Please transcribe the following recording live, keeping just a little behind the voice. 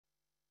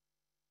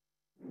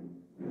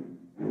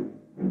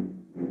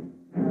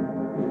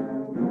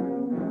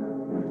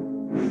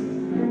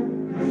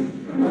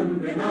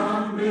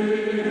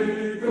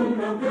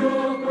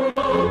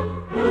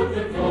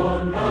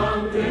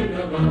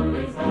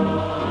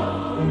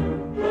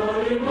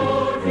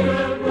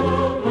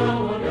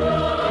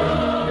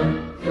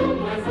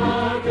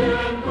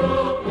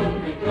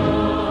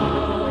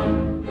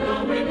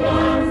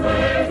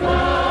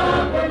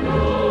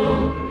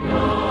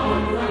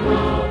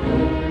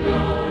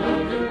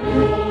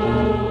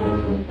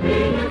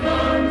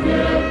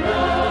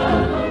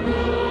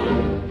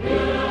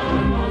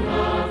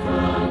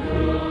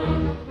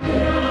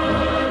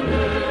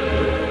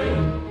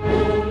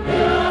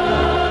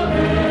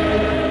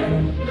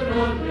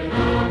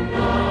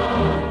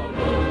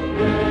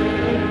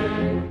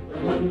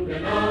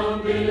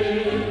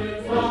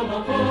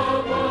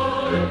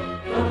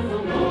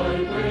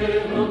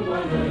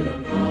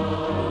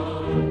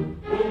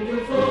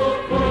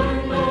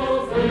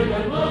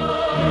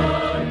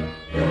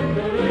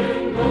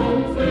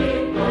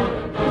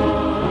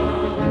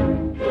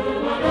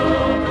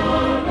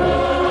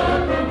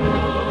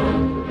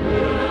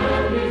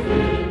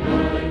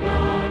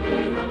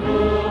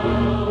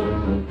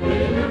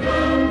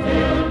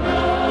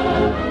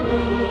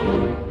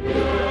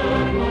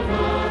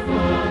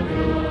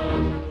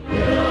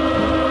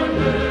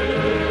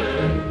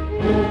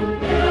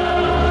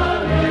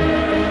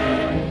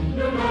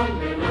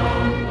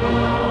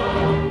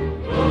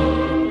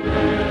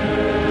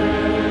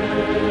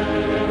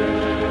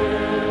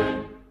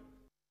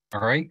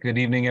All right, good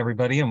evening,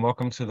 everybody, and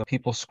welcome to the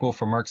People's School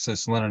for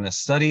Marxist-Leninist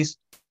Studies.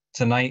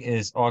 Tonight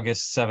is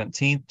August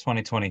 17th,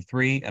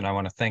 2023, and I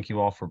want to thank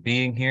you all for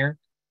being here.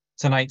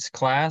 Tonight's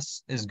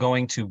class is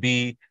going to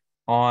be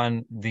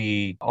on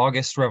the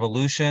August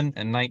Revolution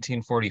in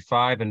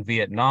 1945 in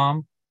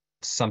Vietnam,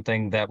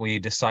 something that we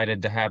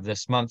decided to have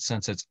this month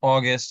since it's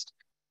August.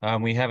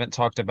 We haven't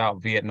talked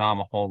about Vietnam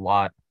a whole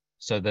lot,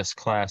 so this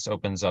class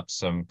opens up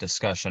some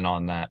discussion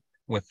on that.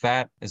 With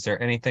that, is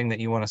there anything that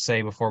you want to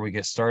say before we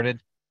get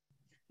started?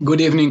 Good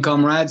evening,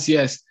 comrades.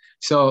 Yes,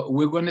 so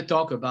we're going to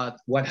talk about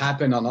what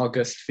happened on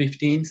August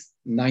 15th,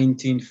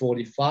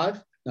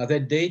 1945. Now,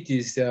 that date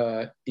is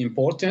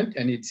important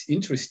and it's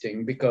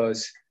interesting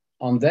because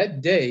on that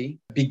day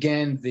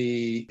began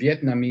the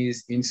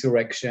Vietnamese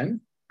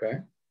insurrection, okay,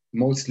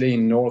 mostly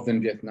in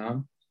northern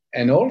Vietnam.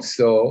 And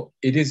also,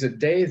 it is a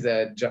day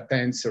that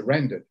Japan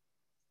surrendered.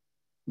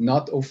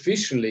 Not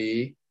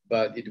officially,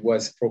 but it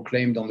was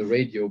proclaimed on the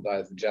radio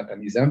by the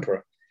Japanese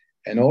emperor.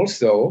 And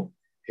also,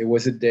 it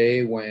was a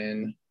day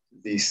when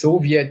the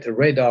Soviet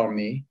Red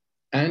Army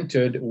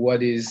entered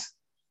what is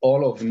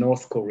all of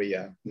North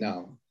Korea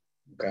now,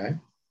 okay?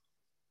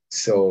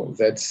 So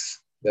that's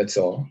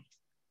all.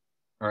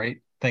 All right,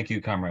 thank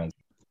you, comrades.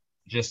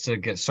 Just to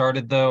get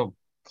started though,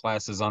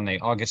 class is on the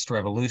August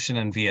Revolution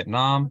in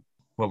Vietnam.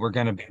 What we're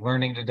going to be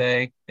learning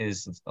today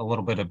is a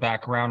little bit of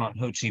background on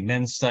Ho Chi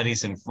Minh's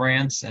studies in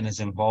France and his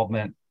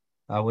involvement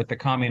with the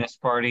Communist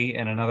Party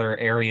and in other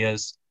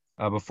areas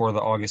before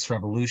the August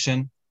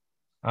Revolution.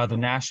 The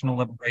national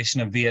liberation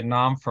of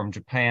Vietnam from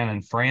Japan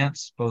and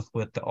France, both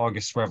with the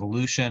August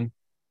Revolution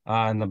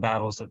and the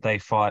battles that they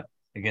fought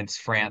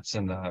against France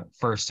in the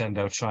First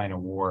Indochina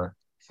War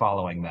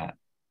following that.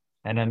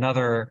 And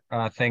another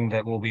thing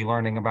that we'll be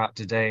learning about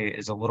today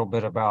is a little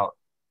bit about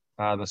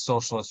the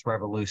Socialist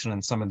Revolution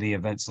and some of the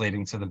events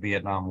leading to the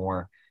Vietnam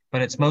War.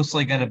 But it's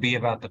mostly going to be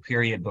about the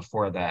period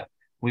before that.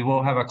 We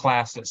will have a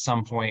class at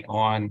some point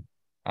on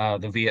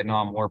the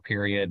Vietnam War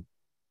period,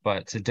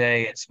 but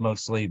today it's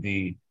mostly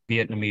the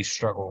Vietnamese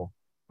struggle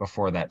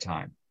before that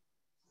time.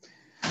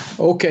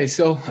 Okay,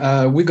 so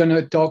we're going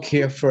to talk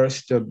here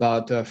first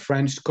about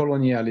French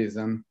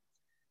colonialism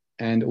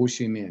and Ho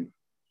Chi Minh.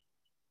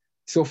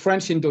 So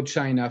French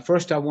Indochina,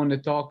 first I want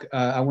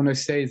to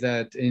say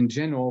that in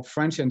general,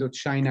 French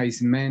Indochina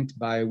is meant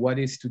by what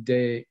is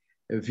today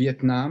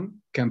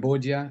Vietnam,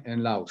 Cambodia,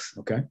 and Laos,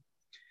 okay?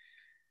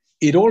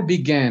 It all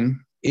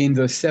began in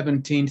the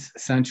 17th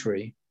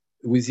century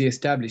with the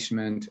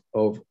establishment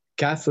of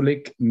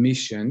Catholic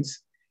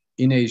missions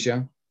in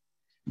Asia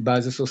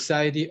by the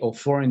Society of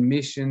Foreign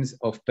Missions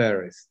of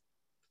Paris.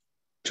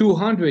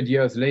 200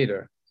 years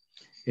later,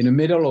 in the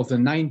middle of the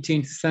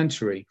 19th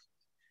century,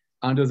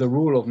 under the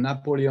rule of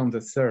Napoleon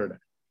III,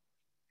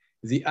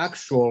 the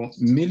actual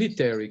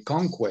military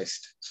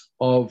conquest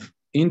of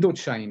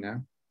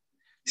Indochina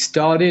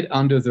started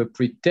under the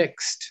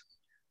pretext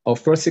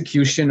of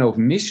persecution of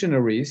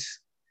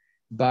missionaries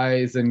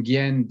by the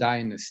Nguyen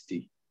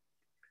dynasty.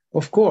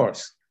 Of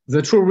course,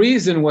 the true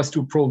reason was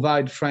to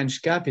provide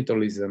French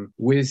capitalism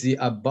with the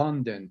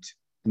abundant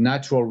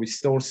natural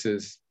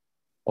resources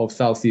of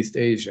Southeast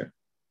Asia.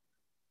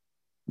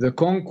 The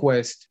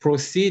conquest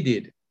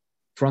proceeded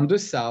from the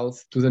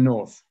south to the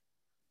north,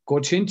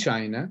 Cochin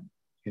China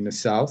in the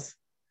south,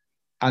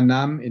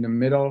 Annam in the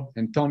middle,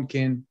 and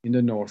Tonkin in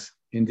the north,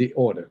 in the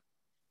order.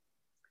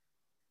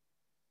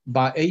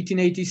 By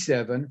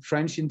 1887,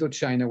 French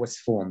Indochina was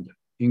formed,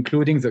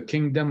 including the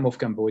Kingdom of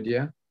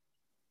Cambodia,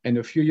 and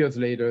a few years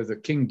later, the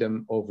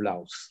Kingdom of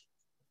Laos.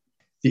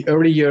 The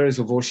early years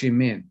of Ho Chi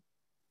Minh.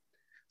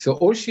 So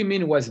Ho Chi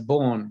Minh was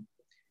born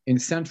in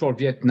central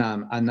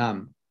Vietnam,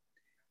 Annam,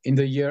 in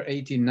the year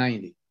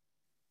 1890.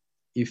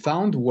 He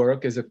found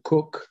work as a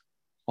cook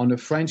on a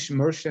French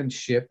merchant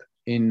ship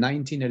in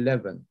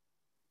 1911.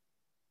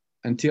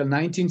 Until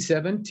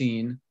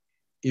 1917,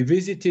 he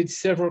visited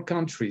several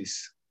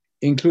countries,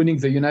 including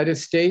the United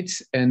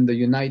States and the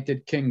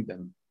United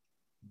Kingdom.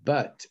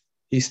 But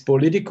his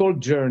political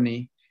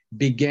journey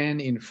began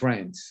in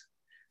France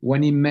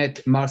when he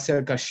met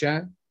Marcel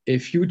Cachin, a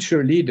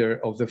future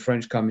leader of the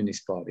French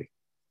Communist Party.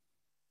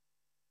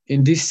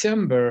 In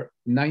December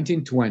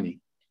 1920,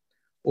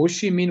 Ho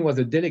Chi Minh was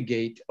a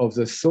delegate of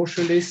the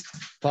Socialist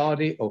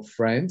Party of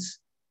France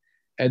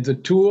at the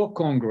Tours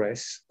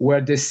Congress,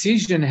 where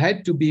decision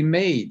had to be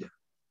made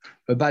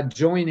about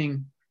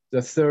joining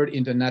the Third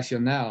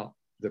Internationale,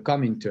 the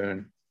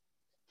Comintern.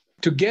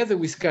 Together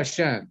with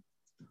Cachin,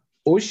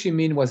 Ho Chi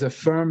Minh was a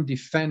firm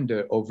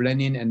defender of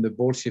Lenin and the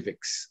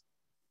Bolsheviks,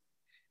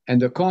 and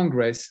the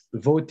Congress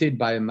voted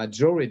by a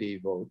majority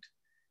vote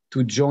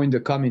to join the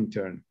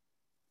Comintern.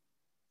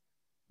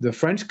 The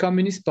French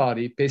Communist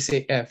Party,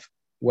 PCF,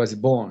 was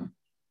born,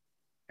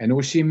 and Ho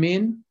Chi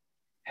Minh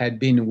had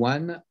been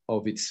one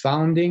of its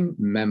founding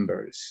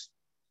members.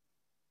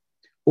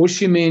 Ho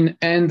Chi Minh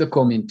and the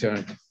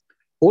Comintern.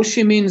 Ho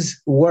Chi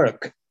Minh's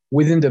work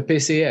within the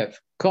PCF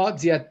caught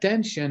the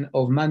attention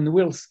of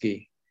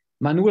Manuilsky.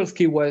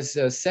 Manuilsky was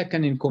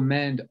second in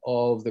command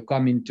of the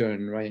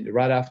Comintern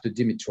right after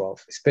Dimitrov,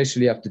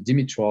 especially after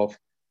Dimitrov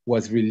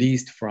was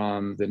released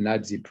from the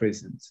Nazi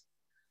prisons.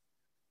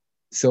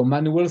 So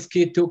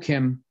Manuelski took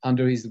him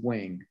under his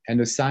wing and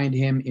assigned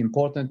him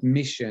important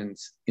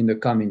missions in the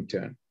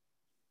Comintern.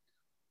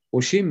 Ho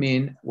Chi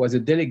Minh was a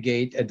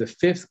delegate at the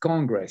 5th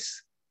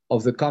Congress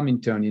of the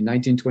Comintern in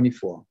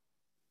 1924,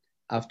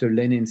 after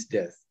Lenin's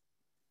death.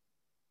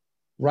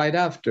 Right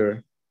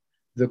after,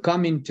 the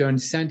Comintern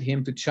sent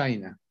him to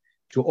China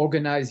to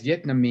organize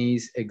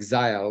Vietnamese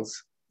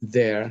exiles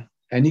there,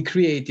 and he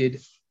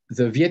created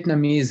the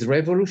Vietnamese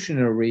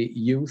Revolutionary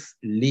Youth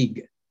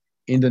League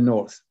in the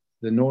North.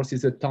 The North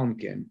is a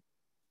Tonkin.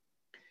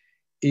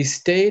 He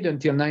stayed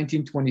until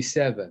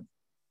 1927,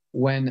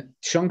 when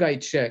Chiang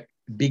Kai-shek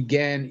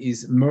began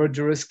his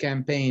murderous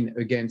campaign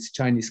against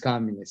Chinese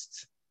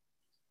communists.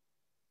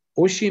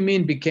 Ho Chi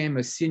Minh became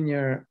a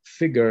senior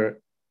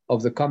figure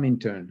of the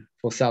Comintern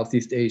for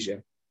Southeast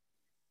Asia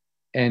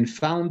and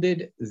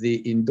founded the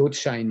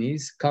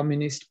Indo-Chinese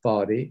Communist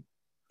Party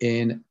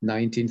in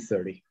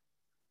 1930.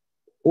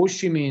 Ho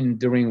Chi Minh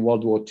during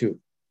World War II.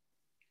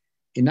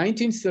 In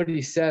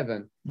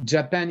 1937,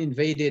 Japan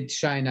invaded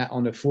China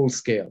on a full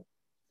scale.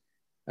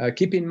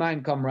 Keep in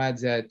mind,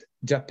 comrades, that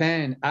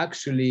Japan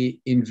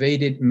actually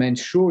invaded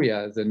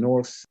Manchuria, the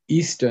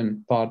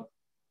northeastern part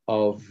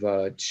of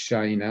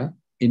China,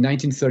 in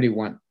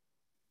 1931.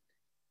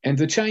 And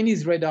the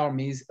Chinese Red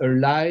Armies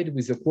allied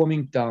with the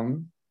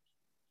Kuomintang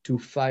to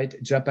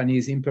fight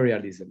Japanese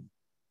imperialism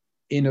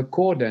in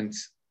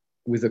accordance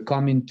with the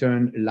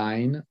Comintern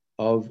line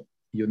of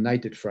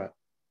United Front.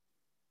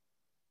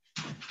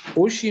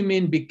 Ho Chi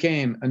Minh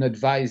became an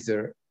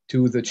advisor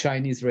to the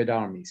Chinese Red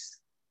Armies,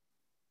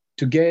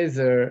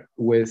 together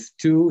with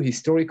two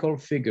historical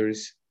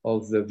figures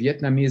of the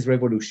Vietnamese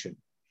Revolution,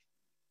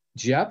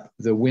 Giap,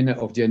 the winner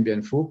of Dien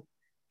Bien Phu,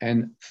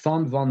 and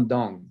Phan Van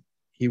Dong.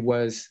 He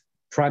was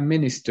prime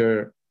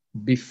minister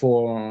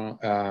before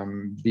Ho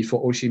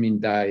Chi Minh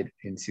died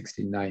in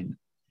 1969.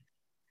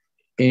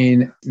 In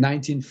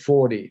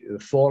 1940, the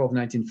fall of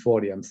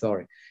 1940, I'm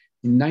sorry.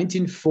 In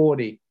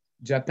 1940,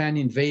 Japan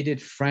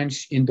invaded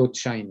French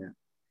Indochina.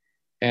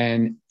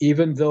 And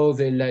even though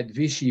they let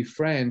Vichy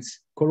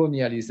France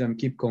colonialism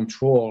keep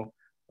control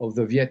of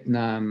the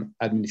Vietnam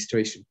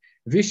administration.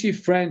 Vichy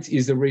France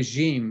is a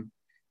regime,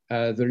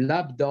 the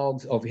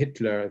lapdogs of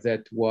Hitler,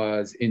 that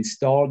was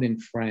installed in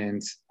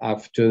France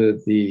after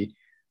the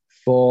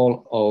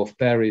fall of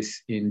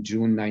Paris in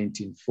June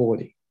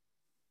 1940.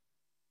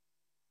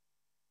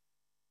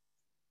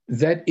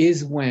 That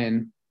is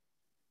when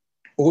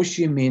Ho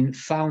Chi Minh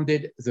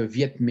founded the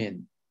Viet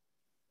Minh,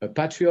 a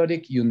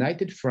patriotic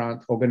United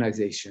Front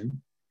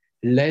organization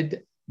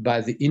led by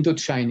the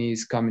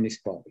Indo-Chinese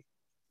Communist Party.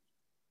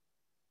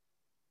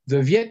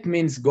 The Viet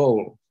Minh's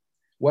goal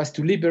was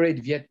to liberate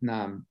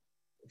Vietnam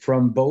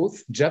from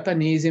both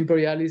Japanese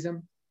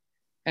imperialism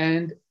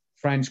and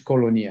French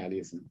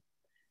colonialism,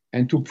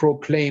 and to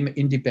proclaim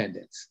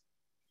independence.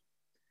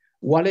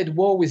 While at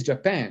war with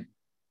Japan,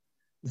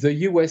 the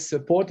US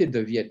supported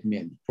the Viet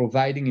Minh,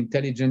 providing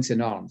intelligence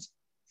and arms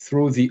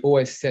through the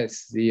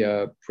OSS,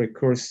 the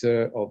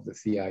precursor of the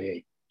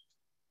CIA.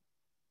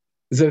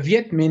 The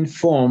Viet Minh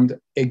formed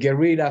a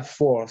guerrilla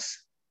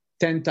force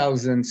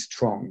 10,000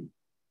 strong,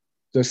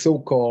 the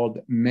so-called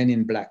Men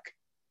in Black.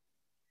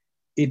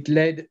 It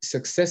led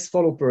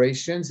successful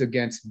operations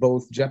against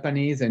both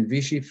Japanese and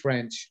Vichy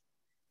French,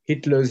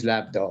 Hitler's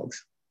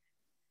lapdogs.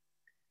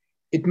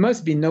 It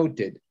must be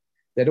noted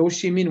that Ho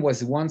Chi Minh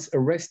was once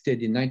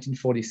arrested in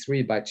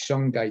 1943 by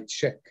Chiang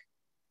Kai-shek's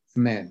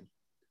men,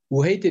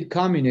 who hated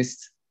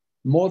communists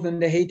more than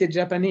they hated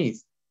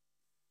Japanese.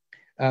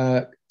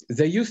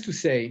 They used to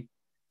say,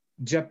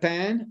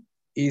 Japan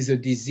is a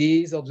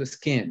disease of the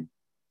skin,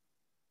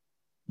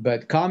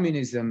 but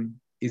communism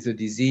is a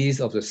disease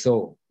of the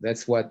soul.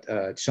 That's what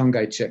Chiang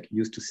Kai-shek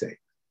used to say.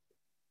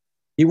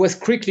 He was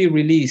quickly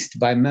released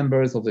by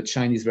members of the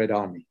Chinese Red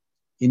Army.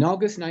 In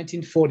August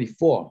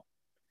 1944,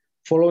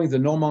 following the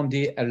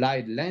Normandy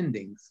Allied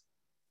landings,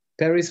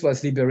 Paris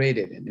was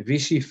liberated and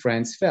Vichy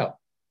France fell.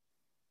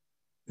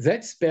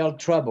 That spelled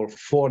trouble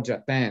for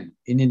Japan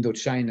in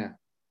Indochina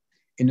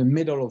in the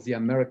middle of the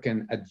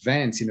American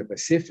advance in the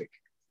Pacific.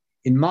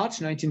 In March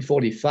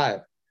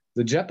 1945,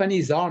 the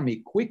Japanese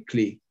army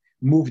quickly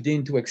moved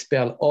in to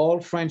expel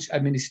all French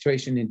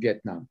administration in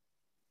Vietnam.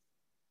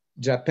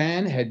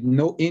 Japan had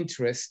no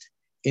interest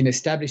in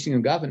establishing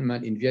a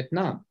government in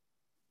Vietnam,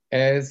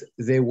 as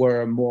they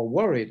were more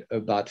worried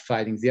about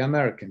fighting the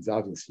Americans,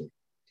 obviously.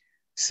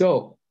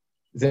 So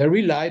they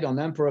relied on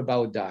Emperor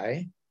Bao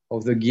Dai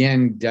of the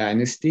Giang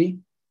dynasty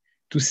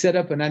to set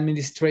up an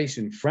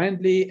administration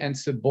friendly and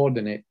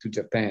subordinate to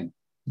Japan,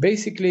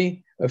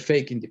 basically a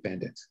fake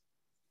independence.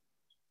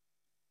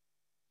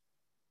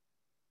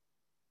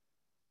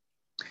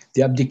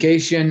 The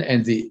abdication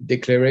and the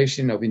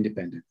declaration of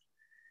independence.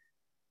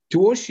 To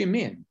Ho Chi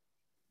Minh,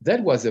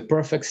 that was a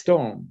perfect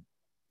storm,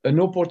 an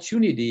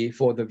opportunity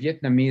for the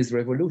Vietnamese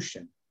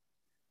Revolution.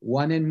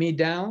 One enemy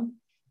down,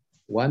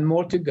 one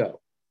more to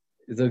go.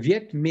 The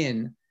Viet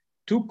Minh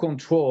took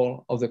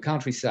control of the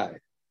countryside,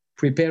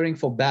 preparing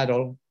for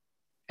battle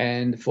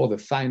and for the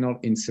final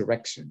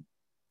insurrection.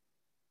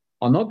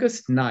 On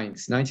August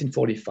 9th,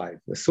 1945,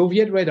 the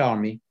Soviet Red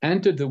Army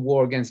entered the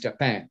war against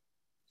Japan,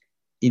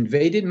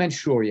 invaded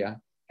Manchuria,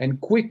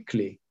 and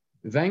quickly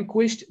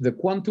vanquished the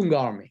Kwantung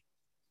Army,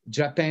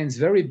 Japan's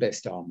very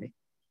best army.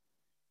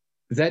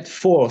 That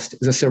forced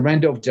the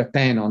surrender of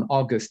Japan on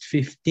August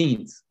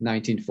 15th,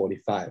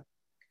 1945.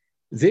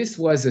 This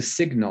was a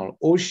signal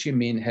Ho Chi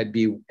Minh had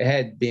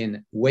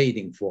been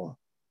waiting for.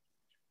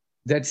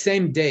 That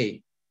same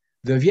day,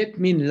 the Viet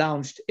Minh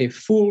launched a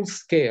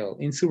full-scale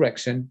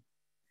insurrection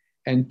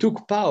and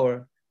took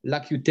power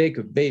like you take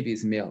a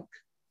baby's milk.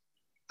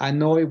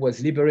 Hanoi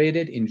was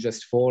liberated in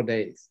just 4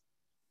 days.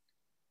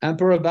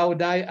 Emperor Bao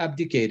Dai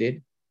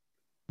abdicated,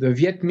 the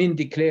Viet Minh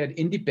declared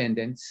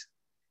independence,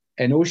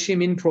 and Ho Chi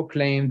Minh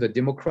proclaimed the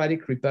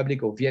Democratic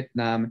Republic of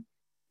Vietnam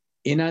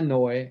in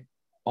Hanoi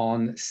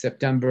on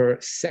September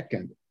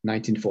 2nd,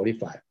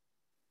 1945.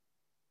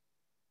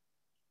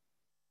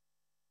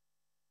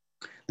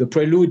 The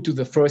prelude to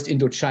the First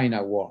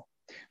Indochina War.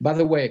 By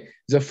the way,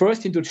 the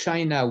First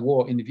Indochina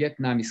War in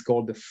Vietnam is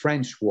called the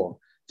French War.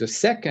 The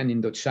Second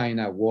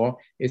Indochina War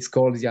is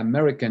called the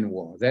American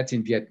War. That's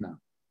in Vietnam.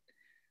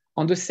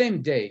 On the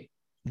same day,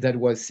 that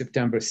was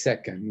September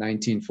 2nd,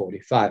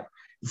 1945,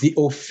 the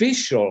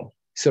official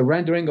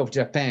surrendering of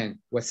Japan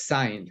was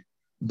signed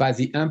by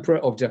the Emperor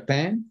of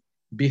Japan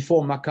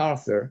before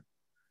MacArthur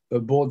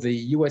aboard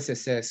the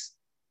USS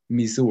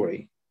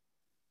Missouri.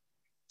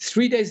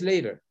 3 days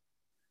later,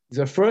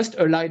 the first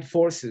Allied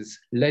forces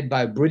led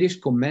by a British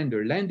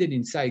commander landed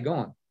in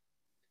Saigon,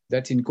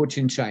 that's in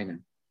Cochin, China,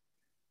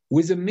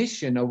 with a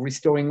mission of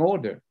restoring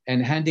order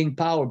and handing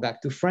power back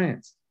to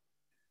France.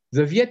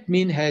 The Viet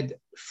Minh had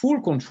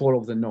full control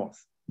of the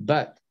north,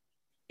 but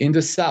in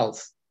the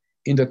south,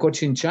 in the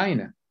Cochin,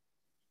 China,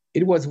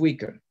 it was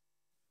weaker.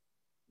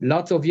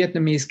 Lots of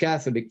Vietnamese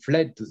Catholics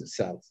fled to the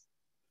south.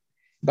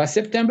 By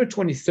September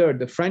 23rd,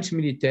 the French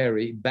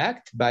military,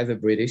 backed by the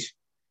British,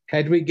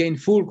 had regained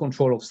full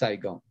control of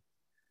Saigon.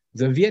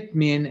 The Viet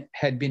Minh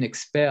had been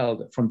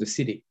expelled from the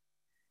city,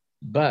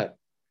 but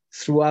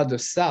throughout the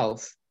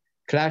south,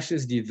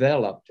 clashes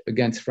developed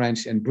against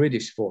French and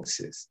British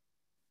forces.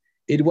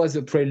 It was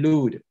a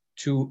prelude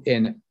to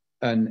an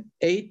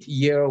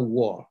 8-year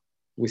war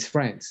with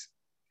France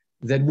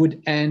that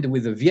would end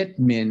with the Viet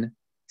Minh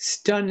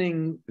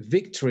stunning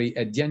victory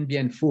at Dien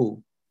Bien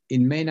Phu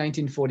in May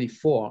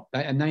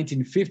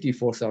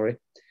 1954,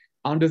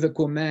 under the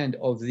command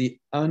of the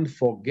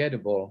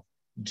unforgettable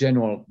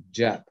General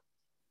Giap.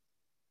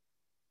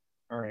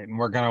 All right, and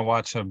we're going to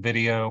watch a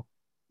video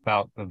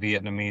about the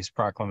Vietnamese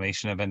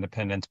Proclamation of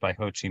Independence by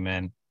Ho Chi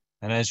Minh.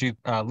 And as you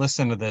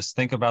listen to this,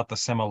 think about the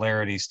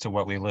similarities to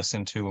what we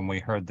listened to when we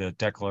heard the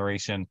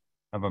Declaration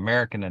of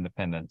American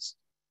Independence.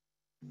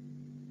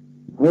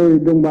 Hỡi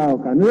đồng bào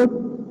cả nước,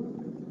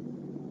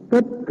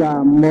 tất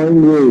cả mọi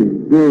người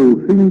đều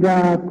sinh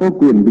ra có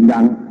quyền bình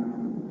đẳng,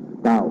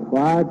 tạo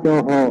hóa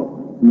cho họ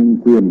những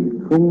quyền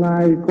không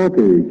ai có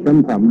thể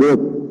xâm phạm được.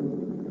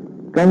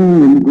 Trong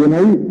những quyền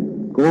ấy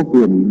có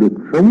quyền được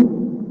sống,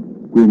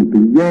 quyền tự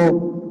do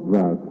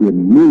và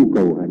quyền mưu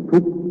cầu hạnh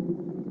phúc.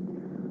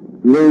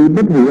 Lời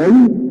bất hủ ấy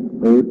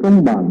ở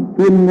trong bản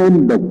tuyên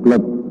ngôn độc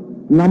lập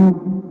năm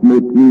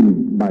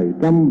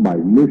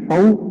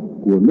 1776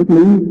 của nước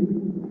Mỹ.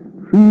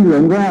 Suy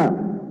luận ra,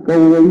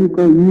 câu ấy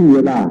có ý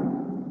nghĩa là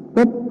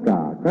tất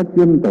cả các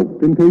dân tộc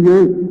trên thế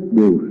giới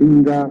đều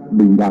sinh ra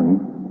bình đẳng.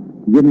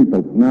 Dân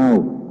tộc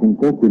nào cũng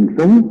có quyền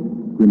sống,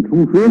 quyền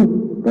sung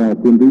sướng và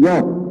quyền tự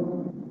do.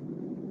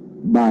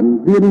 Bản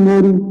tuyên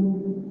ngôn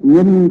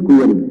nhân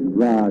quyền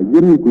và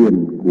dân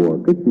quyền của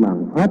cách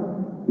mạng Pháp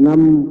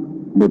năm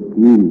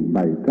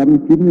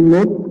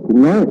 1791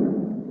 cũng nói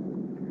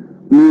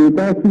người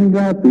ta sinh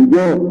ra tự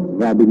do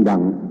và bình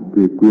đẳng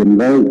về quyền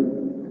lợi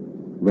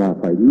và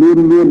phải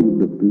luôn luôn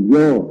được tự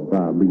do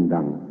và bình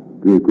đẳng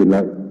về quyền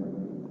lợi.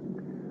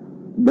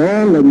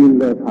 Đó là những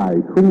lẽ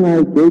phải không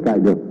ai chối cãi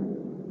được.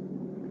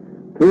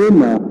 Thế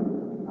mà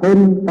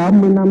hơn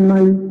 80 năm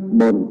nay,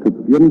 bọn thực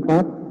dân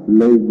Pháp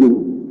lợi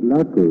dụng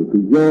lá cờ tự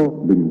do,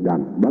 bình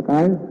đẳng, bác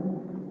ái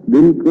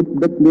đến cướp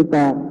đất nước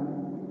ta,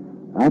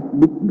 áp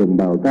bức đồng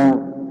bào ta.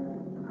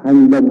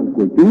 Hành động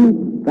của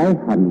chúng trái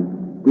hành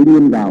với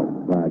nhân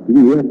đạo và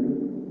chính nghĩa.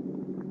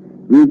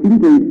 Vì chính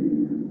trị,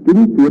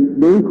 chúng tuyệt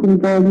đối không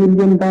cho nhân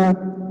dân ta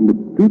một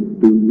chút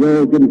tự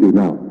do dân chủ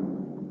nào.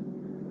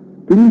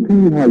 Chúng thi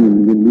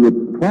hành những luật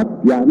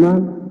pháp dã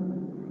man,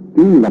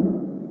 chúng lập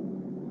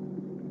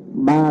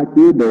 3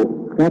 chế độ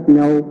khác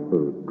nhau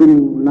ở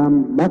Trung,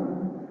 Nam, Bắc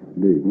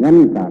để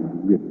ngăn cản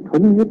việc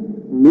thống nhất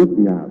nước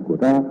nhà của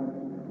ta,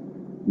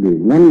 để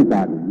ngăn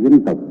cản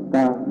dân tộc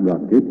ta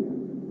đoàn kết.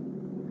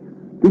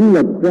 Chúng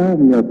lập ra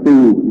nhà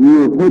tù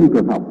nhiều hơn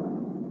trường học.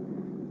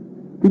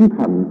 Chúng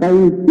thẳng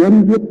tay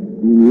chém giết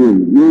người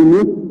yêu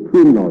nước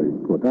thương nổi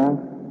của ta.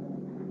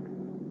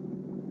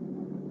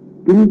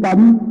 Chúng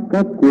tắm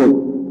các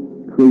cuộc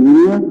khởi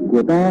nghĩa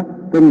của ta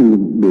trong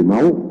những bể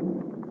máu.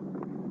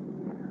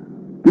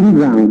 Chúng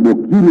ràng buộc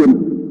dư luận,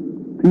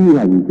 thi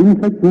hành chính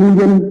sách ngu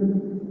dân.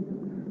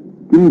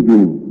 Chúng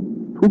dùng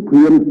thuốc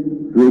phiện,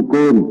 rượu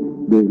cồn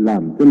để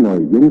làm cho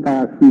nòi giống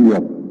ta suy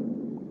nhược.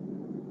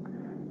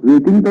 Về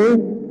kinh tế,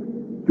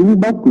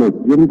 chúng bóc lột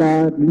dân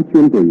ta đến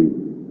xuyên tủy,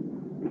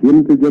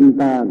 khiến cho dân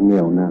ta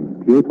nghèo nàn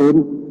thiếu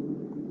thốn,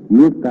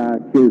 nước ta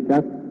xê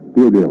xác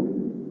tiêu điều.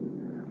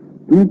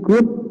 Chúng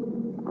cướp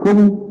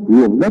không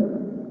ruộng đất,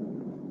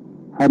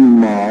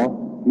 hầm mỏ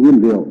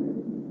nguyên liệu.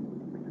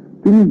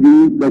 Chúng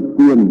vì độc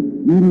quyền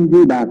in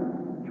dây bạc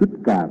xuất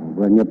cảng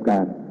và nhập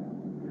cảng.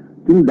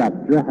 Chúng đặt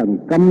ra hàng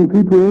trăm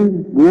thứ thuế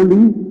vô lý,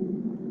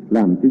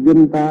 làm cho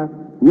dân ta,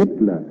 nhất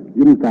là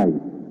dân cày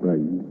và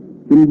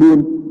dân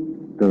buôn,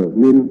 trở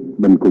nên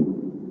bần cùng.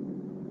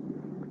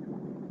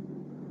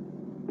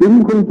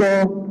 Chúng không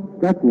cho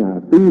các nhà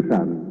tư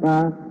sản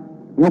ta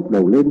ngóc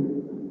đầu lên.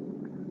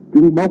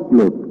 Chúng bóc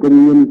lột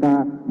công nhân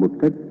ta một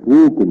cách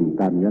vô cùng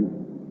tàn nhẫn.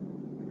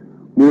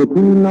 Mùa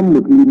thu năm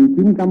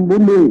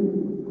 1940,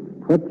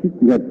 phát xít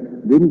Nhật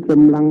đến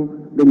xâm lăng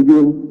Đông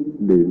Dương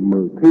để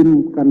mở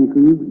thêm căn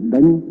cứ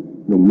đánh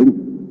đồng minh,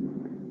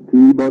 thì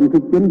bọn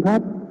thực dân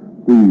Pháp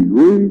quỳ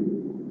gối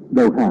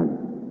đầu hàng,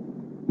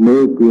 mở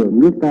cửa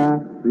nước ta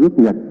rước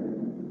Nhật.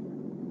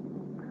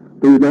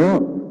 Từ đó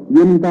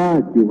dân ta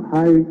chịu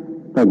hai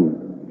tầng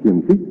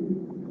xiềng xích,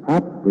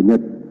 Pháp và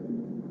Nhật.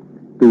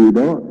 Từ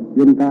đó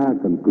dân ta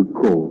cần cực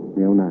khổ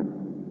nghèo nàn.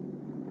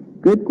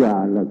 Kết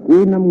quả là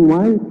cuối năm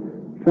ngoái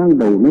sang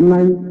đầu năm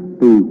nay,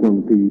 từ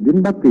Quảng Trị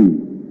đến Bắc Kỳ,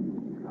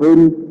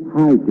 hơn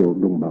 2 triệu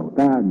đồng bào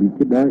ta bị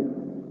chết đói.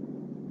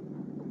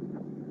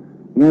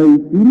 Ngày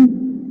 9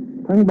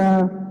 tháng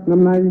 3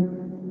 năm nay,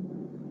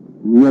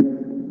 Nhật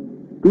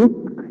tước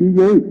khí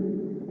giới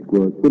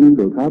của quân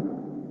đội Pháp.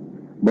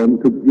 Bọn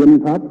thực dân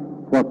Pháp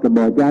hoặc là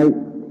bỏ chạy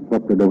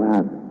hoặc là đầu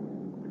hàng.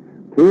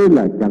 Thế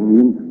là chẳng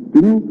những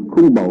chúng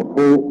không bảo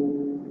hộ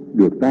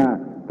được ta,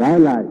 trái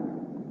lại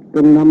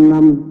trong 5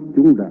 năm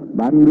chúng đã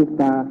bán nước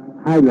ta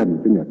 2 lần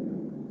cho Nhật.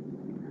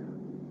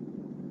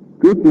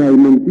 Trước ngày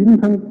 9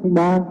 tháng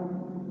 3,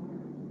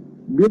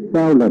 biết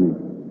bao lần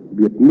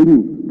Việt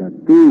Minh đã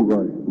kêu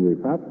gọi người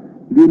Pháp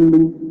liên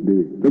minh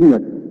để chống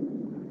Nhật.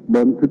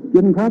 Bọn thực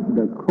dân Pháp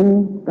đã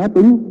không đáp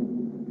ứng,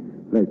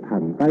 lại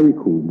thẳng tay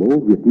khủng bố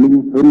Việt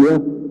Minh hơn nữa.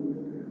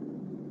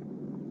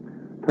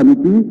 Thậm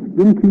chí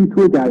đến khi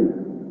thua chạy,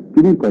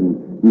 chúng còn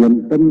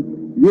nhận tâm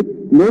giết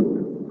nốt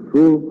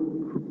số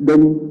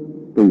đông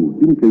tù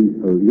chính trị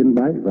ở Yên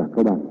Bái và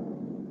Cao Bằng.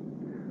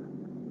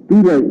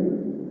 Tuy vậy,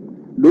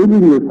 đối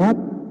với người Pháp,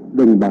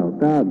 đồng bào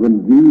ta vẫn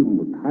giữ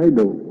một thái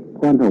độ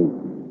khoan hồng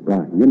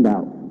và nhân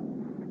đạo.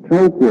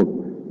 Sau cuộc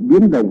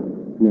biến động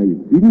ngày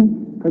 9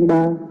 tháng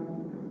 3,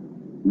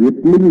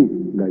 Việt Minh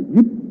đã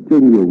giúp cho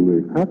nhiều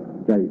người Pháp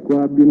chạy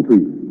qua biên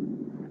thủy,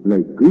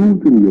 lại cứu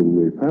cho nhiều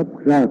người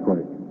Pháp ra khỏi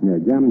nhà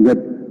giam Nhật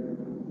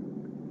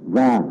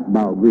và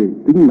bảo vệ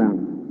tính mạng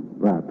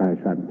và tài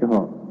sản cho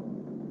họ.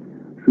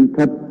 Sự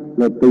thật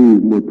là từ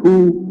mùa thu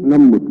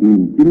năm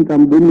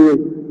 1940,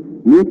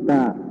 nước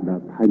ta đã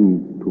thành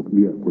thuộc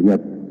địa của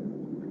Nhật,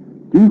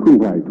 chứ không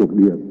phải thuộc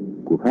địa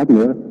của Pháp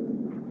nữa.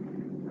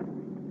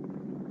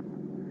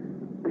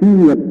 Khi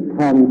Nhật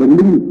hàng đồng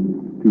minh,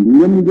 thì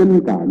nhân dân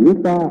cả nước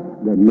ta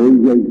đã nổi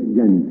dậy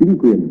giành chính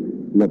quyền,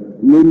 lập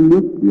nên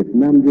nước Việt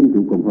Nam Dân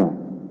Chủ Cộng Hòa.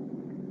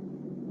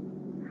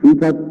 Sự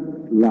thật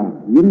là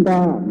dân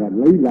ta đã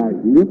lấy lại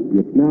nước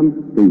Việt Nam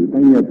từ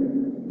tay Nhật,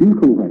 chứ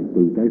không phải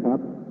từ tay Pháp.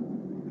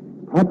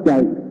 Pháp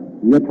chạy,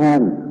 Nhật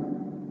hàng,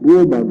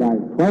 vua Bảo Đại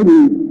thoái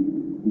đi,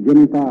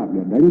 dân ta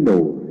đã đánh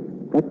đổ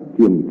các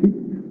xiềng xích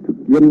thực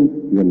dân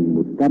gần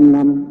 100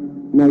 năm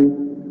nay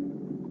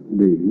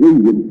để gây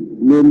dựng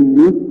nên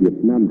nước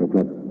Việt Nam độc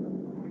lập.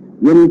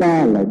 Dân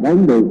ta lại đánh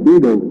đổ chế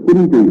độ quân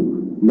chủ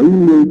mấy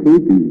mươi thế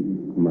kỷ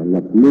mà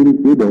lập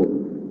nên chế độ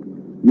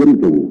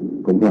dân chủ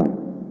cộng hòa.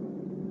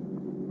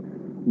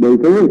 Bởi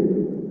thế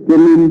cho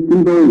nên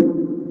chúng tôi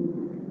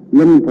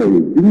lâm thời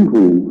chính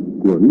phủ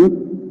của nước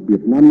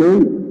Việt Nam mới,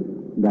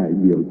 đại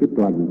biểu cho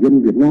toàn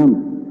dân Việt Nam,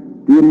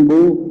 tuyên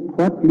bố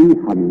thoát ly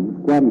hẳn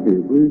quan hệ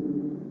với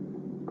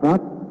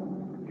Pháp,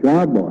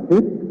 xóa bỏ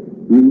hết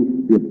những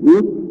hiệp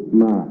ước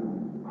mà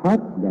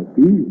Pháp đã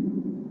ký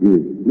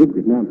về nước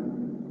Việt Nam,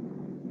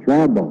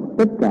 xóa bỏ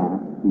tất cả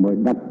mọi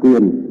đặc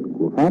quyền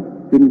của Pháp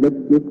trên đất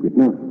nước Việt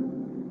Nam.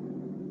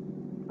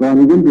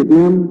 Toàn dân Việt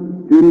Nam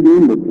tuyên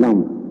bố một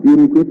lòng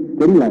kiên quyết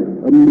chống lại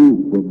âm mưu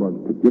của bọn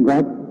thực dân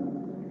Pháp.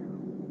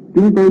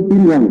 Chúng tôi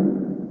tin rằng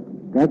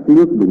các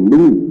nước đồng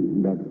minh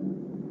đã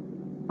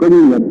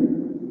công nhận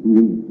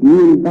những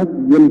nguyên tắc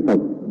dân tộc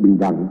bình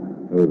đẳng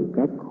ở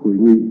các hội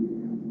nghị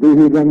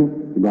Tehran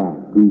và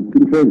Cựu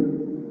Kim Sơn,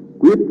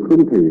 quyết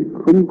không thể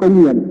không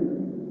công nhận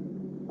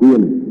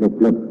quyền độc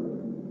lập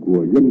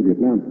của dân Việt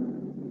Nam.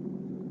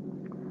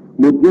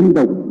 Một dân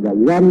tộc đã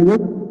gan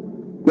gốc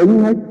chống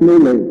hách nô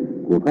lệ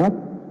của Pháp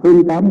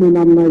hơn 80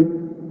 năm nay,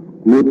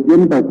 một dân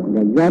tộc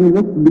đã gan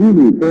gốc đứng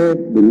vì phe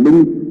đồng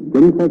minh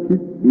chống phát xít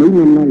mấy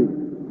năm nay.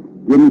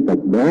 Dân tộc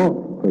đó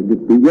phải được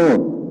tự do,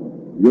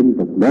 dân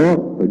tộc đó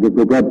phải được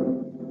độc lập.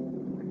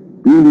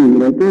 Vì lý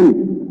lẽ trên,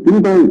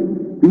 chúng tôi,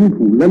 chính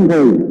phủ lâm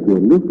thời của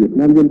nước Việt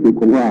Nam Dân Chủ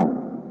Cộng Hòa,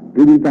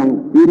 trân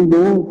trọng tuyên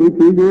bố với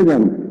thế giới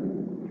rằng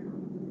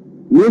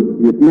nước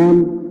Việt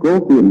Nam có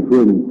quyền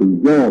hưởng tự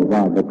do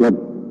và độc lập.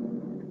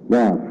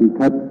 và sự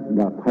thật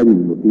đã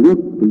thành một nước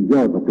tự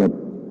do độc lập.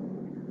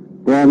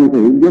 Toàn thể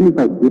dân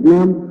tộc Việt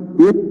Nam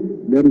quyết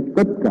đem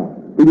tất cả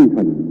tinh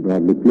thần và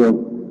lực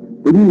lượng,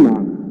 tính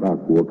mạng và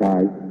của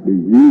cải để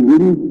giữ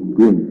vững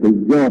quyền tự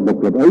do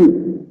độc lập ấy.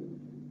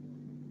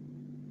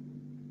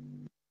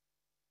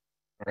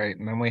 All right,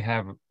 and then we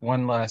have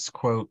one last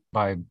quote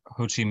by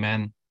Ho Chi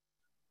Minh.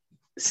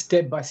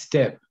 Step by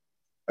step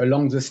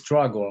along the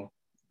struggle,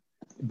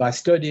 by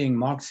studying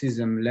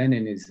Marxism,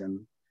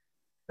 Leninism,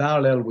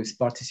 parallel with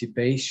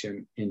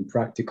participation in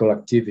practical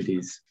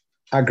activities,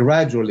 I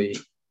gradually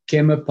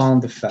came upon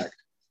the fact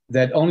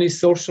that only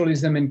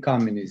socialism and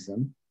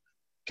communism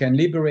can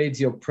liberate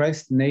the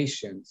oppressed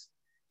nations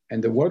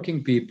and the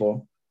working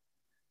people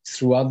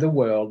throughout the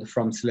world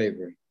from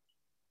slavery.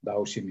 By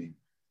Ho Chi Minh.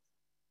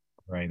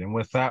 Right, and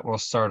with that, we'll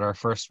start our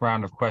first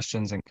round of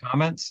questions and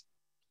comments.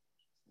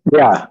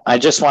 Yeah, I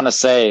just want to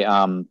say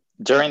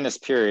during this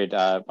period,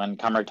 when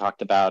Kamar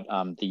talked about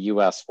the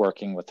US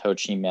working with Ho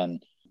Chi Minh,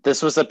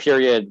 this was a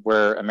period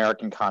where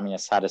American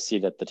communists had a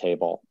seat at the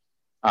table.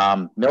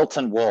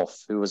 Milton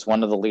Wolfe, who was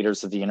one of the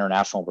leaders of the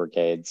International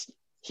Brigades,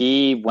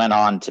 he went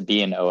on to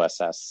be in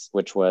OSS,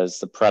 which was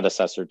the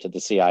predecessor to the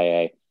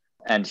CIA.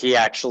 And he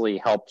actually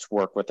helped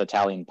work with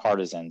Italian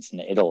partisans in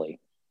Italy.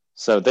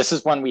 So this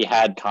is when we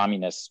had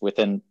communists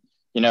within,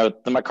 the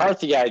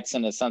McCarthyites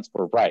in a sense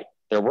were right.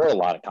 There were a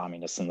lot of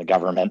communists in the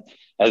government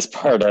as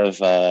part of,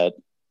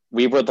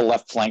 we were the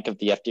left flank of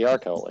the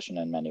FDR coalition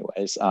in many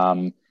ways.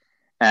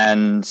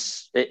 And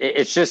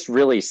it's just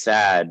really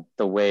sad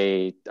the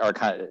way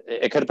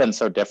it could have been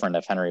so different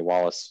if Henry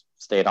Wallace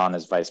stayed on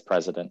as vice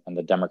president and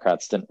the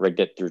Democrats didn't rig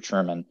it through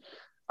Truman.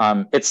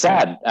 It's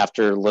sad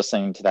after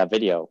listening to that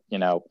video.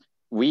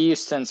 We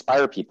used to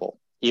inspire people.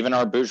 Even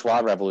our bourgeois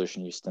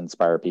revolution used to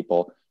inspire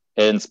people.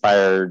 It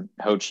inspired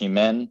Ho Chi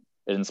Minh.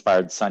 It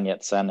inspired Sun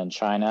Yat-sen in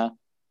China.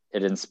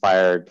 It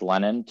inspired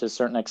Lenin to a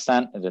certain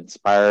extent. It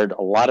inspired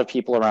a lot of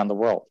people around the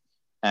world.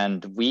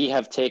 And we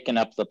have taken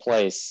up the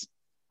place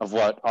of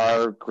what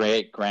our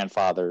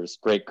great-grandfathers,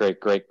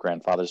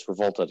 great-great-great-grandfathers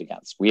revolted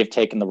against. We have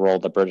taken the role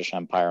of the British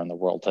Empire in the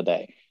world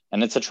today.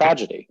 And it's a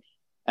tragedy.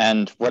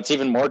 And what's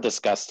even more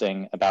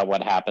disgusting about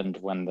what happened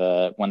when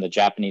the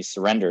Japanese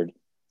surrendered,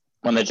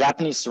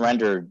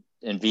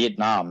 in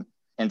Vietnam,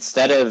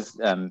 instead of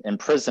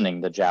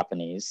imprisoning the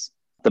Japanese,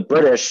 the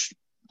British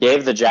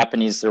gave the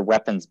Japanese their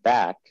weapons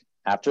back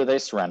after they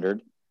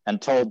surrendered and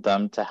told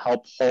them to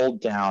help hold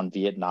down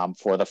Vietnam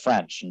for the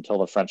French until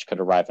the French could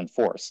arrive in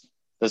force.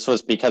 This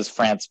was because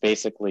France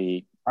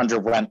basically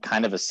underwent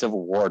kind of a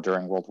civil war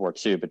during World War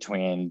II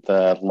between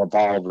the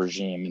Laval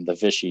regime and the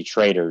Vichy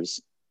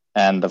traitors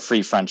and the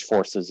Free French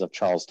forces of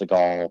Charles de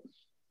Gaulle,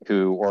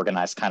 who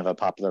organized kind of a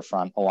popular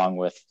front along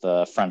with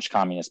the French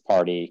Communist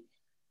Party.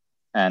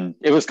 And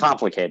it was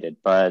complicated,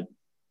 but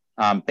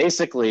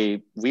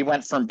basically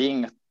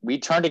we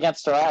turned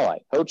against our ally,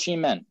 Ho Chi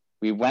Minh.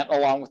 We went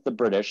along with the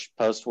British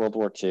post-World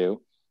War II.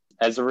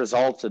 As a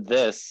result of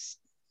this,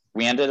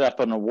 we ended up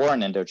in a war in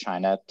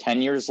Indochina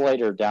 10 years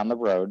later down the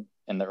road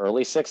in the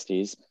early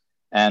 60s.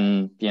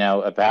 And,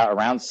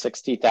 around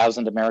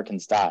 60,000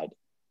 Americans died.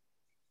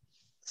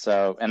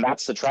 So, and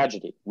that's the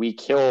tragedy. We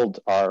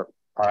killed our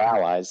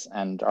allies,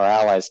 and our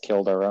allies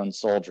killed our own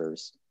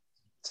soldiers.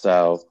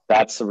 So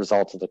that's the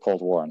result of the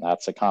Cold War, and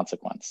that's a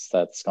consequence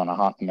that's going to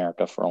haunt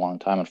America for a long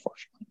time,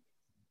 unfortunately.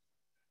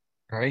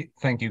 All right.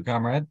 Thank you,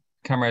 Comrade.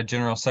 Comrade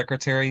General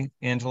Secretary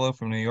Angelo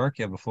from New York,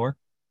 you have the floor.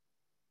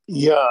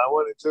 Yeah, I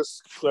want to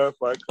just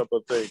clarify a couple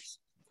of things.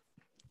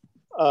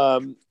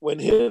 When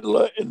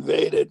Hitler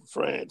invaded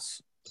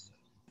France,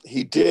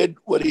 he did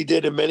what he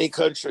did in many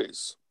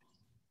countries.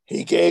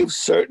 He gave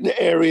certain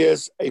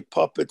areas a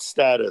puppet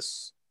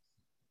status.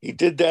 He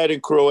did that in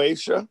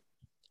Croatia.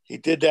 He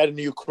did that in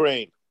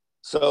Ukraine.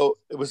 So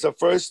it was the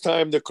first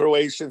time the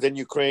Croatians and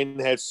Ukraine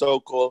had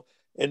so-called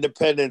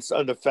independence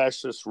under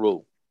fascist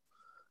rule.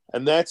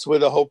 And that's where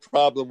the whole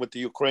problem with the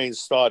Ukraine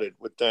started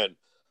with then.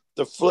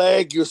 The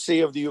flag you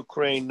see of the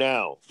Ukraine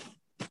now,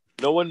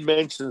 no one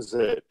mentions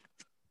it.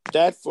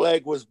 That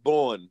flag was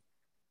born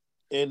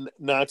in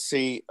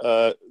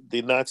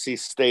the Nazi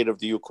state of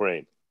the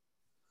Ukraine.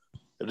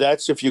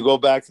 That's if you go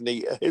back in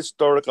the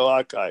historical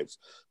archives,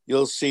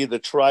 you'll see the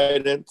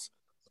trident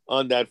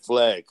on that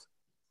flag.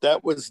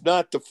 That was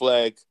not the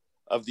flag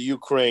of the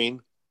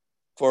Ukraine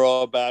for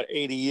about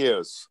 80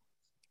 years.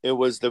 It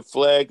was the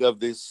flag of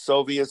the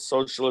Soviet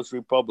Socialist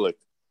Republic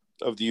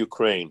of the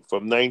Ukraine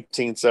from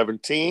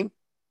 1917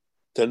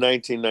 to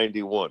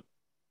 1991.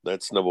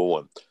 That's number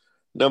one.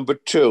 Number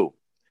two,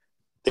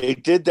 they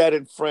did that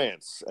in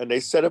France, and they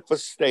set up a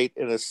state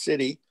in a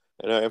city.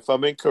 And if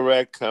I'm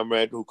incorrect,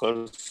 comrade who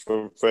comes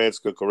from France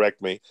could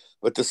correct me,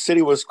 but the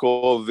city was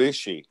called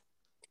Vichy.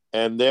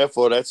 And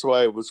therefore, that's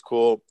why it was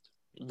called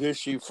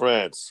Vichy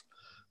France.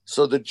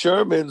 So the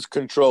Germans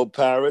controlled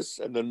Paris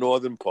and the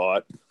northern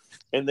part,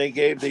 and they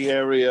gave the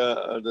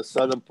area, the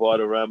southern part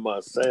around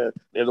Marseille,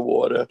 near the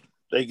water,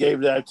 they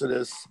gave that to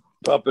this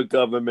puppet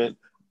government,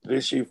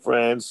 Vichy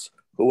France,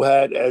 who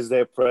had as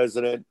their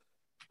president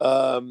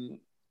Pétain.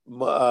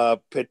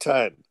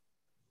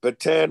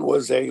 Pétain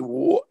was a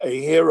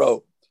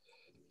hero,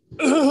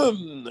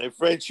 a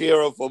French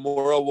hero from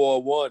World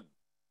War One,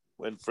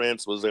 when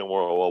France was in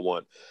World War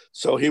One.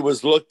 So he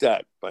was looked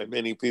at by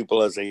many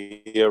people as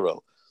a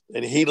hero,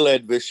 and he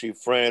led Vichy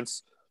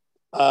France.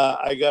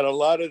 I got a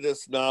lot of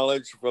this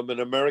knowledge from an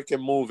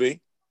American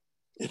movie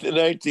in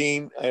the I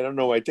think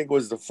it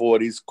was the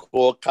 40s,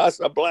 called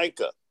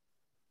Casablanca.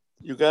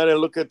 You got to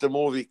look at the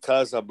movie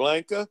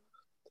Casablanca.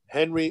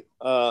 Henry,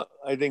 I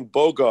think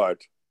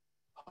Bogart,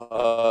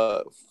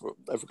 I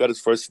forgot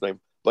his first name,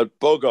 but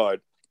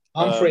Bogart.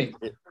 Humphrey.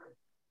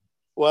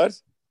 What?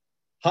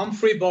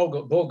 Humphrey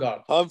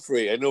Bogart.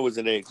 Humphrey, I knew it was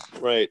an name,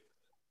 right.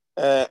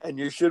 And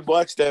you should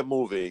watch that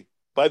movie.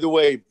 By the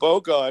way,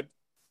 Bogart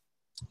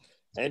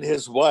and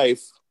his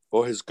wife,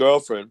 or his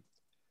girlfriend,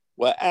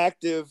 were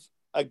active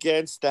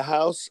against the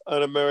House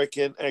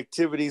Un-American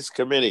Activities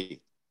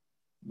Committee.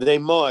 They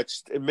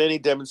marched in many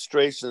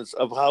demonstrations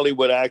of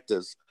Hollywood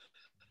actors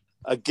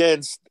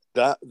against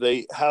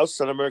the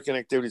House Un-American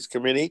Activities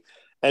Committee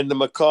and the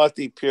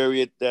McCarthy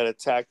period that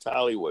attacked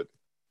Hollywood.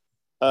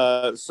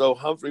 So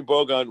Humphrey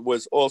Bogart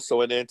was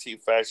also an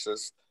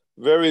anti-fascist,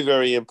 very,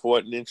 very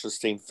important,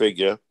 interesting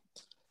figure.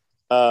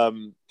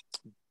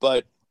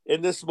 But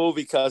in this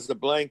movie,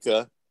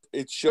 Casablanca,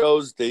 it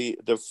shows the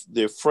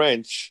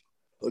French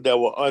that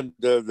were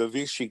under the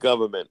Vichy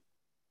government.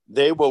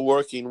 They were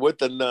working with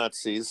the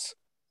Nazis.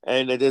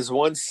 And it is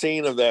one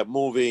scene of that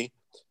movie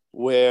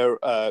where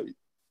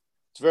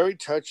it's very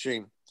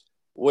touching,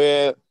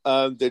 where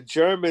the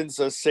Germans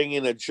are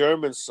singing a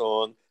German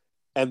song,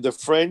 and the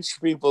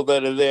French people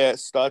that are there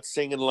start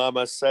singing La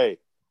Marseillaise,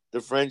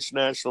 the French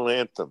national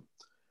anthem.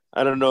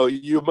 I don't know,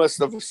 you must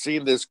have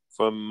seen this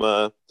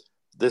from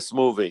this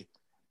movie.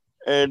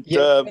 And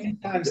many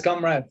times,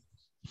 comrade.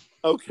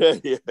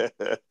 Okay,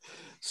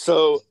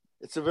 so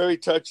it's a very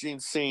touching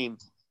scene.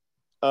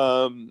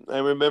 I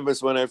remember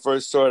when I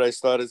first saw it, I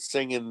started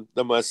singing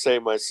the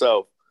Marseillaise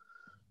myself.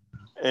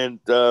 And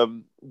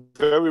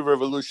very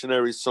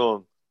revolutionary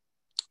song.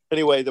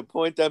 Anyway, the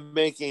point I'm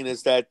making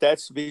is that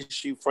that's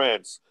Vichy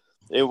France.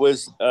 It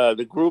was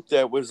the group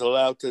that was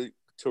allowed to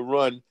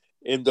run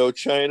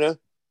Indochina,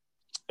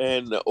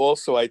 and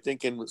also I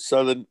think in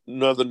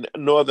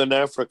northern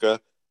Africa,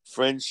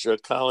 French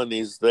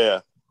colonies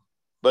there.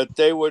 But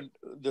they were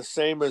the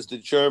same as the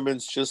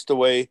Germans, just the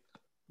way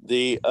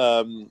the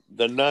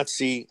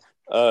Nazi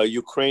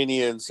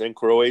Ukrainians and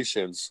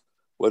Croatians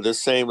were the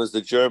same as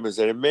the Germans.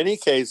 And in many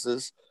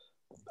cases,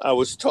 I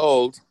was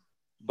told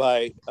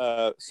by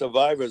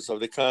survivors of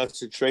the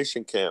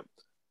concentration camp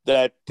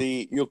that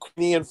the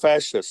Ukrainian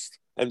fascists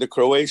and the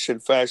Croatian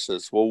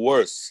fascists were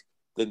worse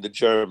than the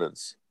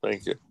Germans.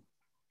 Thank you.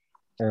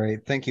 All right.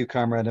 Thank you,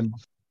 comrade.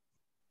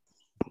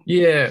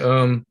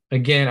 Yeah,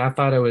 again, I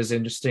thought it was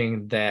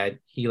interesting that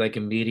he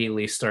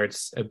immediately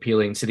starts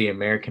appealing to the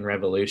American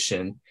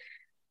Revolution.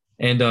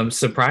 And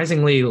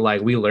surprisingly,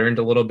 we learned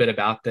a little bit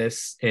about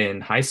this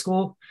in high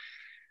school.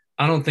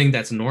 I don't think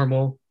that's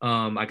normal.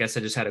 I guess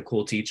I just had a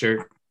cool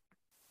teacher.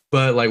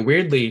 But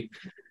weirdly,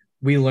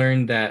 we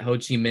learned that Ho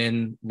Chi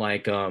Minh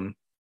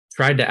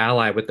tried to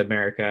ally with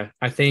America.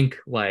 I think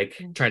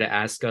tried to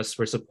ask us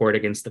for support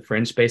against the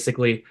French,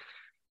 basically.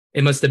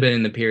 It must have been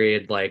in the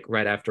period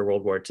right after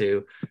World War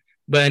II.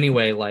 But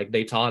anyway,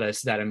 they taught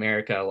us that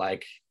America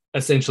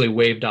essentially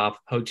waved off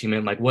Ho Chi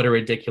Minh, what a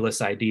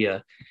ridiculous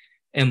idea.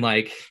 And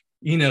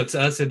to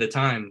us at the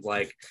time,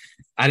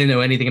 I didn't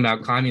know anything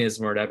about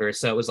communism or whatever.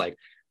 So it was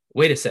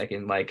wait a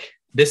second,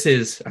 this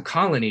is a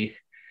colony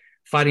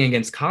fighting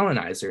against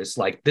colonizers.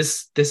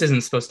 This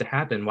isn't supposed to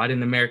happen. Why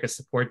didn't America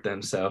support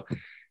them? So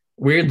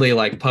weirdly,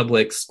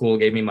 public school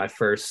gave me my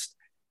first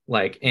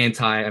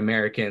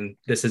anti-American,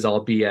 this is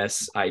all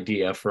BS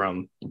idea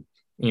from,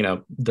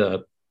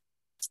 the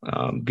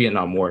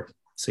Vietnam War.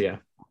 So yeah.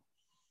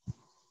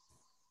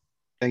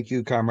 Thank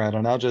you, comrade.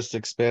 And I'll just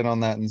expand on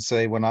that and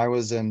say, when I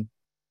was in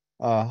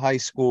high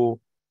school,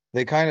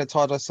 they kind of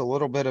taught us a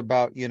little bit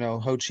about,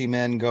 Ho Chi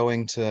Minh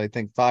going to, I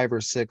think, 5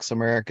 or 6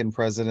 American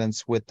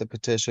presidents with the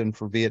petition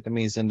for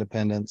Vietnamese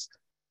independence,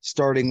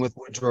 starting with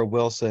Woodrow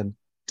Wilson,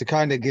 to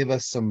kind of give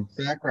us some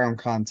background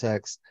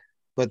context.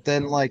 But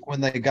then, when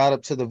they got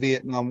up to the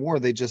Vietnam War,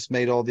 they just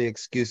made all the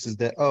excuses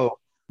that,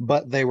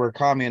 but they were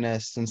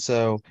communists. And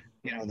so,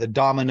 the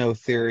domino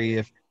theory,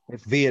 if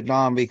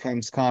Vietnam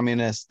becomes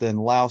communist, then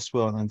Laos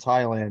will, and then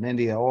Thailand,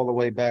 India, all the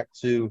way back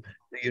to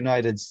the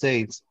United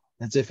States,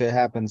 as if it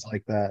happens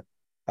like that.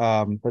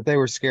 But they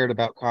were scared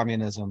about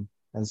communism.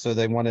 And so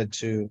they wanted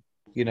to,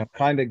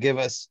 kind of give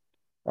us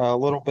a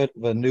little bit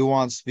of a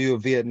nuanced view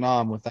of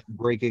Vietnam without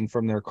breaking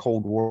from their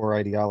Cold War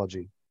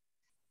ideology.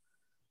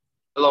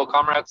 Hello,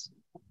 comrades.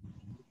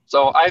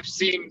 So I've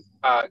seen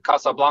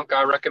Casablanca.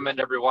 I recommend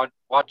everyone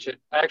watch it.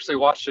 I actually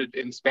watched it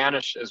in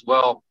Spanish as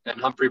well, and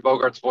Humphrey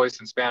Bogart's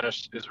voice in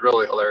Spanish is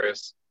really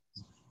hilarious.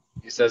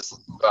 He says,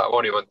 I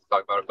won't even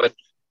talk about it,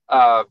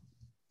 but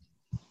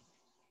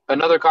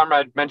another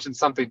comrade mentioned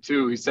something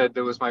too. He said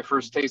there was my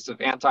first taste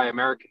of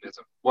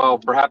anti-Americanism. Well,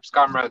 perhaps,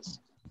 comrades,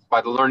 by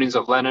the learnings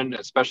of Lenin,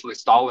 especially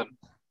Stalin,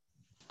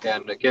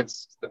 and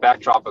against the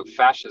backdrop of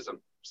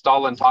fascism,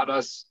 Stalin taught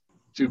us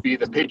to be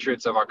the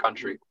patriots of our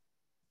country.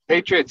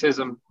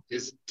 Patriotism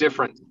is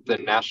different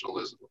than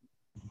nationalism.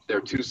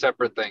 They're two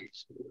separate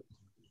things.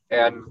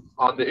 And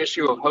on the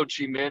issue of Ho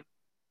Chi Minh,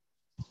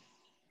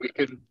 we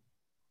can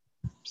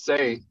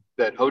say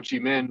that Ho Chi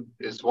Minh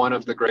is one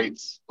of the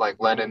greats, like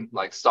Lenin,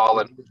 like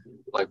Stalin,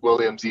 like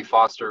William Z.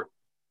 Foster.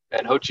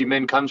 And Ho Chi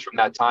Minh comes from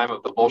that time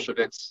of the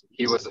Bolsheviks.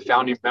 He was a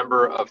founding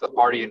member of the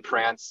party in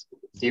France.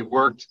 He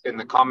worked in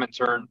the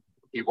Comintern.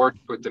 He worked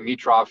with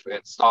Dimitrov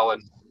and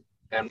Stalin.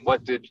 And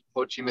what did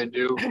Ho Chi Minh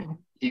do?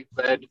 He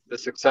led the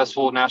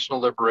successful national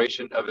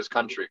liberation of his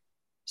country.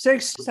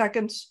 6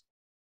 seconds.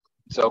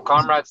 So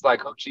comrades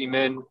like Ho Chi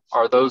Minh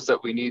are those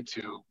that we need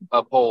to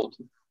uphold.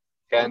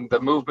 And the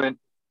movement,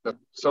 the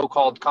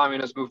so-called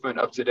communist movement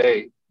of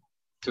today,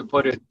 to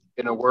put it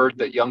in a word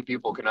that young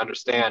people can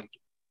understand,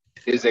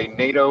 is a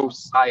NATO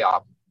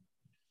psyop.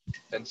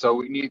 And so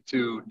we need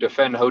to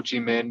defend Ho Chi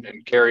Minh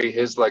and carry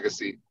his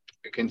legacy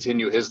and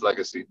continue his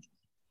legacy.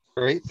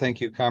 Great.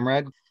 Thank you,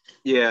 comrade.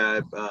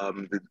 Yeah.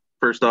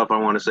 First off, I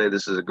want to say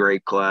this is a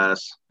great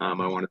class. I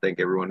want to thank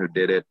everyone who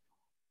did it.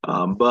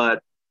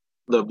 But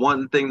the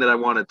one thing that I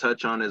want to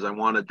touch on is I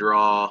want to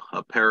draw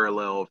a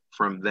parallel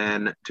from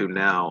then to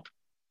now.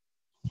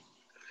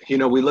 You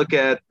know, we look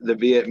at the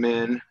Viet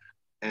Minh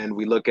and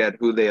we look at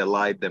who they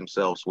allied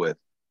themselves with.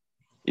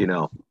 You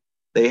know,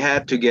 they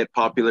had to get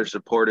popular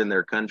support in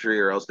their country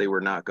or else they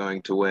were not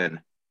going to win.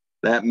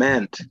 That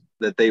meant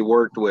that they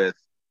worked with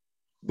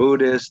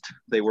Buddhists,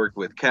 they worked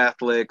with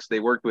Catholics, they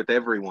worked with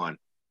everyone.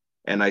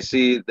 And I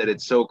see that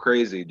it's so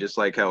crazy, just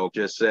like how I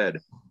just said.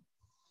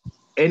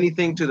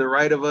 Anything to the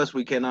right of us,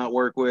 we cannot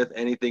work with.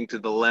 Anything to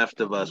the left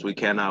of us, we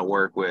cannot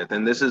work with.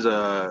 And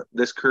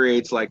this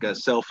creates like a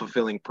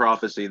self-fulfilling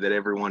prophecy that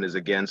everyone is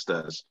against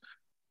us.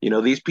 You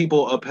know, these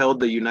people upheld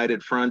the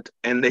United Front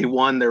and they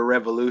won their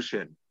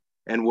revolution.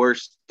 And we're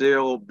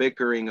still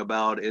bickering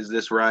about, is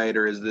this right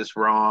or is this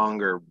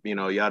wrong, or, you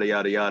know, yada,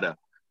 yada, yada.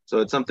 So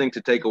it's something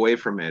to take away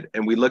from it.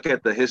 And we look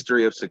at the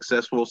history of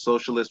successful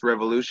socialist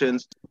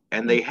revolutions,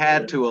 and they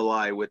had to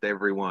ally with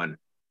everyone.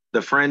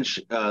 The French,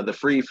 the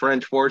Free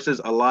French forces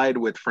allied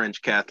with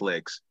French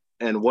Catholics.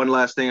 And one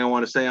last thing I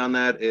want to say on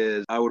that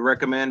is I would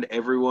recommend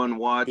everyone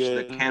watch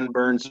the Ken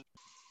Burns.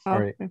 All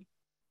right.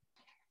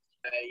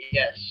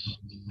 Yes.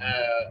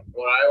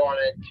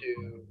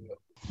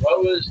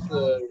 What was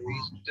the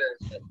reason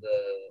that the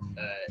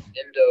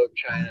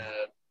Indochina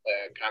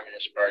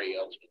Communist Party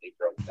ultimately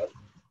broke up?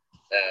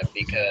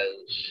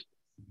 Because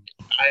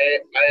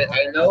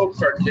I know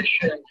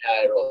partition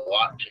had a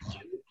lot to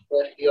do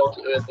with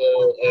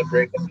the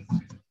breakup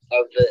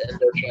of the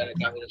Indochina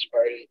Communist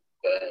Party,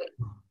 but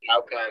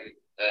how come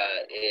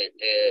it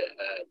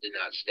did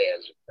not stay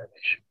as a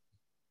formation?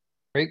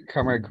 Great,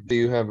 comrade. Do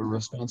you have a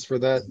response for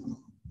that?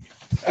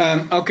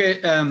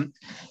 Okay.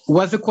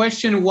 Was the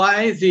question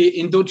why the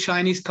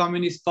Indo-Chinese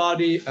Communist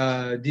Party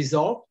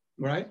dissolved,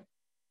 right?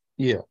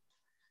 Yeah.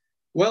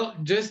 Well,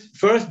 just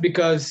first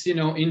because, you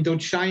know,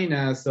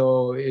 Indochina,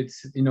 so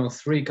it's, you know,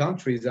 3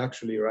 countries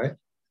actually, right?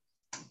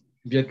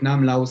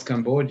 Vietnam, Laos,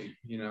 Cambodia,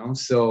 you know.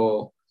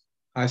 So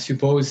I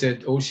suppose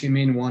that Ho Chi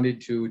Minh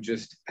wanted to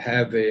just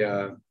have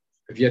a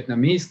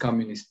Vietnamese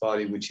Communist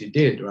Party, which he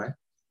did, right?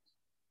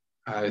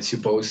 I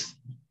suppose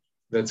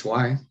that's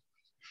why.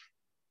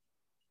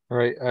 All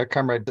right,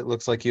 comrade, it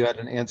looks like you had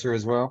an answer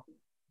as well.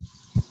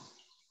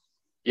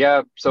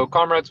 Yeah, so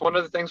comrades, one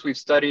of the things we've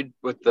studied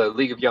with the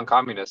League of Young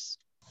Communists,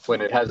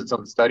 when it has its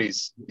own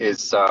studies,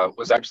 is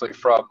was actually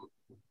from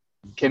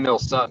Kim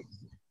Il-sung.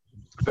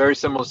 A very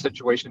similar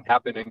situation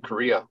happened in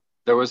Korea.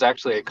 There was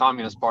actually a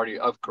Communist Party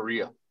of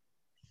Korea,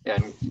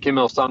 and Kim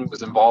Il-sung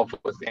was involved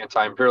with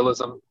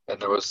anti-imperialism, and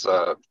there was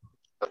a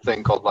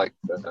thing called like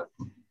the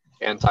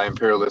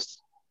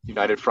Anti-Imperialist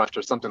United Front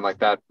or something like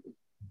that.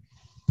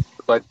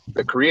 But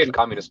the Korean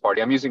Communist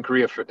Party, I'm using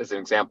Korea as an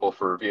example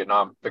for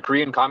Vietnam, the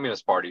Korean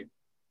Communist Party,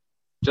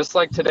 just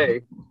like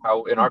today,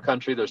 how in our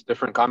country there's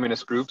different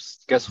communist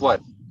groups, guess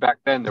what? Back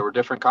then there were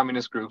different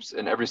communist groups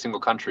in every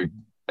single country.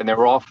 And they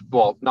were all,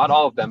 well, not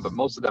all of them, but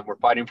most of them were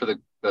fighting for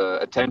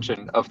the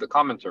attention of the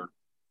Comintern.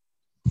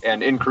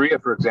 And in Korea,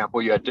 for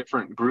example, you had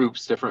different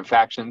groups, different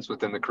factions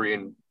within the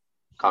Korean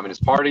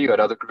Communist Party. You had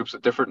other groups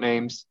with different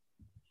names.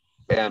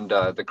 And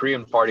the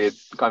Korean Party,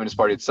 Communist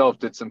Party itself,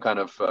 did some kind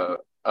of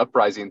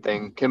uprising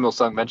thing. Kim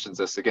Il-sung mentions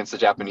this against the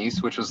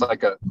Japanese, which was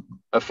like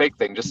a fake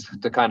thing,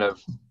 just to kind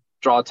of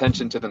draw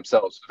attention to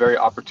themselves, a very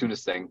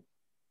opportunist thing.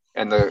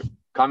 And the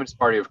Communist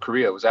Party of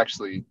Korea was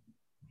actually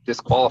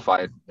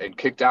disqualified and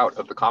kicked out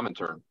of the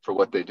Comintern for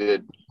what they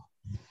did.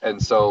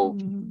 And so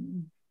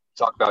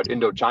talk about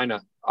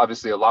Indochina,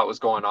 obviously a lot was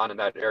going on in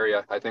that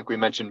area. I think we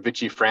mentioned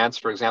Vichy France,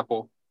 for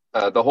example.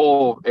 The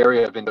whole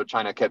area of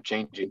Indochina kept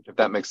changing, if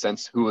that makes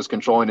sense, who was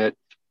controlling it,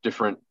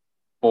 different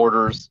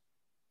borders.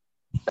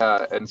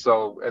 And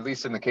so at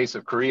least in the case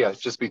of Korea,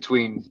 just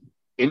between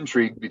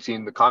intrigue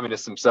between the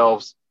communists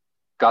themselves,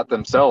 got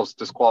themselves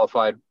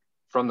disqualified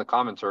from the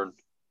Comintern.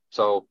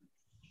 So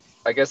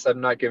I guess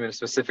I'm not giving a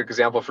specific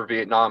example for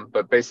Vietnam,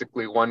 but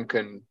basically one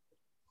can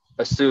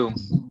assume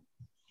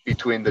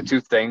between the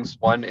two things,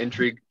 one,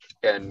 intrigue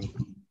and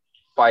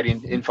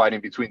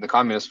infighting between the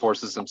communist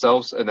forces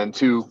themselves, and then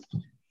two,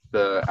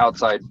 the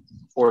outside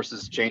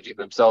forces changing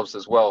themselves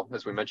as well,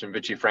 as we mentioned,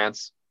 Vichy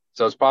France.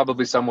 So it's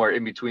probably somewhere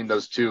in between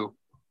those two.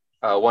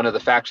 One of the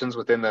factions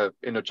within the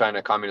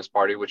Indochina Communist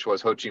Party, which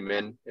was Ho Chi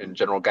Minh and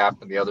General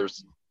Gap and the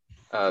others,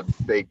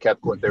 they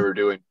kept what they were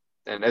doing.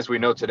 And as we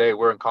know today,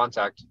 we're in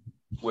contact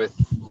with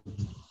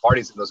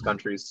parties in those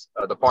countries.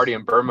 The party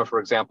in Burma, for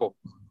example,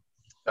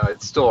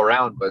 it's still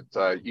around, but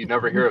you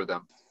never hear of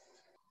them.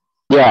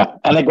 Yeah,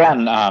 and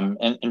again,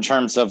 in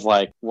terms of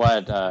like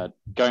what,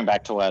 going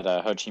back to what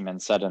Ho Chi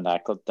Minh said in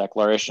that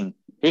declaration,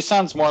 who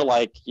sounds more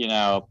like, you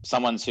know,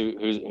 someone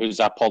who's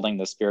upholding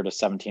the spirit of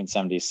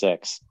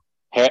 1776?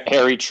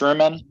 Harry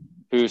Truman,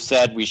 who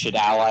said we should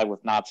ally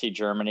with Nazi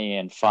Germany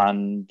and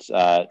fund,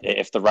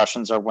 if the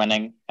Russians are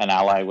winning, and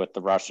ally with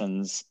the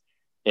Russians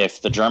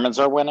if the Germans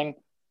are winning,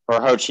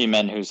 or Ho Chi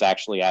Minh, who's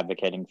actually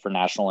advocating for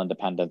national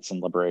independence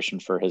and liberation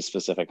for his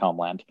specific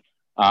homeland.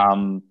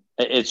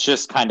 It's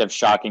just kind of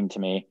shocking to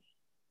me,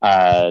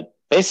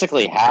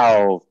 basically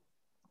how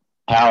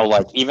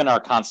like even our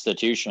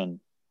Constitution,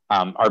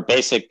 our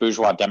basic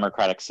bourgeois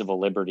democratic civil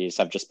liberties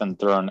have just been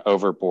thrown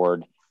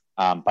overboard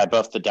by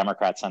both the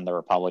Democrats and the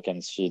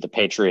Republicans through the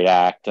Patriot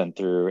Act and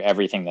through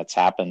everything that's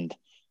happened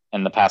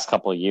in the past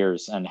couple of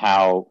years, and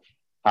how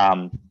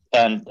and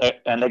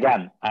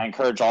again, I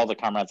encourage all the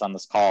comrades on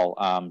this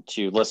call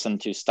to listen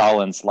to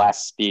Stalin's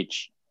last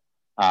speech.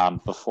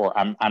 Before,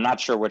 I'm not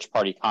sure which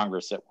party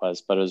Congress it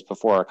was, but it was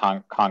before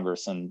a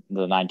Congress in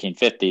the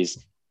 1950s,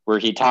 where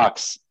he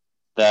talks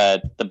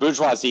that the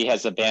bourgeoisie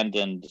has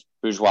abandoned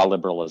bourgeois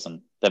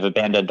liberalism. They've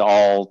abandoned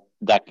all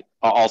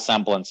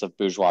semblance of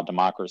bourgeois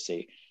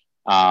democracy.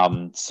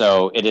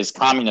 So it is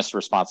communist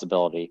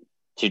responsibility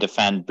to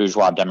defend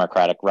bourgeois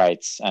democratic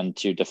rights and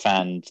to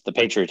defend the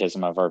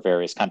patriotism of our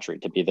various countries,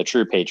 to be the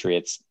true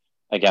patriots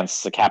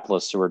against the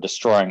capitalists who are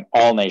destroying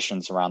all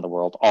nations around the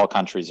world, all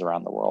countries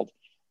around the world.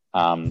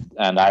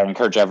 And I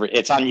encourage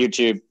it's on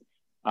YouTube.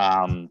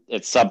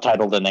 It's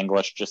subtitled in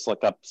English. Just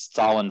look up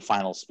Stalin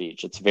final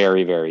speech. It's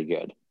very, very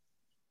good.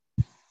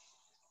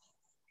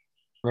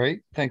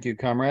 Great. Thank you,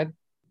 comrade.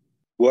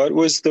 What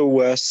was the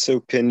West's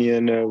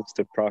opinion of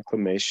the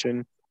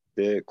proclamation?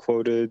 It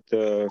quoted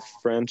the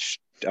French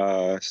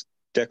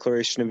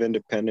Declaration of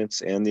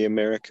Independence and the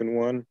American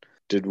one.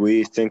 Did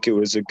we think it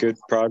was a good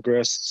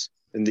progress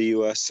in the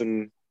US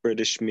and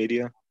British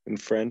media in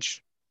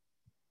French?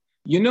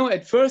 You know,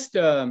 at first,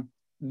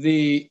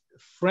 the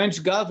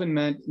French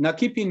government, now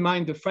keep in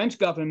mind, the French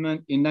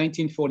government in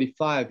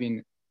 1945,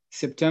 in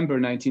September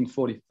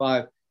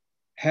 1945,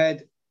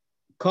 had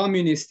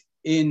communists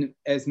in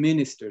as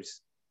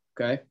ministers,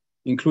 okay,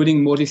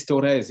 including Maurice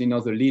Thorez, you know,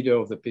 the leader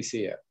of the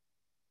PCF.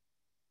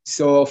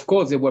 So, of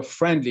course, they were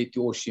friendly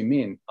to Ho Chi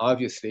Minh,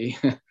 obviously.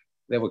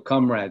 They were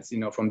comrades, you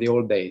know, from the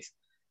old days.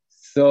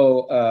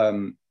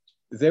 So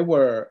they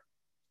were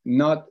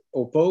not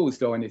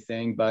opposed or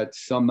anything, but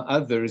some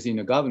others in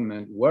the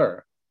government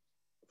were,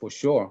 for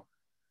sure.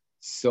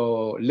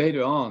 So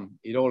later on,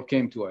 it all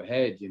came to a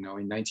head, you know,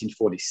 in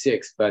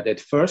 1946. But at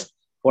first,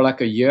 for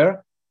like a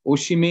year, Ho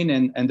Chi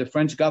Minh and the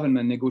French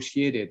government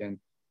negotiated, and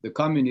the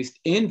communists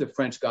in the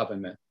French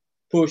government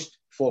pushed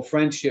for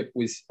friendship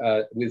with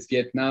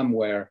Vietnam,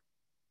 where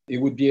it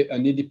would be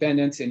an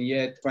independence, and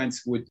yet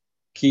France would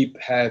keep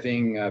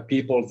having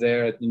people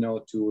there, you know,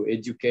 to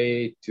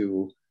educate,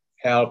 to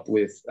help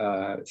with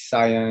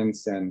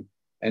science and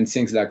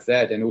things like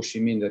that. And Ho Chi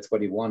Minh, that's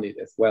what he wanted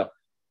as well.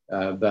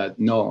 But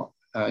no,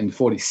 in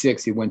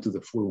 46, he went to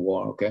the full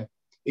war, okay?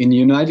 In the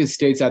United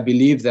States, I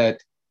believe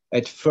that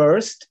at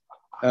first,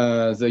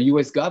 the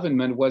US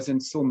government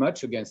wasn't so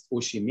much against Ho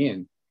Chi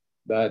Minh,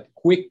 but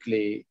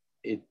quickly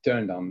it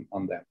turned on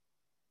them.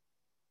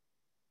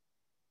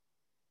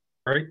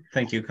 All right,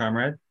 thank you,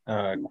 comrade.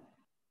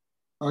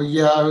 Oh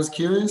yeah, I was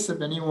curious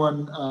if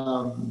anyone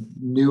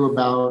knew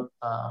about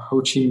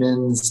Ho Chi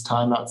Minh's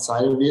time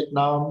outside of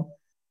Vietnam.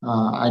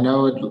 I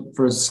know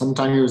for some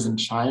time he was in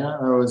China.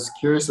 I was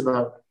curious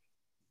about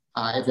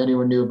if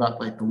anyone knew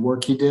about like the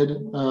work he did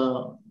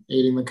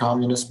aiding the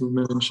communist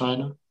movement in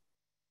China.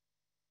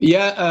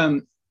 Yeah,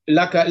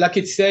 like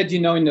it said, you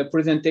know, in the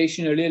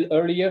presentation a little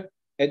earlier,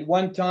 at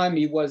one time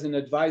he was an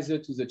advisor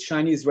to the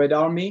Chinese Red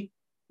Army,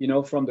 you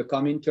know, from the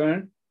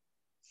Comintern.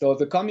 So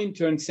the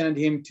Comintern sent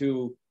him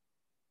to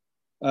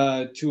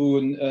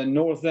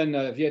northern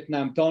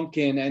Vietnam,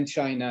 Tonkin and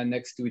China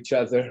next to each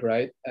other,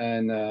 right?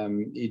 And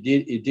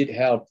it did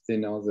help, you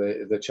know,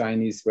 the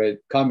Chinese Red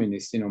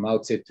Communists, you know, Mao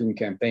Zedong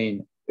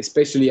campaign,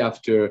 especially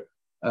after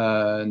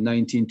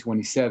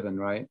 1927,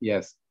 right?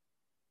 Yes.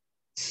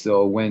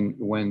 So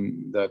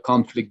when the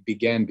conflict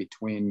began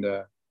between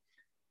the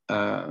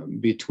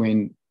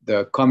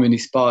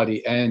Communist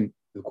Party and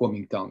the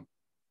Kuomintang.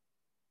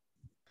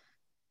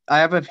 I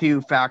have a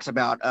few facts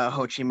about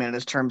Ho Chi Minh in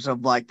terms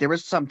of like there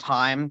was some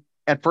time.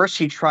 At first,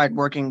 he tried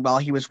working while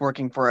he was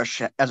working for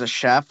as a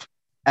chef.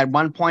 At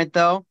one point,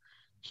 though,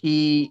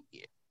 it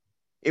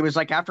was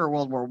like after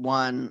World War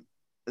I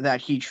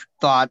that he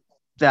thought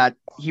that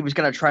he was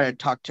going to try to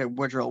talk to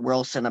Woodrow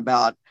Wilson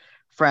about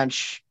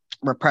French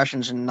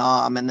repressions in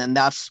Nam, and then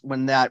that's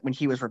when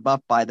he was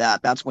rebuffed by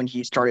that. That's when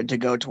he started to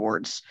go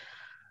towards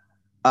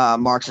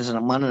Marxism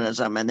and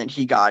Leninism, and then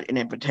he got an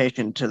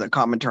invitation to the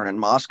Comintern in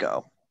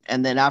Moscow.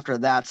 And then after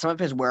that, some of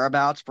his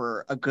whereabouts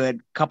for a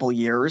good couple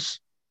years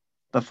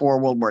before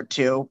World War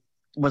II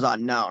was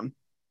unknown.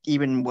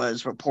 Even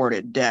was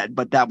reported dead,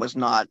 but that was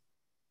not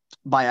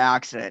by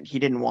accident. He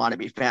didn't want to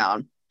be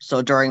found.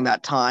 So during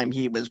that time,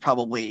 he was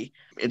probably,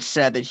 it's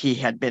said that he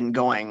had been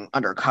going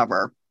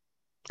undercover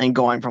and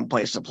going from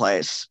place to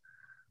place.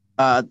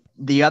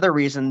 The other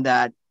reason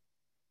that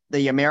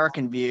the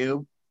American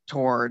view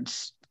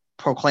towards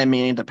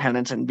proclaiming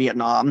independence in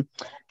Vietnam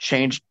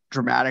changed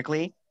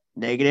dramatically,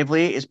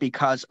 negatively, is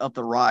because of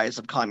the rise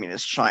of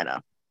communist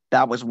China.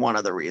 That was one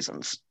of the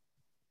reasons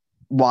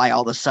why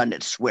all of a sudden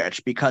it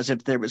switched. Because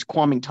if there was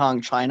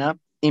Kuomintang China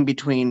in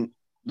between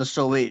the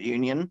Soviet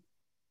Union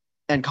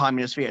and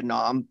communist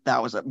Vietnam,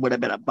 that would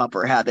have been a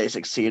bumper had they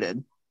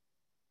succeeded.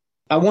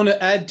 I want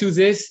to add to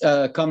this,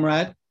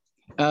 comrade.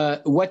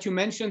 What you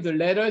mentioned, the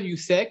letter you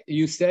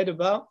said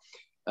about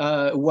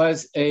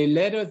was a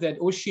letter that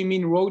Ho Chi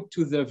Minh wrote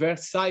to the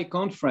Versailles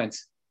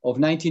Conference of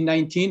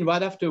 1919,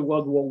 right after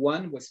World War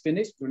I was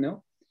finished,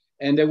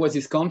 and there was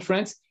this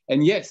conference.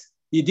 And yes,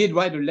 he did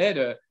write a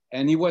letter,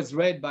 and it was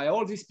read by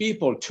all these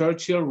people,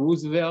 Churchill,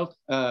 Roosevelt,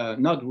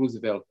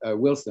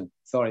 Wilson,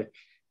 sorry,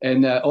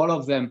 and all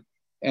of them.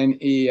 And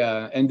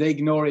they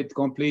ignore it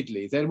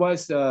completely. That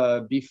was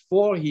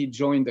before he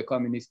joined the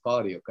Communist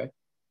Party, okay?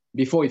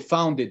 Before he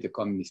founded the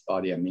Communist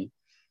Party, I mean,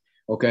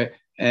 okay?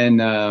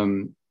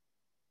 And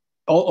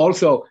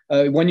also,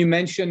 when you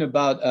mentioned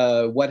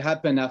about what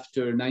happened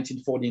after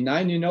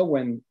 1949,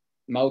 when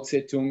Mao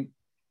Zedong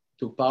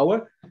took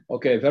power,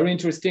 okay, very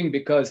interesting,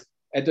 because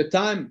at the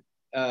time,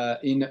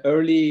 in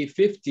early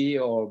 50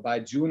 or by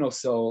June or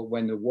so,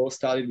 when the war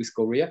started with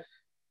Korea,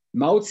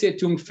 Mao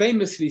Zedong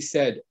famously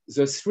said,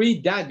 the three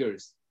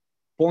daggers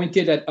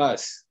pointed at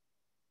us,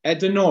 at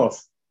the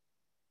north,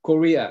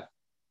 Korea.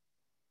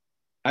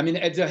 I mean,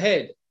 at the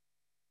head,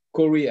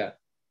 Korea.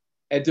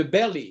 At the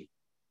belly,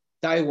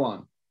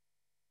 Taiwan.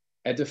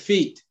 At the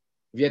feet,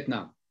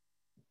 Vietnam.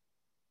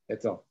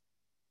 That's all.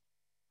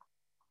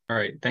 All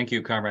right, thank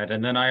you, comrade.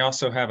 And then I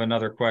also have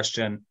another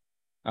question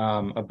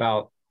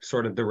about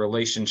sort of the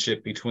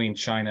relationship between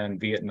China and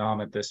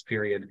Vietnam at this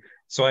period.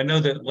 So I know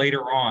that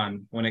later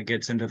on, when it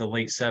gets into the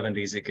late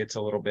 70s, it gets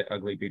a little bit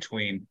ugly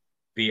between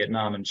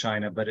Vietnam and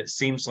China, but it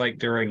seems like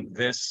during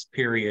this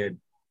period,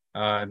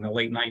 in the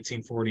late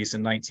 1940s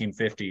and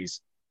 1950s,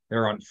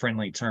 they're on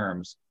friendly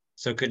terms.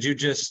 So could you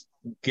just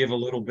give a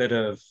little bit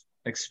of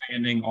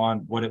expanding on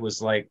what it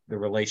was like, the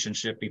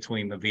relationship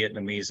between the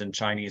Vietnamese and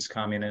Chinese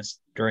communists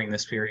during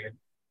this period?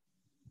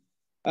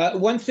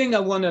 One thing I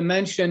want to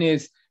mention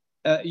is,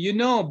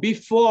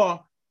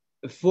 before,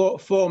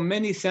 for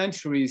many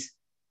centuries,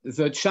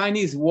 the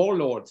Chinese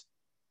warlords,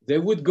 they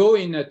would go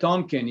in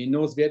Tonkin in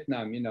North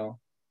Vietnam,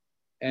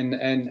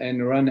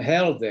 and run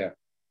hell there.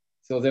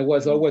 So there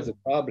was always a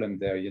problem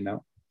there,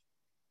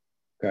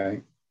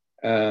 Okay.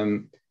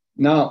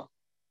 Now,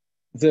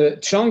 the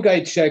Chiang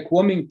Kai-shek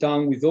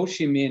Kuomintang with Ho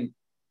Chi Minh,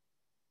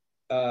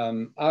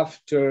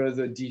 after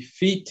the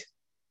defeat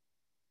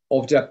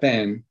of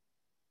Japan,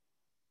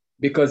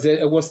 because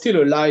it was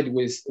still allied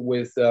with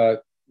Mao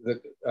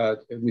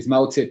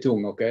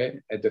Zedong, okay,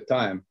 at the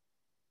time.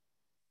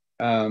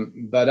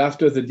 But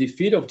after the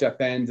defeat of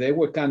Japan, they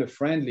were kind of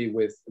friendly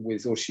with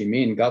Ho Chi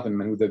Minh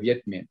government, with the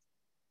Viet Minh.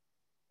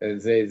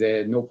 They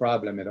had no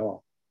problem at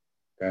all,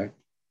 okay?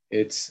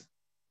 It's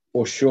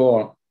for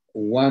sure,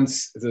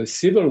 once the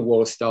civil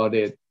war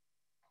started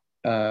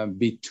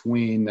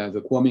between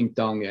the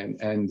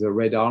Kuomintang and the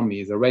Red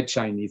Army, the Red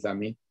Chinese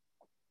Army,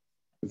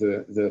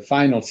 the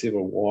final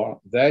civil war,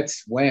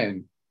 that's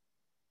when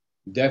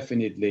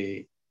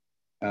definitely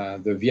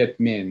the Viet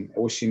Minh,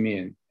 Ho Chi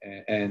Minh,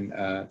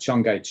 and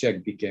Chiang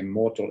Kai-shek became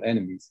mortal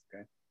enemies.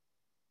 Okay,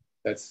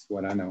 that's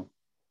what I know.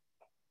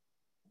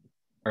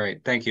 All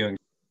right, thank you.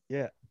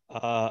 Yeah,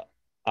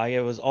 I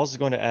was also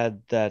going to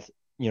add that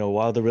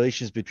while the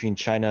relations between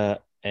China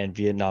and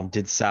Vietnam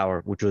did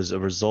sour, which was a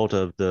result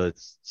of the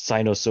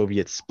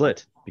Sino-Soviet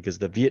split, because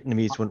the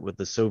Vietnamese went with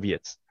the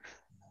Soviets.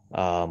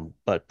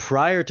 But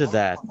prior to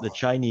that, the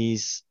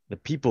Chinese, the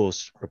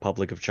People's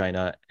Republic of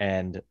China,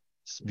 and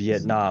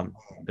Vietnam,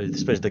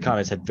 especially the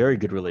communists, had very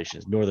good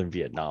relations, northern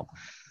Vietnam.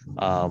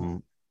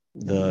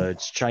 The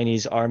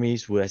Chinese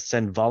armies would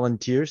send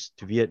volunteers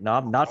to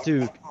Vietnam, not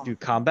to do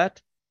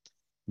combat,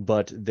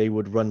 but they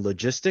would run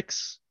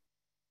logistics.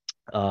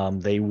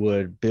 They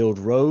would build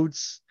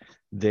roads.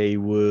 They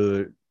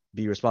would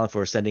be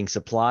responsible for sending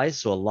supplies.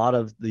 So a lot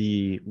of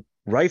the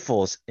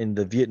rifles in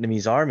the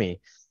Vietnamese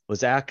army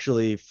was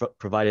actually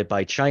provided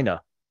by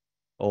China,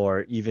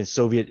 or even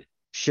Soviet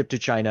shipped to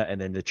China,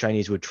 and then the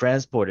Chinese would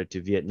transport it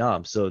to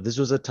Vietnam. So this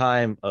was a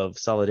time of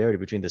solidarity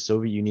between the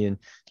Soviet Union,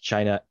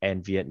 China,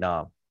 and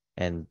Vietnam.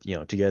 And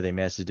together they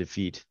managed to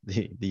defeat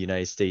the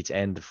United States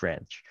and the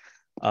French.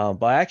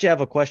 But I actually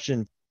have a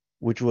question,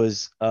 which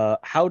was,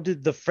 how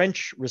did the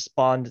French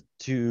respond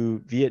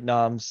to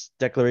Vietnam's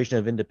declaration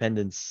of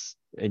independence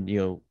in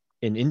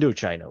in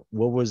Indochina?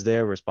 What was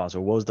their response,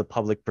 or what was the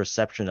public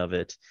perception of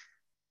it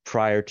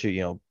prior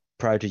to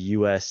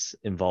U.S.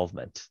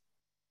 involvement?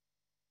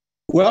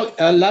 Well,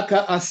 like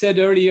I said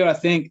earlier, I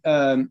think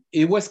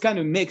it was kind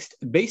of mixed.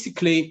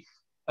 Basically,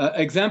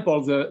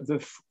 example,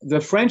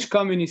 the French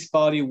Communist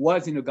Party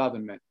was in the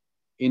government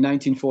in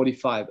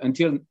 1945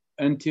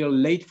 until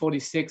late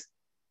 46,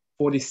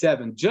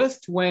 47,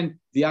 just when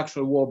the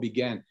actual war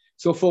began.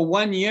 So for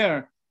 1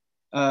 year,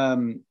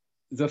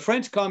 the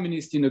French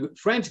communists in the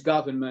French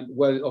government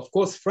were, of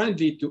course,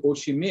 friendly to Ho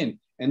Chi Minh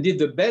and did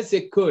the best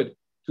they could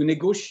to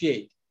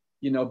negotiate,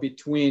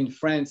 between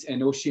France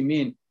and Ho Chi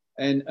Minh.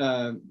 And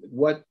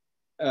what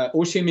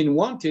Ho Chi Minh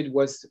wanted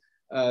was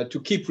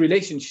to keep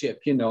relationship,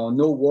 no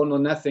war, no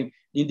nothing,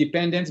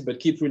 independence, but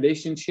keep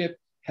relationship,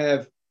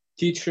 have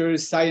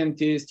teachers,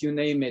 scientists, you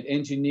name it,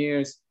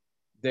 engineers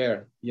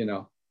there,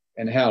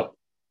 and help.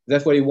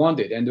 That's what he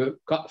wanted. And the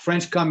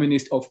French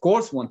communists, of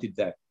course, wanted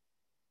that.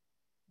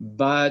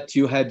 But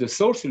you had the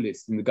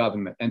socialists in the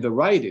government and the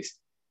rightists.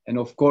 And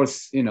of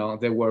course,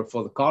 they were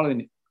for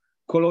the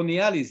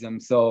colonialism,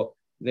 so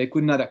they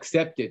could not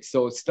accept it.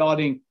 So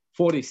starting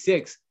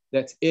 46,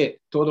 that's it,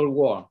 total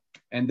war.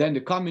 And then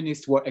the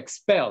communists were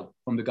expelled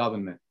from the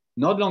government,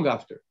 not long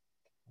after.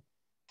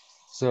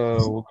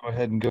 So we'll go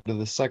ahead and go to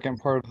the second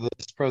part of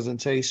this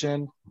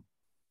presentation.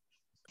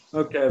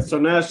 Okay, so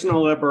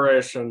national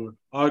liberation,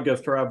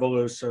 August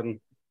Revolution,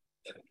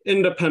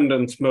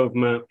 independence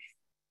movement.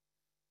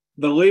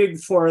 The League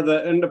for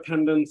the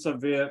Independence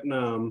of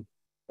Vietnam,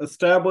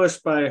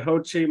 established by Ho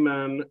Chi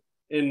Minh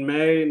in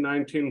May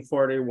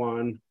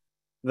 1941,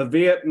 the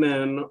Viet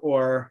Minh,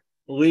 or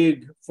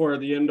League for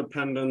the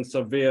Independence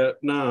of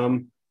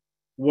Vietnam,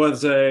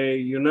 was a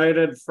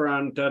united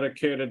front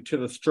dedicated to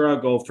the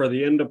struggle for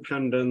the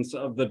independence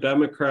of the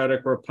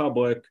Democratic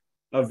Republic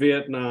of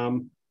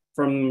Vietnam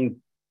from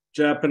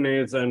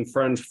Japanese and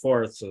French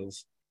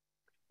forces.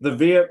 The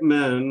Viet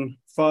Minh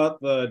fought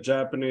the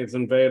Japanese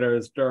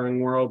invaders during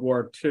World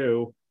War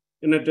II.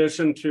 In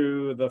addition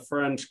to the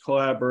French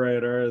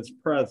collaborators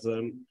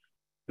present,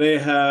 they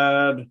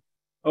had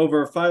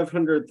over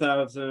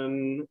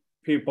 500,000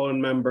 people in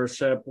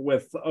membership,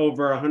 with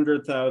over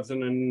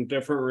 100,000 in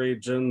different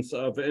regions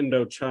of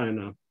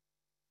Indochina.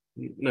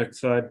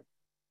 Next slide.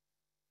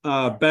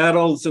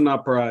 Battles and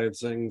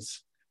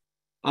uprisings.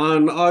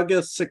 On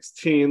August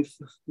 16th,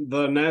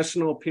 the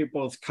National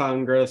People's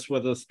Congress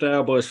was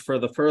established for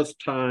the first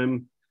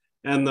time,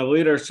 and the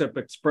leadership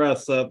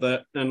expressed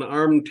that an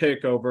armed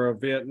takeover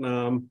of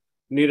Vietnam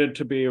needed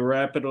to be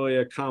rapidly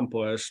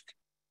accomplished.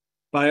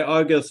 By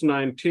August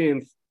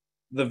 19th,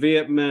 the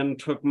Viet Minh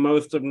took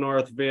most of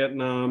North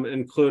Vietnam,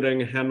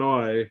 including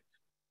Hanoi.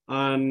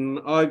 On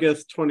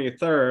August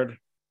 23rd,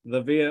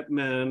 the Viet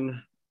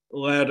Minh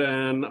led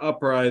an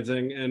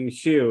uprising in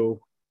Hue,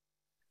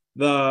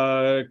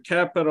 the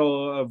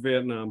capital of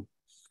Vietnam.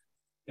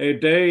 A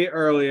day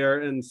earlier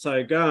in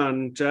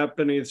Saigon,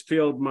 Japanese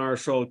Field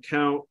Marshal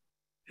Count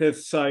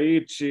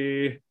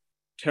Hisaichi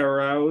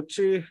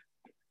Terauchi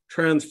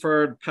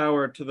transferred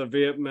power to the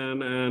Viet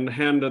Minh and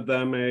handed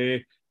them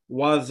a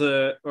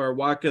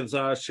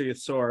wakizashi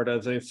sword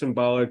as a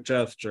symbolic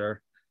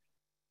gesture.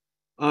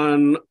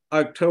 On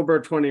October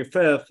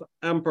 25th,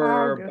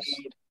 Emperor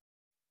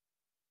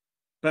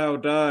Bao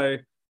Dai,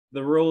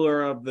 the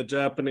ruler of the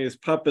Japanese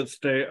puppet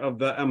state of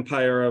the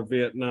Empire of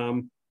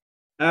Vietnam,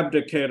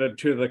 abdicated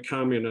to the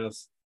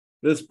communists.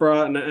 This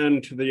brought an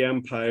end to the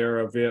Empire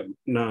of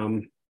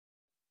Vietnam.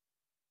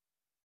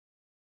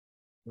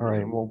 All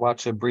right, we'll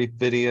watch a brief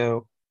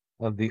video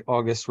of the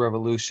August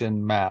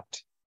Revolution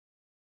mapped.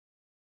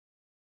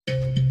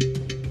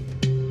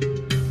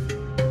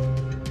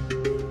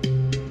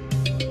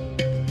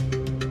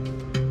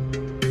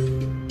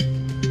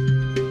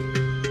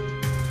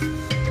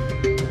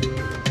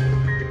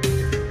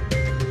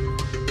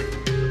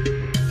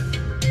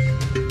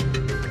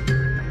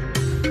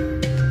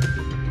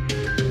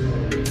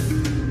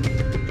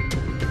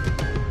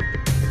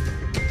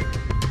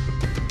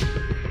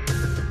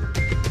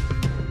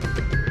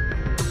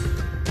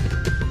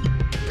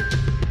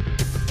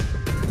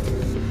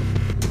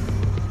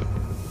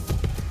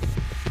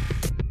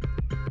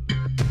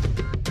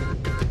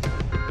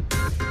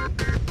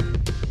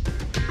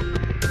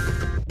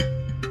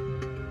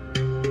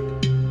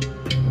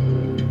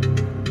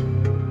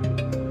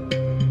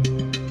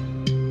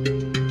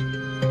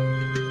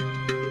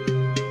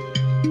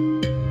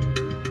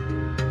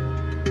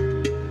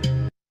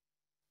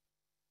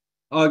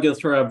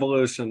 August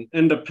Revolution,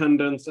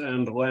 independence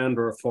and land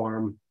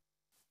reform.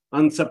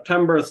 On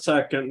September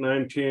 2nd,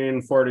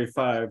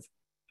 1945,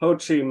 Ho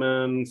Chi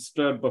Minh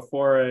stood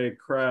before a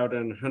crowd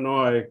in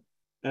Hanoi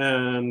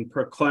and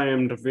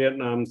proclaimed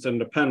Vietnam's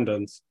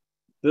independence.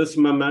 This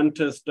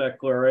momentous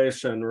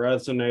declaration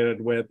resonated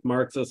with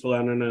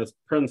Marxist-Leninist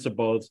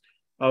principles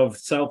of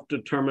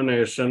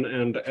self-determination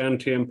and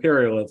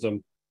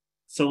anti-imperialism,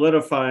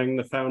 solidifying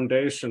the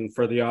foundation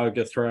for the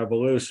August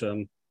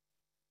Revolution.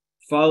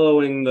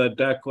 Following the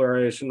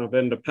Declaration of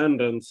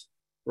Independence,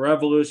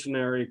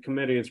 revolutionary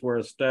committees were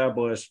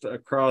established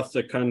across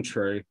the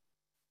country.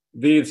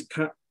 These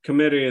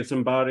committees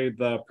embodied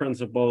the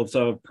principles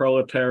of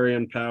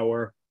proletarian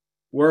power,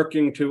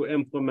 working to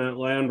implement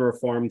land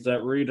reforms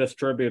that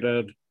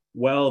redistributed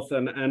wealth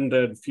and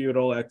ended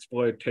feudal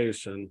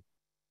exploitation.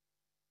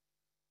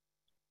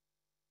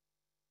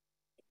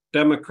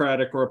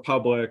 Democratic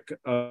Republic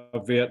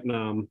of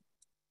Vietnam.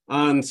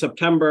 On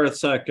September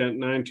 2nd,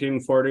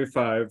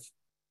 1945,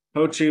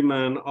 Ho Chi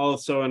Minh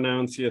also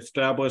announced the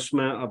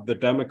establishment of the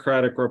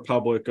Democratic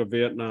Republic of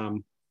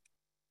Vietnam.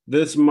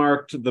 This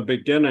marked the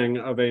beginning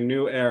of a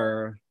new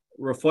era,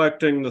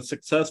 reflecting the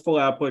successful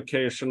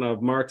application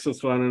of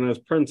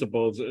Marxist-Leninist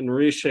principles in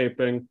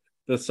reshaping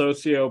the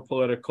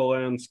socio-political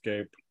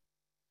landscape.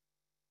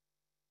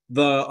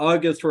 The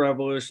August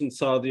Revolution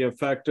saw the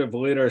effective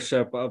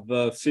leadership of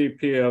the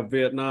CP of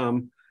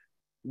Vietnam,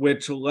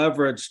 which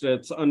leveraged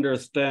its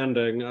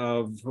understanding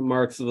of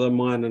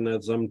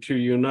Marxism-Leninism to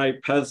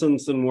unite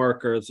peasants and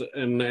workers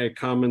in a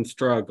common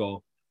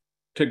struggle.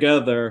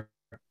 Together,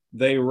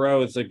 they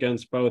rose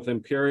against both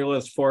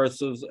imperialist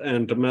forces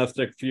and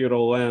domestic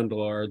feudal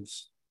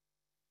landlords.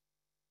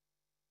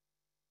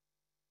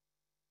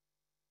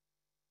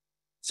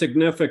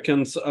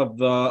 Significance of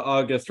the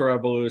August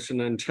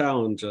Revolution and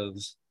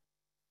challenges.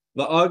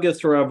 The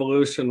August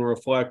Revolution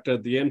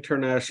reflected the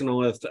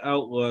internationalist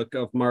outlook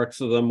of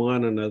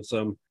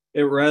Marxism-Leninism.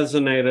 It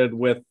resonated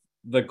with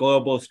the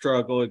global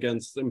struggle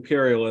against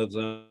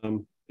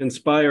imperialism,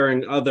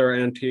 inspiring other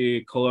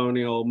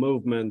anti-colonial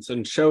movements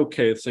and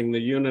showcasing the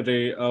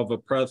unity of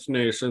oppressed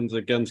nations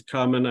against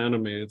common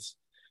enemies.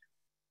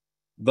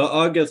 The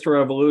August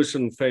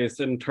Revolution faced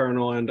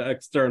internal and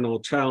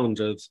external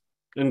challenges,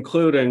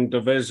 including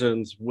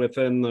divisions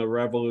within the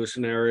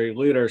revolutionary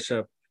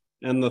leadership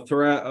and the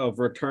threat of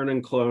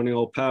returning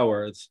colonial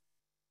powers.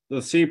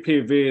 The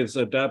CPV's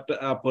adept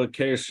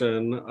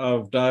application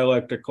of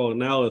dialectical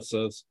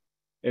analysis,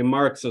 a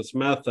Marxist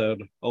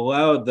method,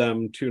 allowed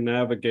them to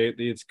navigate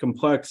these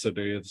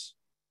complexities.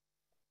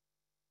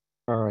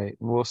 All right,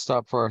 we'll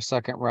stop for our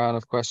second round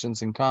of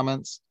questions and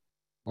comments,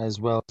 as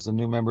well as the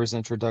new members'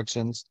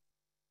 introductions.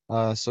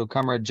 So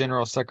Comrade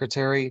General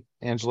Secretary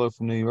Angelo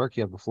from New York,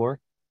 you have the floor.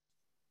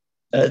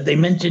 They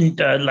mentioned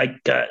them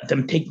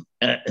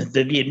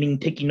the Viet Minh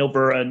taking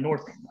over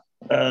North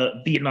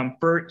Vietnam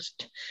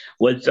first.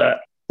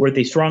 Were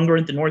they stronger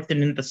in the north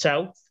than in the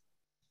south?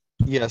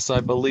 Yes, I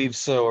believe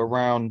so.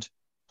 Around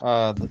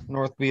the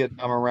North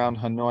Vietnam, around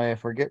Hanoi. I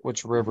forget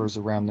which river's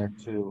around there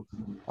too.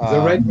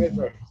 The Red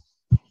River.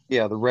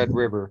 Yeah, the Red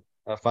River.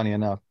 Funny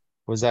enough,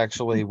 was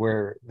actually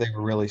where they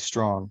were really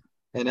strong.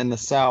 And in the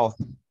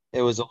south,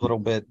 it was a little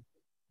bit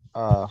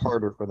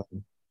harder for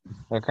them.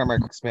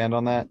 Carmack, expand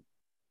on that.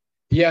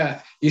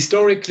 Yeah,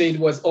 historically, it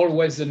was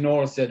always the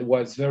North that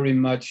was very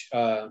much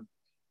on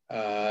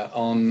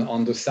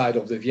the side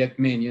of the Viet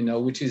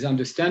Minh, which is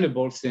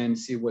understandable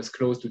since it was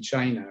close to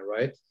China,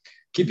 right?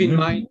 Keep in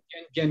mind,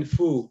 Dien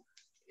Phu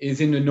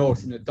is in the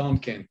north, in the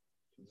Tonkin,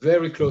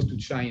 very close to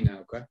China,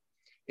 okay?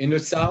 In the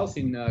south,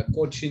 in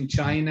Cochin,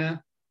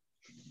 China,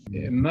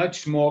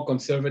 much more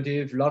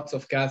conservative, lots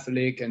of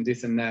Catholic and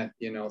this and that,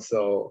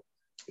 so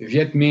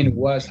Viet Minh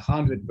was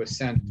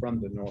 100% from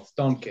the north,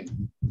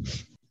 Tonkin.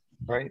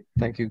 Right.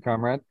 Thank you,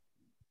 Comrade.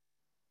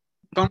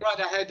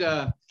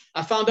 Comrade,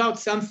 I found out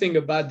something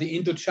about the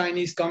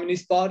Indo-Chinese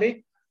Communist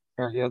Party.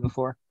 You have the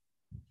floor.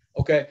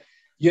 Okay.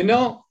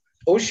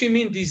 Ho Chi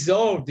Minh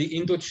dissolved the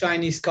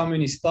Indo-Chinese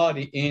Communist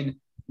Party in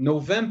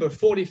November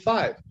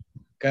 45.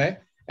 Okay.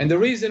 And the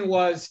reason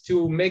was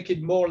to make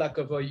it more like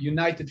of a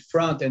united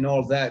front and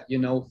all that,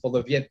 for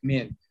the Viet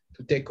Minh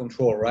to take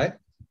control, right?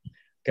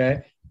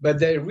 Okay. But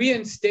they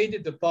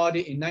reinstated the party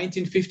in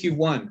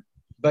 1951.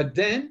 But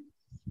then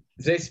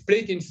they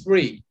split in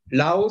three: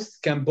 Laos,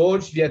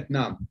 Cambodia,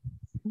 Vietnam.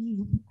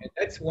 And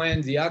that's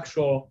when the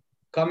actual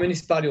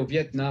Communist Party of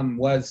Vietnam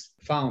was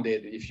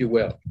founded, if you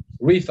will,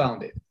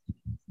 refounded.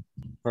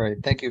 All right.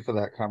 Thank you for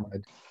that,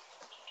 Comrade.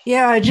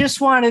 Yeah, I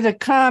just wanted to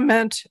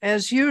comment,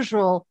 as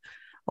usual,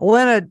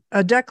 when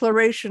a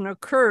declaration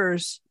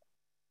occurs,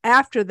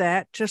 after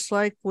that, just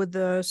like with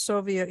the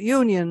Soviet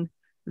Union,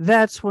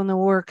 that's when the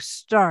work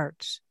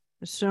starts.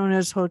 As soon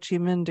as Ho Chi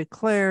Minh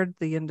declared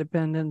the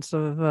independence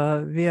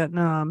of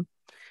Vietnam,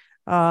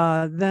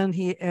 then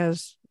he,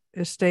 as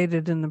is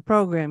stated in the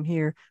program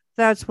here,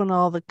 that's when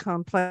all the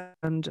complex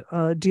and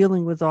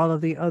dealing with all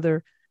of the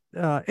other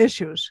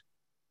issues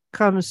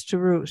comes to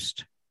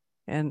roost.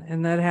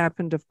 And that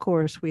happened, of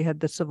course. We had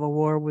the Civil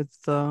War with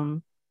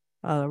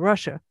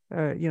Russia,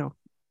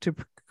 to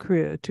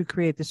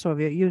create the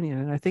Soviet Union.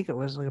 And I think it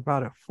was like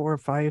about a 4 or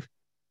 5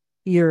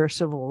 year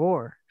civil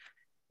war.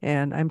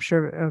 And I'm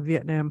sure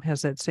Vietnam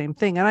has that same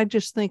thing. And I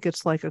just think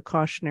it's like a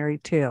cautionary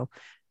tale.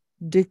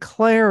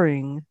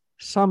 Declaring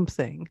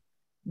something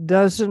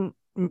that's when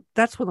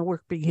the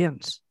work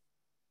begins.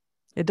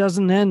 It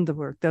doesn't end the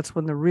work. That's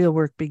when the real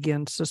work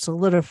begins to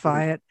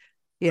solidify it.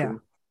 Yeah.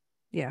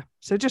 Yeah.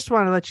 So just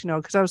want to let you know,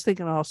 because I was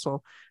thinking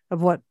also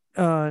of what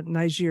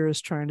Niger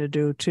is trying to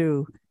do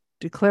too.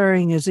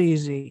 Declaring is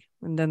easy,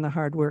 and then the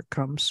hard work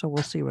comes. So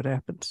we'll see what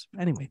happens.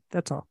 Anyway,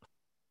 that's all.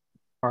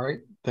 All right.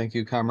 Thank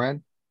you,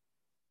 Comrade.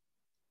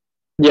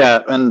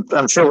 Yeah, and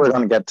I'm sure we're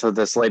going to get to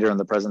this later in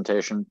the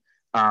presentation.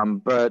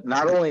 But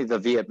not only the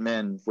Viet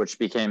Minh, which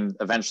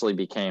eventually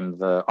became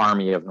the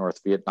Army of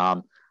North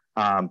Vietnam,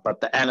 but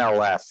the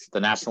NLF, the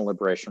National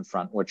Liberation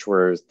Front,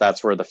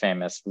 that's where the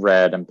famous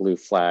red and blue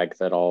flag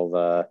that a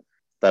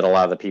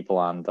lot of the people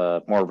on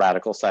the more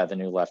radical side of the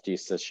New Left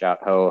used to shout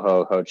 "Ho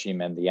Ho Ho Chi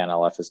Minh, the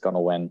NLF is going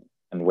to win,"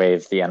 and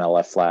wave the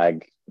NLF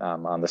flag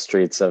on the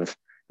streets of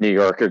New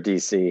York or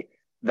DC.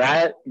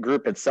 That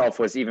group itself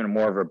was even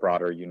more of a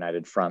broader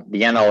united front.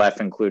 The NLF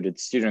included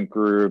student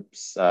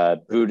groups,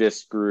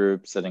 Buddhist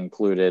groups. It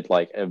included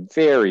like a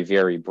very,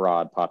 very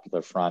broad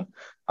popular front.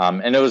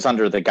 And it was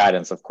under the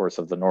guidance, of course,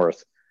 of the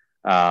North.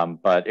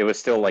 But it was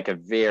still like a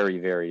very,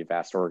 very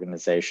vast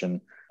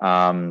organization.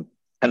 And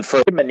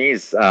for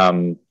Vietnamese,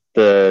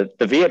 the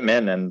Viet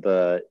Minh and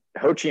the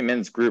Ho Chi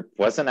Minh's group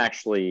wasn't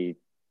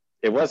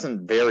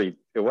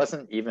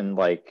even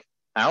like,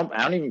 I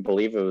don't even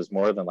believe it was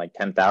more than like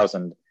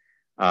 10,000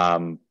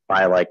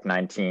 by like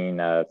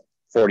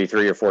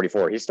 1943 or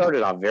 44. He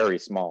started off very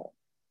small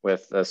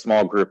with a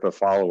small group of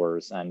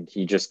followers, and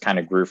he just kind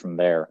of grew from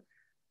there.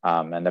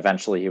 And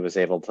eventually he was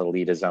able to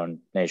lead his own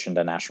nation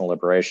to national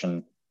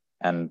liberation.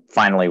 And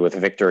finally, with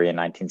victory in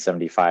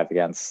 1975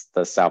 against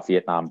the South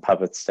Vietnam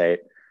puppet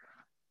state.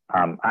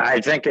 I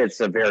think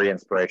it's a very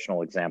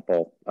inspirational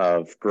example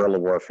of guerrilla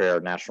warfare,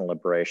 national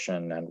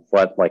liberation, and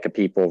what like a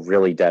people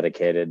really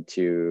dedicated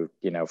to,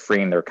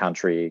 freeing their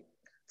country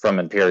from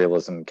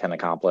imperialism can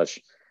accomplish.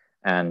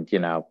 And,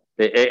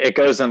 it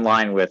goes in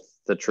line with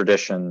the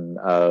tradition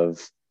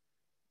of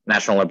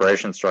national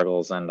liberation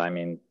struggles. And I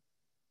mean,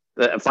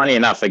 funny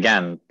enough,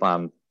 again,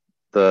 the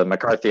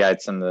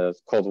McCarthyites and the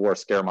Cold War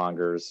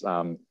scaremongers,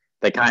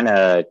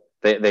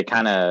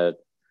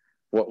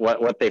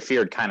 what they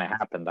feared kind of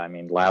happened. I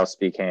mean, Laos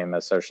became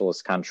a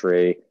socialist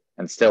country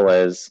and still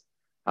is.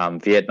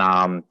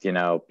 Vietnam,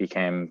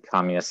 became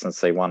communist since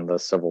they won the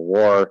Civil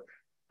War.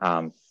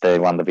 They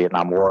won the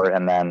Vietnam War,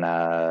 and then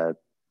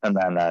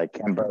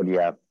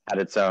Cambodia had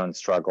its own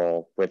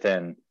struggle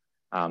within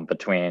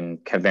between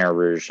Khmer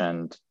Rouge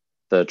and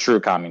the true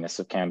communists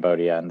of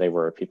Cambodia, and they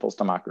were a people's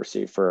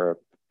democracy for a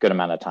good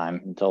amount of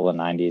time until the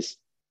 90s.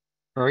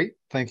 All right,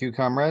 thank you,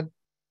 comrade.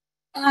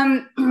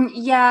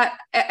 Yeah,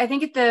 I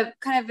think at the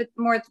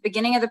more at the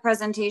beginning of the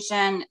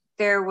presentation,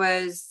 there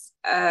was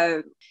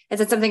it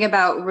said something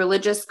about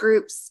religious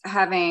groups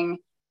having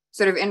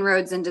sort of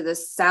inroads into the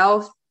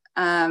South.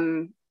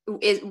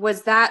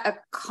 Was that a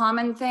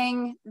common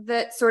thing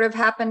that sort of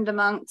happened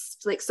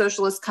amongst like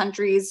socialist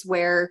countries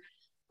where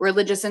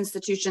religious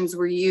institutions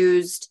were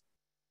used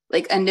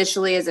like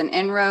initially as an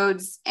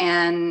inroads?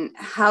 And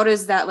how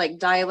does that like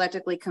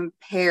dialectically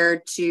compare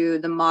to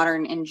the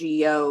modern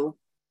NGO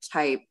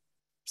type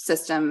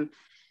system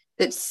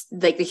that's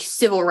like the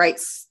civil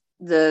rights,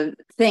 the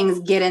things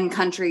get in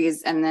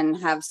countries and then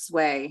have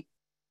sway?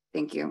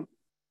 Thank you.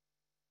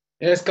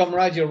 Yes,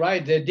 comrade, you're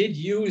right. They did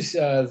use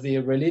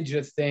the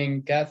religious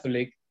thing,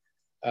 Catholic,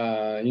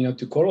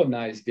 to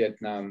colonize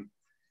Vietnam.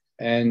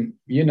 And,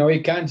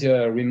 it kind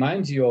of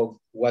reminds you of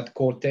what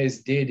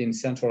Cortez did in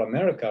Central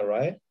America,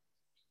 right?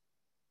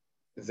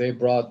 They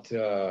brought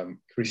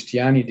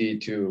Christianity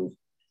to,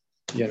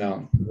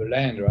 the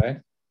land, right?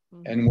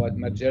 And what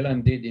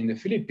Magellan did in the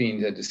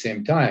Philippines at the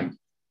same time.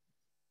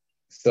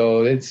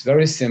 So it's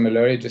very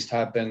similar. It just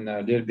happened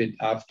a little bit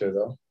after,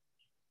 though.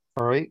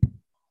 All right.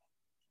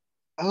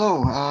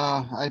 Hello.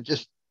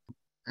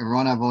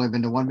 Everyone, I've only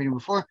been to one meeting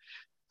before.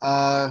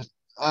 I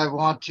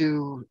want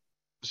to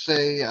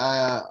say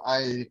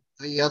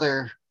the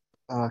other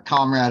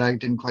comrade, I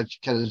didn't quite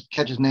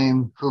catch his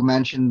name, who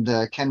mentioned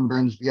Ken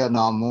Burns'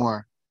 Vietnam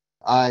War.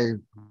 I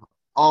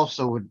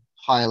also would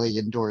highly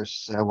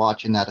endorse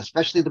watching that,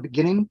 especially the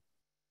beginning.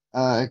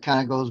 It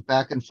kind of goes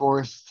back and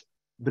forth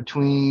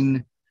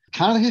between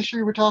kind of the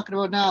history we're talking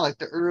about now, like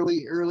the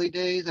early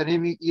days, and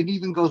it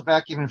even goes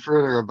back even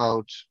further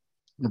about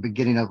the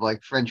beginning of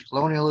like French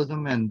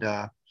colonialism, and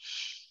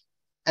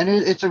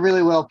it's a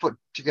really well put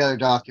together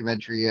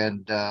documentary.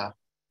 And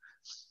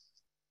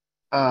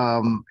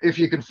if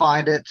you can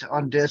find it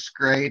on disc,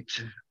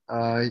 great.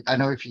 I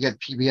know if you get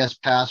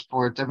PBS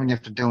passports, I mean you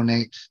have to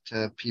donate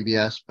to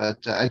PBS, but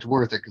it's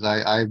worth it because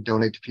I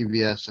donate to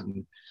PBS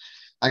and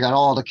I got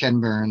all the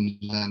Ken Burns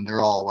and they're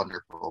all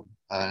wonderful,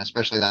 and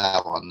especially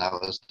that one. That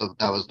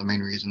was the main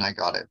reason I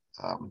got it.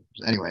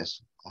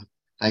 Anyways,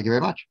 thank you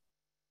very much.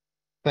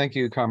 Thank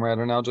you, comrade.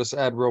 And I'll just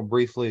add real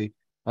briefly,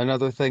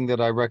 another thing that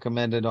I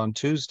recommended on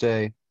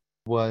Tuesday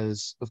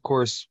was, of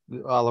course,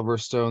 Oliver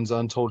Stone's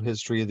Untold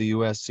History of the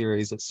U.S.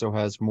 series. It still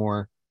has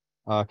more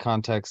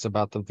context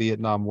about the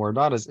Vietnam War,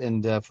 not as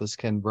in-depth as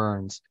Ken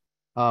Burns,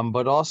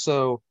 but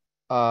also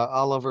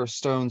Oliver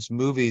Stone's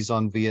movies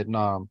on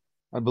Vietnam.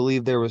 I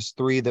believe there was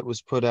 3 that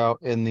was put out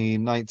in the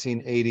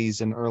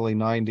 1980s and early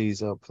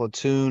 90s,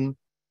 Platoon,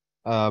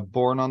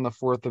 Born on the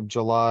 4th of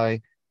July,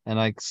 and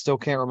I still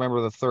can't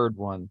remember the third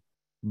one.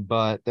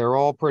 But they're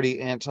all pretty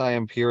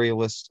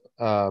anti-imperialist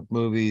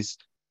movies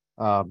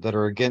that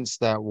are against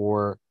that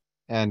war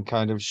and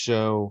kind of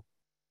show,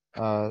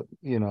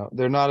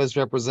 they're not as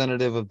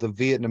representative of the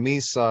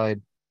Vietnamese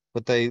side,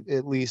 but they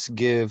at least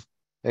give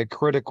a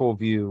critical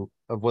view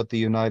of what the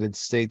United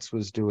States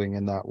was doing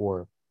in that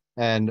war.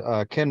 And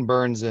Ken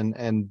Burns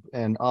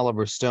and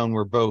Oliver Stone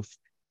were both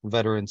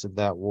veterans of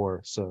that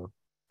war, so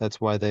that's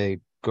why they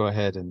go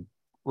ahead and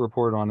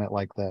report on it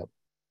like that.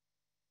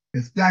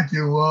 Yes, thank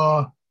you.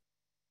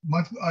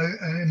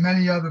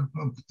 Many other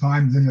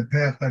times in the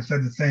past, I've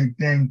said the same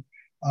thing.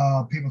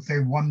 People say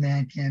one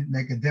man can't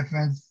make a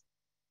difference,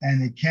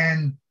 and it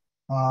can.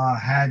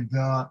 Had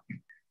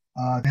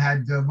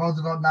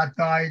Roosevelt not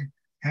died,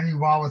 Henry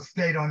Wallace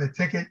stayed on the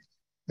ticket,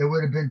 it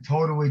would have been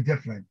totally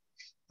different.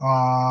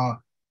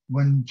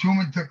 When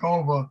Truman took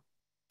over,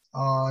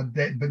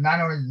 but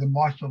not only did the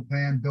Marshall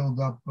Plan build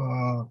up,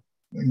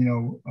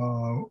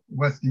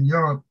 Western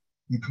Europe,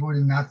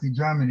 including Nazi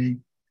Germany,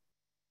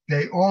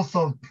 they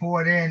also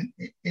poured in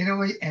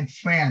Italy and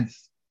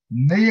France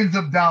millions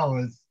of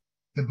dollars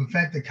to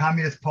prevent the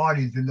communist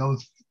parties in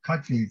those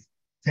countries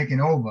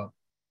taking over.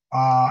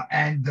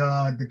 And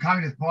the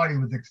Communist Party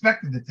was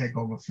expected to take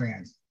over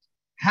France.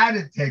 Had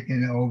it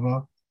taken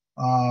over,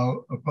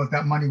 of course,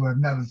 that money would have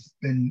never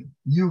been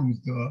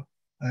used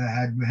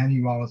had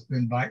Henry Wallace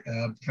been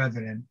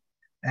president.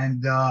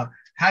 And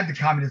had the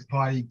Communist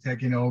Party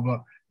taken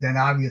over, then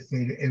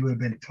obviously it would have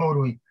been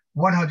totally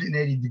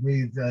 180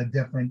 degrees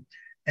different.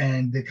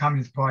 And the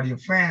Communist Party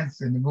of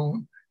France and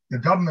the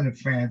government of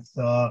France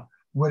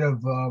would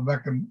have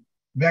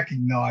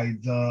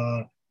recognized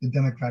the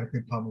Democratic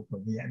Republic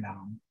of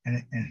Vietnam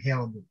and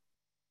hailed it.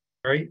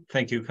 All right,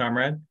 thank you,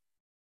 comrade.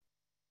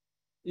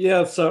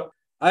 Yeah, so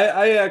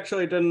I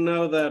actually didn't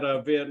know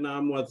that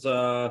Vietnam was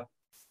a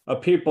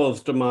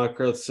people's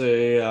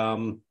democracy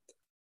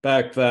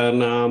back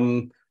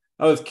then.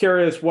 I was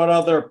curious what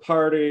other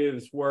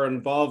parties were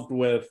involved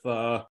with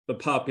the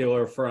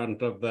Popular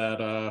Front of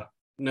that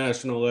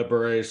national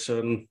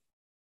liberation.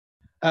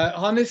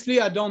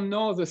 Honestly, I don't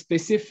know the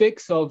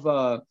specifics of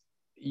all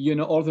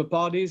the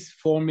parties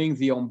forming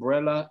the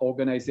umbrella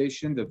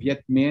organization, the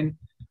Viet Minh.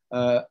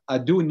 I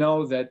do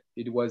know that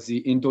it was the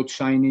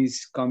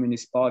Indo-Chinese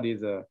Communist Party,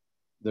 the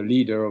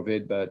leader of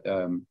it, but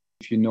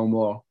if you know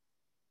more.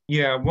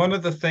 Yeah, one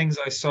of the things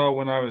I saw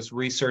when I was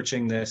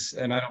researching this,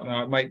 and I don't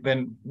know, it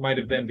might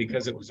have been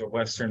because it was a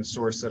Western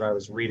source that I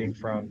was reading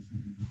from,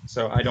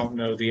 so I don't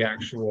know the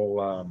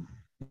actual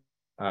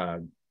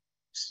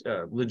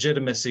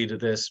legitimacy to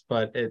this,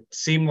 but it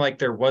seemed like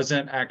there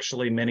wasn't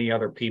actually many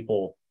other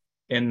people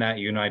in that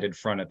united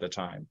front at the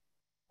time.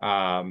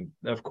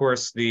 Of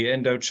course, the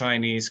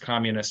Indo-Chinese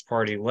Communist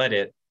Party led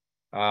it,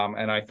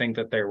 and I think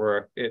that there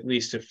were at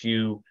least a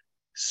few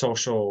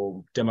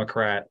social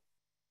democrat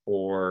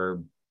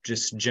or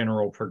just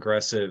general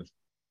progressive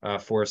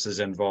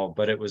forces involved,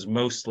 but it was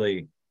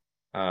mostly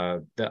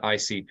the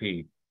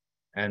ICP.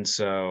 And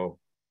so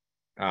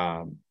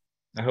I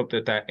hope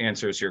that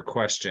answers your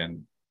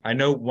question. I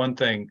know one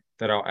thing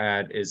that I'll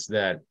add is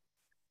that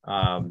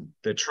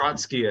the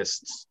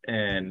Trotskyists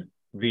in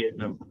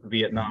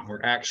Vietnam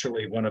were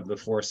actually one of the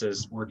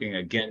forces working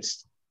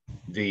against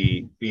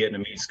the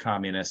Vietnamese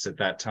communists at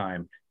that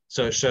time.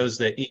 So it shows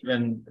that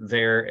even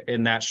there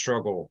in that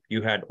struggle,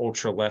 you had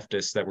ultra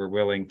leftists that were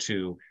willing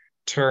to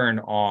turn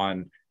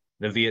on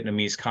the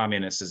Vietnamese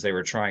communists as they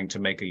were trying to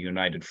make a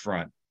united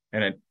front.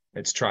 And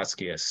it's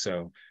Trotskyists.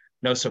 So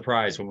no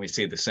surprise when we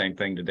see the same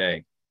thing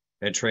today.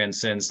 It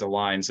transcends the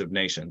lines of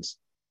nations.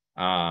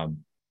 So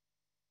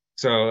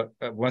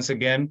once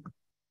again,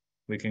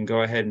 we can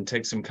go ahead and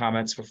take some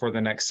comments before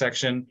the next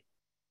section.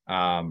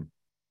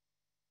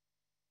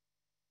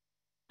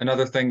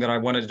 Another thing that I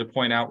wanted to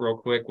point out real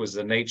quick was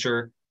the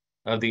nature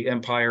of the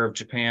Empire of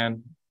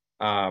Japan.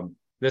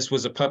 This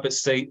was a puppet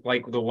state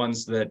like the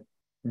ones that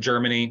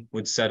Germany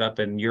would set up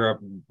in Europe,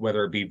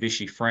 whether it be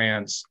Vichy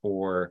France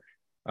or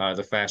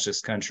the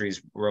fascist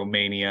countries,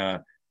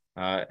 Romania,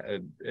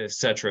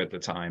 etc. at the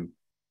time.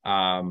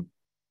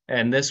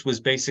 And this was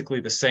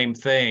basically the same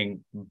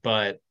thing,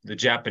 but the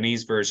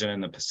Japanese version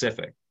in the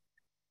Pacific.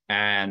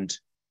 And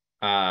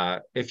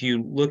if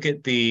you look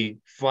at the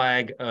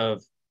flag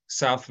of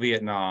South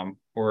Vietnam,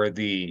 or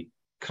the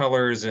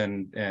colors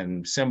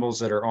and symbols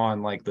that are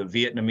on like the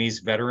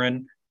Vietnamese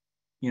veteran,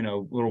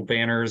 little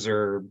banners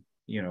or,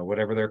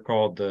 whatever they're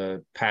called,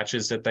 the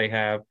patches that they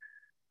have,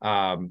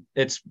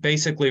 it's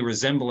basically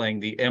resembling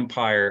the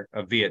Empire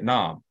of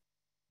Vietnam.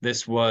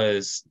 This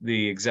was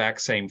the exact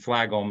same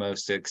flag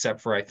almost,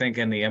 except for I think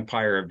in the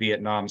Empire of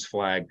Vietnam's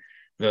flag,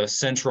 the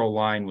central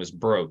line was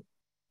broke.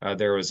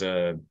 There was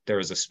a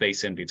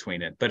space in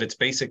between it, but it's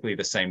basically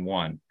the same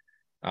one.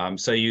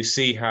 So you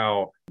see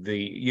how the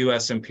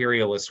U.S.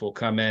 imperialists will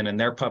come in and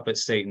their puppet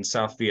state in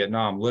South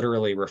Vietnam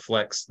literally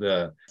reflects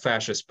the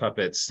fascist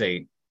puppet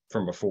state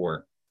from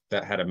before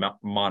that had a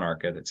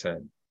monarch at its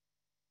head.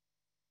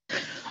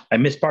 I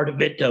missed part of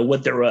it.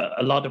 Was there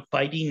a lot of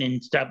fighting and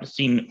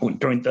establishing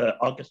during the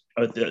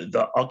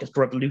August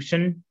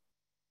Revolution?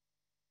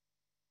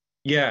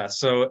 Yeah,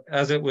 so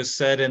as it was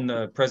said in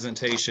the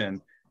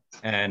presentation,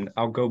 and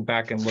I'll go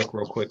back and look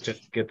real quick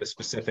just to get the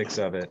specifics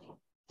of it.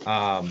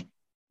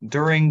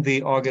 During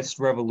the August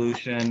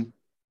Revolution,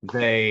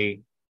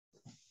 they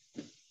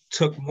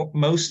took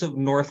most of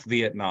North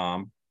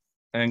Vietnam,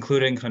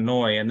 including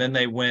Hanoi, and then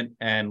they went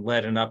and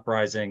led an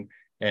uprising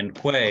in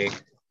Hue,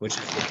 which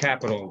is the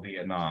capital of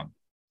Vietnam.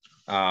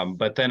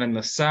 But then in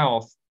the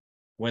south,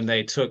 when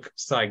they took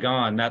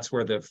Saigon, that's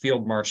where the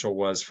field marshal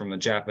was from the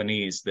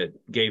Japanese that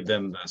gave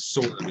them the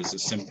sword as a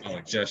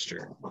symbolic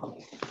gesture.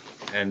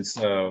 And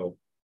so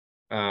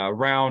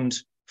around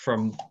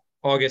from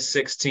August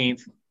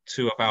 16th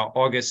to about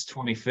August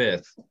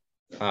 25th,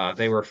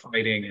 they were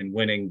fighting and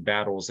winning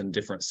battles in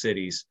different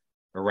cities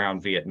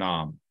around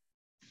Vietnam.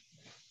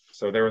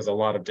 So there was a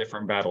lot of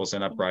different battles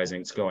and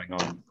uprisings going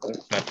on.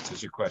 That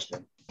answers your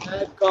question.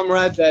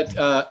 Comrade,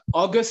 that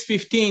August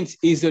 15th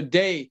is the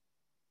day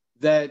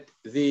that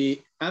the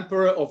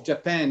Emperor of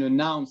Japan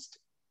announced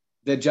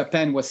that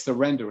Japan was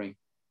surrendering.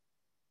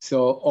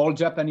 So all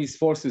Japanese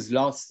forces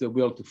lost the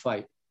will to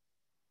fight.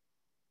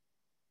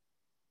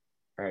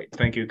 All right,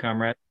 thank you,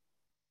 Comrade.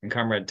 And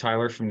Comrade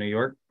Tyler from New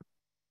York.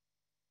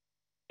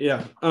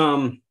 Yeah.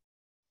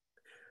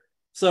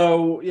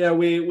 So yeah,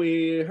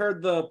 we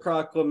heard the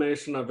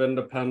Proclamation of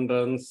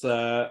Independence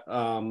that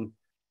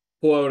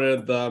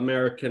quoted the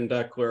American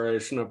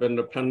Declaration of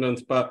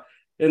Independence, but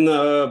in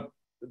the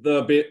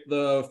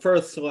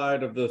first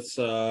slide of this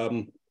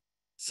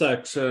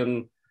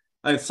section,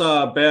 I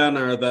saw a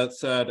banner that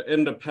said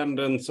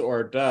 "Independence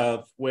or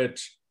Death,"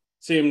 which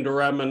seemed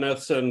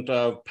reminiscent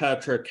of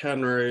Patrick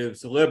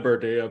Henry's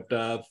 "Liberty of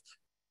Death."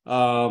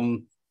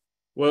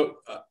 What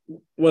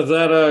was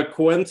that a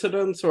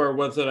coincidence or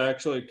was it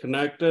actually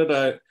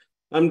connected?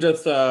 I'm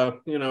just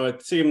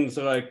it seems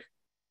like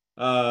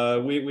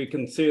we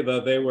can see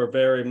that they were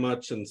very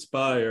much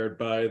inspired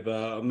by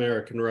the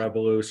American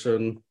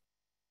Revolution.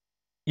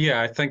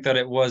 Yeah, I think that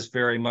it was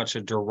very much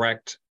a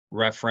direct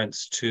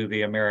reference to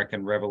the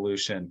American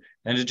Revolution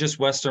and to just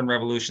Western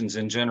revolutions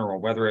in general,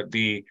 whether it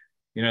be,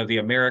 the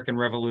American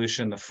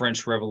Revolution, the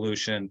French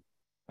Revolution,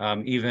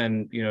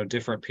 even,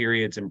 different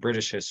periods in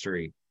British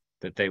history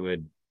that they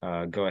would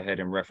go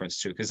ahead and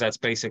reference to, because that's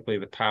basically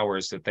the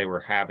powers that they were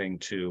having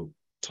to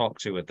talk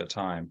to at the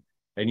time.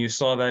 And you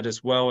saw that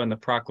as well in the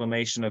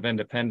Proclamation of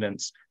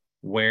Independence,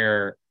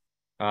 where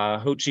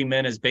Ho Chi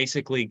Minh is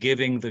basically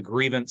giving the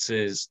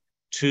grievances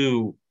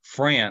to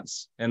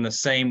France in the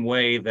same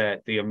way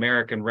that the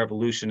American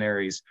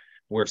revolutionaries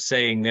were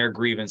saying their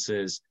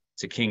grievances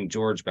to King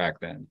George back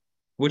then,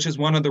 which is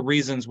one of the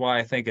reasons why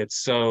I think it's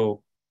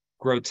so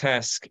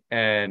grotesque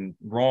and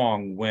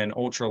wrong when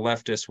ultra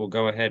leftists will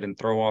go ahead and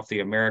throw off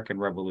the American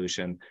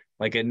Revolution.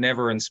 Like, it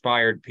never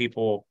inspired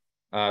people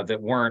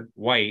that weren't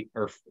white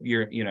or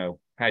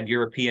had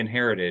European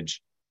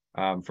heritage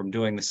from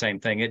doing the same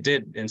thing. It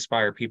did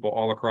inspire people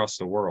all across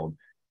the world,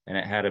 and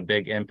it had a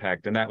big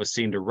impact, and that was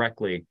seen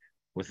directly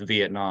with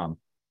Vietnam.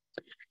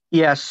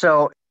 Yeah.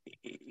 So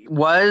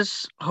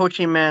was Ho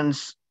Chi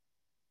Minh's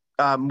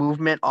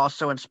movement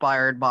also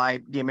inspired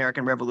by the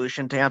American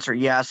Revolution? To answer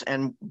yes.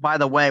 And by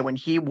the way, when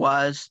he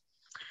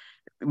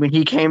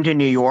came to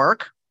New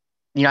York,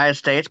 the United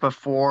States,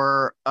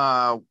 before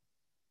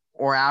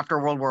or after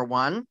World War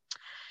I,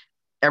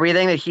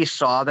 everything that he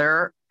saw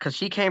there, because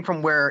he came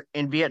from where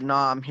in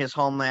Vietnam, his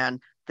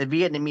homeland, the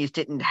Vietnamese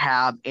didn't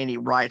have any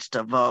rights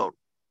to vote.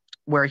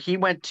 Where he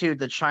went to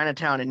the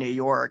Chinatown in New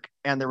York,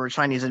 and there were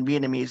Chinese and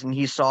Vietnamese, and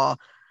he saw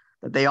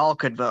that they all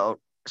could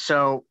vote.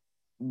 So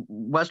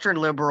Western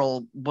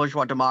liberal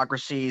bourgeois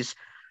democracies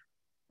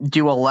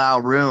do allow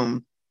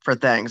room for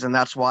things. And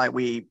that's why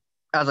we,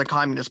 as a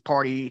communist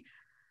party,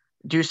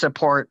 do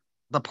support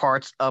the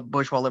parts of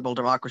bourgeois liberal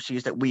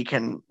democracies that we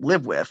can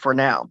live with for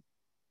now.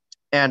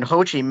 And Ho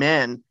Chi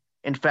Minh,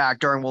 in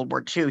fact, during World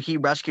War II, he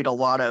rescued a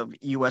lot of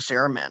U.S.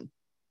 airmen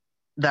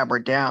that were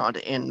downed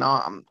in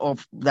Nam,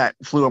 that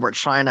flew over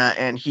China,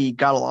 and he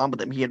got along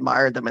with them. He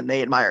admired them, and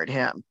they admired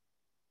him.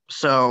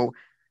 So,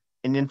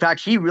 and in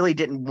fact, he really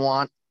didn't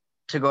want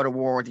to go to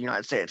war with the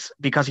United States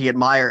because he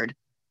admired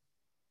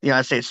the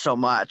United States so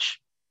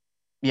much,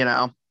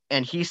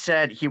 And he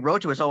said, he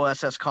wrote to his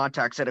OSS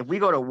contact, said, if we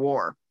go to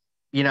war,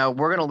 we're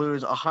going to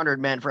lose 100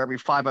 men for every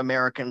 5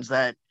 Americans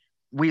that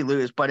we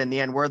lose. But in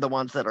the end, we're the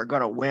ones that are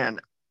going to win.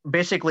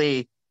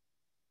 Basically,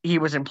 he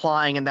was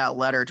implying in that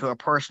letter to a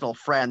personal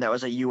friend that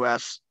was a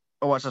U.S.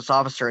 OSS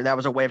officer, that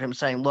was a way of him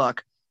saying,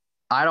 look,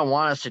 I don't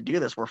want us to do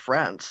this. We're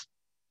friends,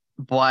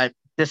 but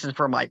this is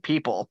for my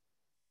people.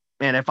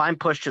 And if I'm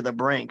pushed to the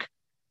brink,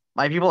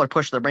 my people are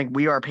pushed to the brink.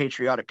 We are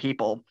patriotic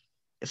people.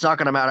 It's not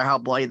going to matter how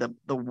bloody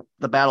the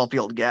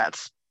battlefield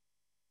gets.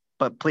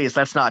 But please,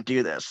 let's not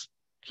do this.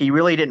 He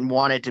really didn't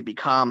want it to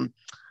become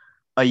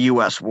a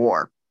U.S.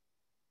 war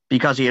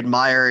because he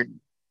admired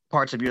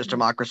parts of U.S.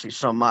 democracy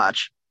so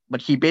much.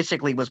 But he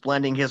basically was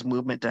blending his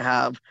movement to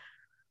have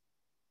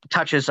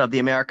touches of the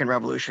American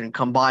Revolution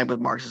combined with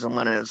Marxism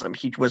and Leninism.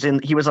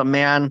 He was a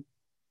man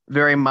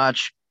very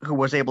much who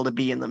was able to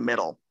be in the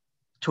middle,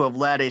 to have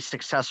led a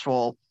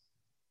successful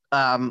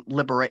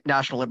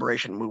national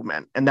liberation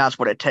movement. And that's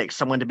what it takes,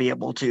 someone to be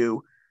able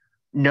to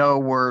know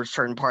where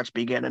certain parts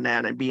begin and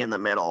end and be in the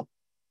middle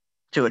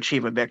to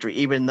achieve a victory,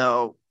 even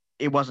though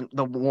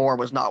the war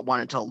was not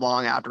won until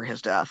long after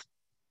his death,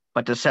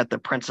 but to set the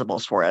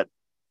principles for it.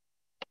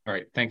 All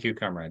right. Thank you,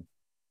 comrade.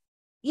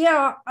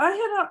 Yeah, I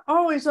had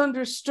always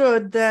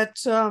understood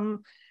that,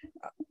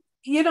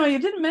 you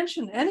didn't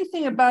mention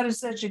anything about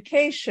his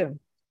education,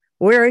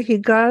 where he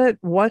got it,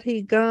 what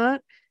he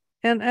got.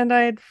 And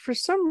I had, for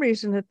some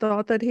reason, had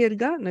thought that he had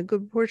gotten a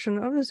good portion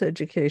of his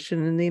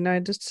education in the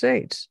United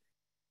States.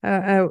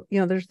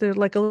 There's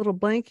like a little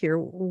blank here.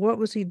 What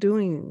was he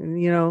doing,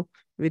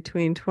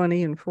 between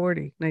 1920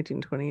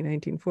 and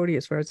 1940,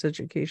 as far as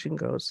education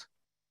goes?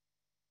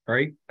 All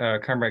right.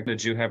 Comrade,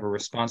 did you have a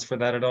response for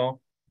that at all?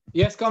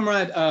 Yes,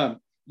 comrade.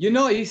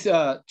 His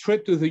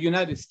trip to the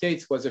United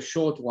States was a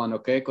short one,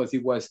 okay, because he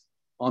was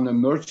on a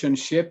merchant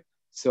ship.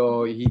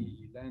 So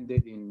he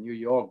landed in New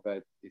York,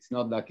 but it's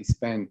not like he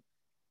spent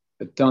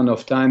a ton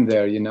of time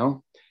there,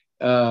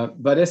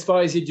 But as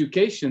far as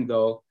education,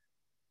 though,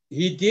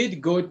 he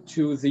did go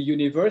to the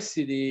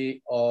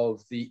University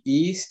of the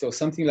East or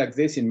something like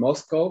this in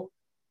Moscow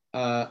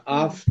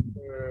after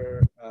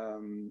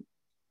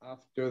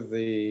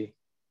the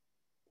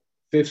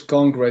Fifth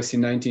Congress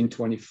in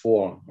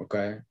 1924.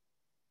 Okay,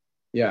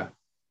 yeah.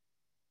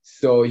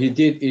 So he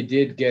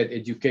did get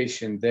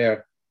education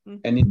there,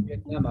 and in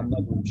Vietnam, I'm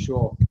not really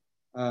sure.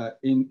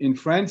 In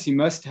France, he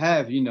must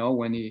have,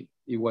 when he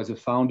was a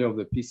founder of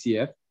the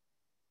PCF,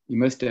 he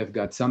must have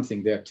got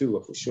something there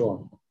too, for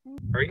sure.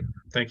 Great.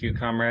 Thank you,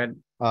 comrade.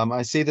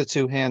 I see the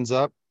two hands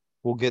up.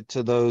 We'll get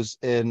to those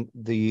in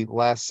the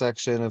last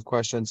section of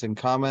questions and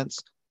comments.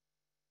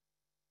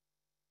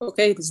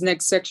 Okay, this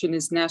next section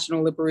is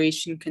National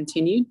Liberation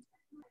Continued.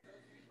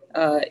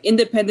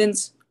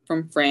 Independence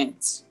from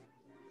France.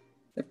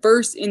 The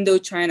First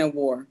Indochina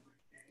War.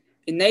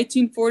 In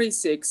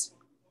 1946,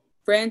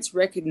 France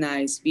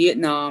recognized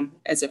Vietnam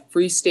as a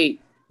free state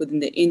within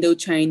the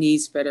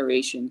Indochinese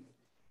Federation,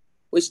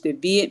 which the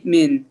Viet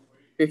Minh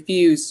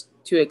refused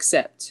to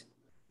accept.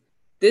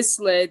 This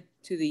led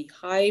to the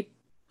Hai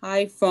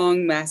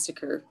Phong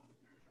massacre,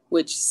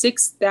 which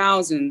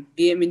 6,000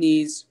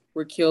 Vietnamese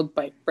were killed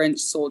by French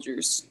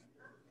soldiers.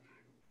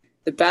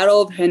 The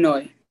Battle of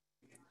Hanoi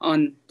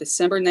on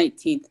December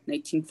 19,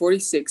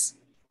 1946,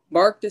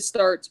 marked the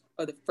start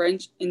of the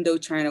French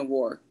Indochina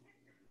War.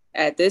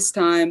 At this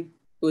time,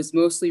 it was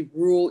mostly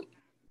rural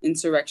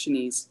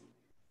insurrections.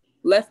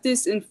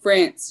 Leftists in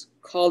France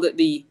called it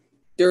the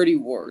Dirty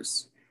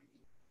Wars.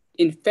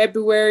 In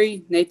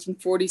February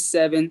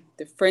 1947,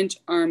 the French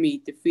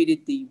army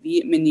defeated the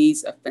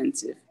Vietnamese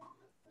offensive.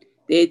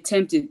 They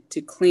attempted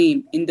to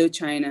claim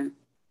Indochina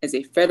as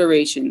a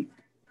federation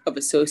of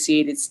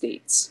associated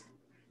states.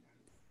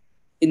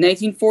 In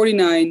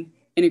 1949,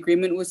 an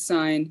agreement was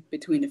signed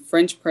between the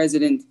French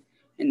president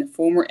and the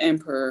former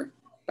emperor,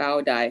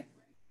 Bao Dai,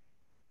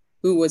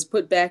 who was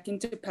put back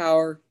into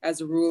power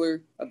as a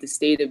ruler of the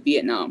state of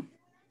Vietnam.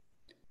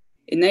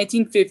 In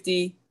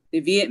 1950, the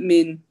Viet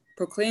Minh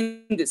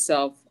proclaimed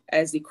itself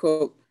as the,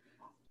 quote,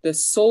 the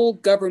sole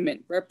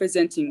government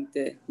representing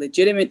the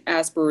legitimate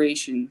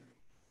aspiration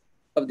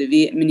of the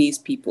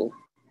Vietnamese people,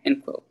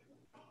 end quote.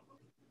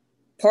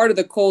 Part of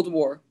the Cold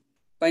War.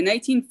 By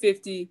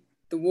 1950,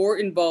 the war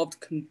involved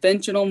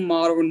conventional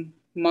modern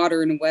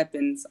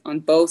weapons on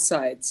both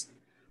sides,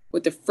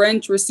 with the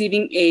French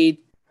receiving aid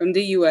from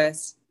the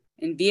US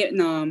and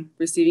Vietnam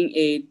receiving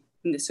aid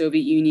from the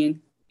Soviet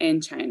Union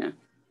and China.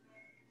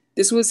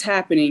 This was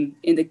happening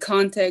in the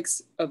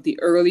context of the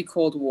early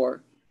Cold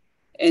War,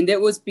 and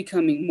it was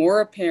becoming more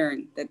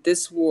apparent that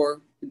this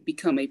war would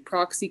become a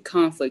proxy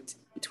conflict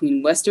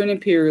between Western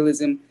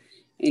imperialism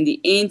and the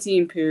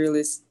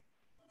anti-imperialist,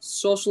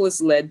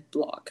 socialist-led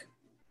bloc.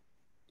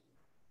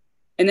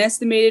 An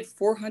estimated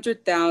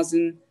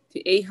 400,000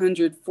 to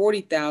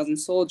 840,000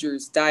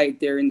 soldiers died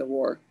during the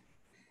war,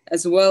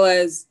 as well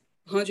as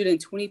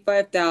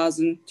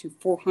 125,000 to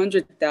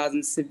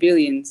 400,000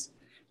 civilians,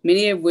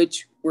 many of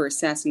which were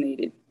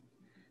assassinated.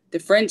 The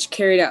French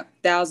carried out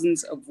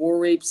thousands of war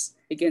rapes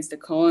against the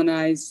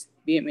colonized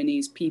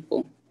Vietnamese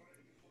people.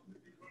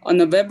 On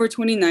November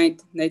 29,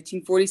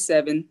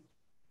 1947,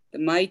 the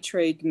Mai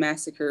Trier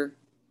massacre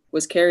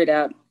was carried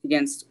out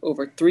against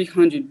over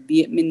 300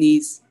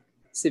 Vietnamese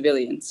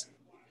civilians,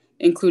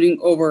 including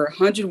over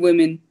 100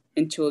 women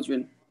and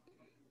children.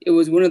 It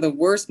was one of the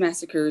worst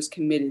massacres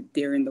committed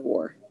during the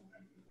war.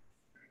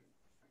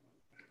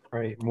 All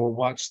right, and we'll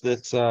watch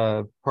this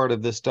part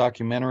of this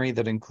documentary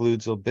that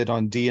includes a bit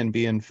on Dien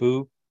Bien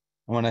Phu.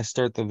 When I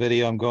start the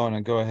video, I'm going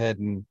to go ahead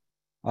and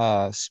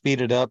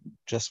speed it up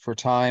just for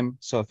time.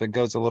 So if it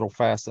goes a little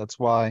fast, that's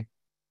why.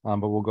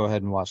 But we'll go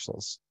ahead and watch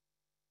this.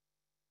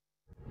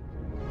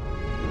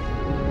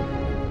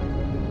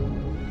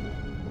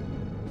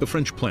 The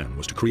French plan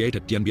was to create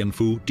at Dien Bien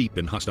Phu, deep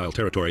in hostile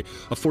territory,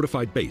 a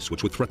fortified base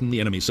which would threaten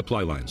the enemy's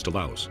supply lines to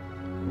Laos.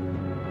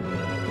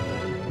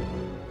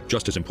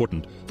 Just as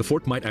important, the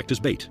fort might act as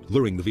bait,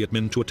 luring the Viet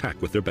Minh to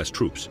attack with their best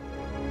troops.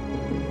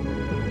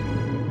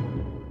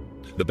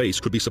 The base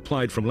could be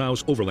supplied from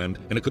Laos overland,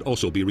 and it could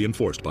also be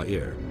reinforced by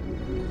air.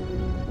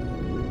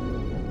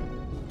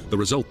 The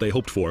result they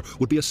hoped for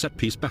would be a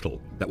set-piece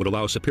battle that would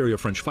allow superior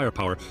French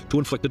firepower to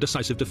inflict a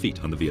decisive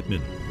defeat on the Viet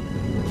Minh.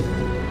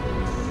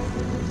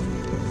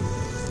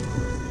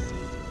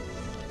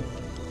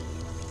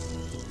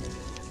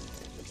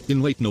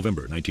 In late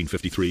November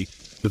 1953,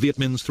 the Viet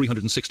Minh's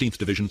 316th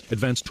Division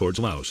advanced towards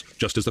Laos,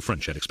 just as the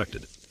French had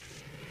expected.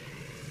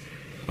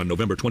 On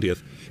November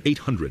 20th,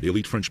 800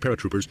 elite French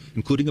paratroopers,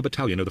 including a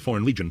battalion of the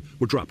Foreign Legion,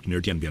 were dropped near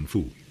Dien Bien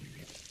Phu.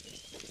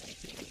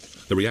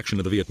 The reaction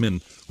of the Viet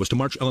Minh was to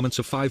march elements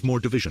of 5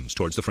 more divisions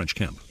towards the French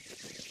camp.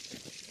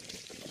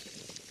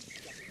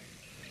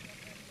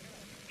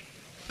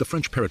 The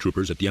French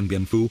paratroopers at Dien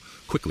Bien Phu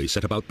quickly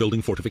set about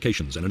building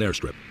fortifications and an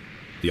airstrip.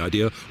 The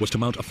idea was to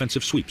mount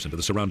offensive sweeps into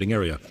the surrounding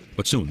area,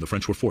 but soon the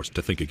French were forced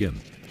to think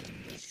again.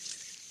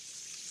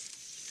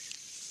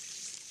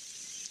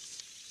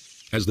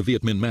 As the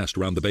Viet Minh massed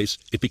around the base,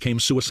 it became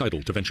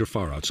suicidal to venture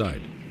far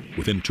outside.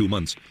 Within 2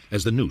 months,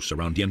 as the noose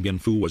around Dien Bien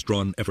Phu was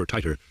drawn ever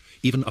tighter,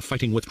 even a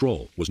fighting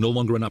withdrawal was no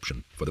longer an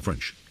option for the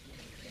French.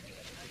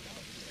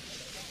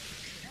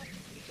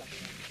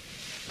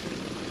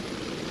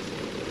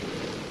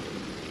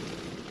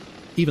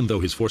 Even though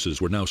his forces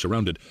were now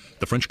surrounded,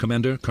 the French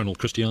commander, Colonel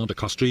Christian de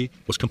Castries,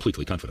 was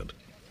completely confident.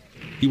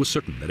 He was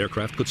certain that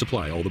aircraft could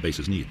supply all the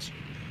base's needs.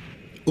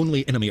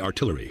 Only enemy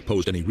artillery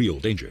posed any real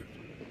danger.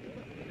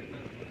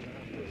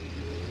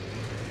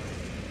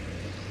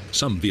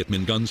 Some Viet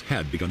Minh guns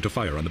had begun to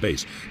fire on the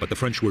base, but the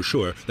French were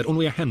sure that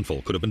only a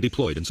handful could have been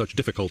deployed in such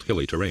difficult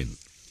hilly terrain.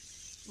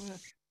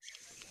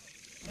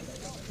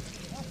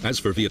 As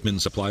for Viet Minh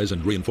supplies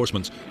and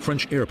reinforcements,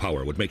 French air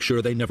power would make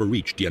sure they never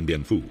reached Dien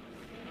Bien Phu.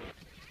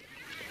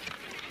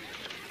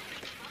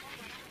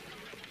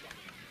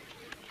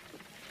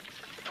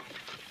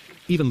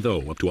 Even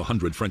though up to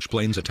 100 French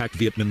planes attacked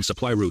Viet Minh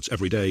supply routes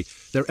every day,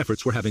 their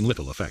efforts were having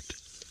little effect.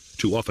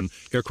 Too often,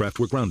 aircraft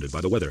were grounded by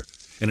the weather,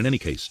 and in any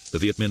case, the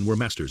Viet Minh were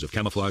masters of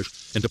camouflage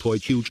and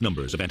deployed huge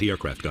numbers of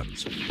anti-aircraft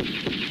guns.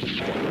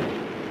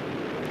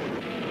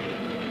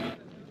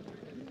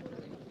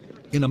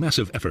 In a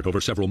massive effort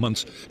over several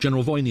months,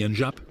 General Voi Nguyen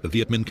Giap, the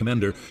Viet Minh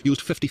commander, used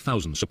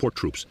 50,000 support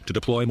troops to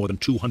deploy more than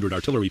 200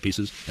 artillery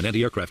pieces and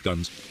anti-aircraft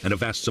guns and a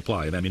vast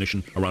supply of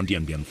ammunition around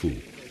Dien Bien Phu.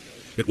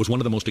 It was one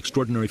of the most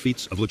extraordinary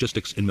feats of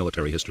logistics in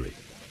military history.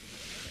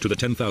 To the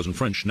 10,000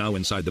 French now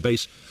inside the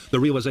base,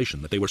 the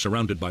realization that they were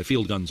surrounded by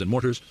field guns and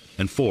mortars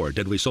and 4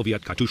 deadly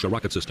Soviet Katyusha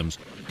rocket systems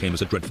came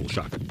as a dreadful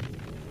shock.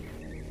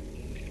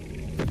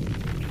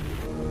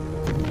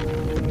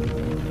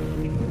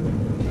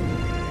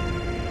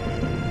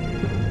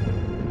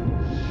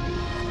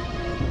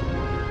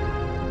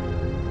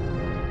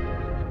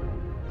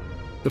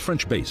 The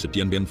French base at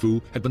Dien Bien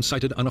Phu had been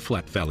sited on a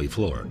flat valley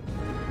floor.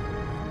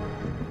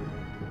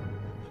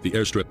 The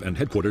airstrip and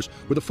headquarters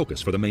were the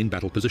focus for the main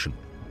battle position,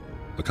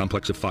 a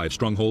complex of 5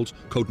 strongholds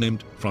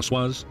codenamed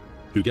Françoise,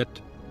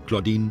 Huguette,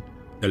 Claudine,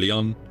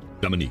 Eliane,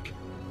 Dominique.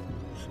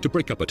 To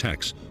break up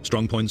attacks,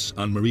 strongpoints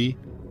Anne-Marie,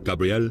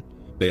 Gabrielle,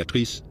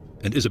 Béatrice,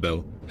 and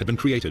Isabelle had been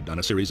created on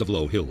a series of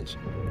low hills.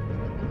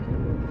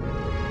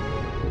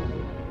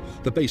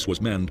 The base was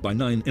manned by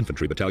 9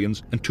 infantry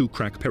battalions and 2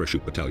 crack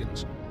parachute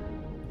battalions.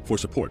 For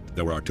support,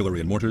 there were artillery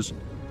and mortars,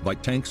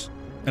 light tanks,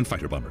 and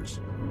fighter bombers.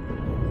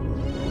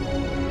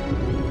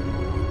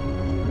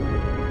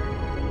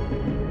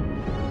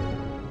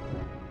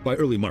 By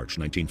early March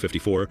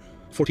 1954,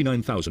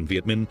 49,000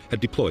 Viet Minh had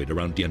deployed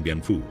around Dien Bien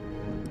Phu.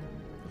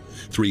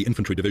 3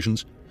 infantry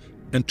divisions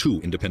and 2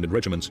 independent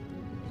regiments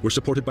were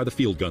supported by the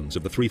field guns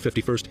of the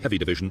 351st Heavy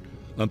Division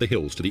on the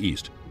hills to the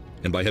east,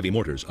 and by heavy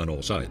mortars on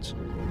all sides.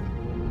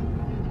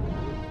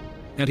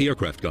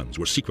 Anti-aircraft guns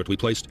were secretly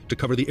placed to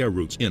cover the air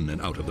routes in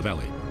and out of the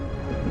valley.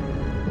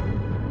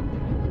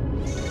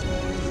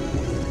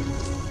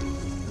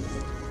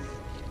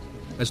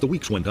 As the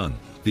weeks went on,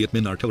 Viet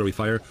Minh artillery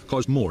fire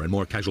caused more and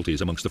more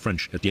casualties amongst the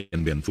French at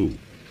Dien Bien Phu.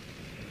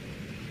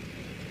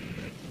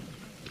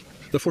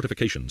 The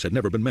fortifications had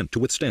never been meant to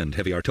withstand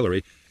heavy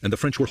artillery, and the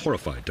French were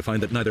horrified to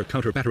find that neither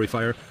counter-battery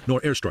fire nor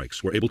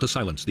airstrikes were able to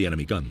silence the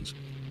enemy guns.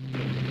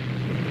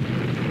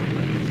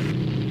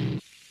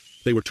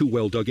 They were too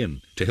well dug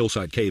in to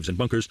hillside caves and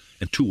bunkers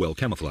and too well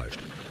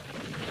camouflaged.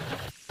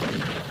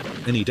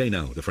 Any day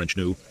now, the French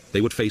knew,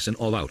 they would face an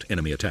all-out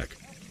enemy attack.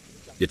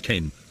 It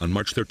came on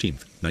March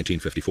 13th,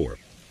 1954.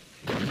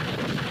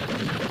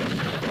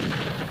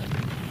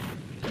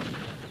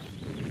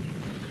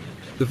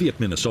 The Viet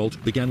Minh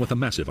assault began with a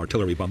massive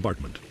artillery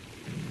bombardment.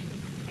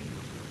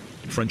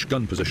 French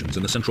gun positions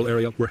in the central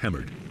area were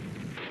hammered.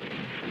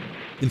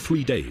 In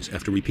 3 days,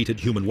 after repeated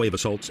human wave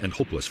assaults and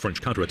hopeless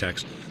French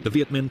counterattacks, the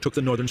Viet Minh took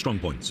the northern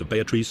strongpoints of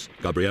Béatrice,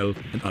 Gabrielle,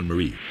 and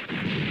Anne-Marie.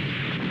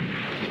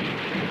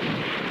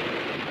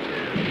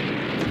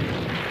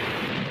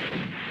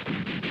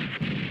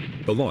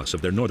 The loss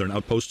of their northern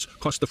outposts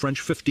cost the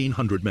French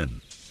 1,500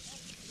 men.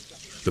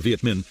 The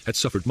Viet Minh had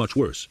suffered much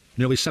worse,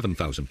 nearly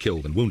 7,000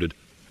 killed and wounded,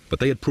 but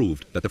they had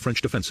proved that the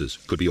French defenses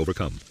could be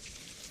overcome.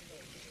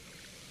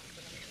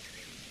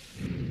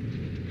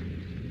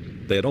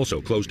 They had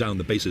also closed down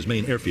the base's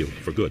main airfield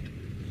for good.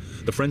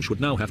 The French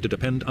would now have to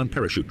depend on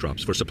parachute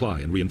drops for supply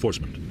and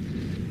reinforcement.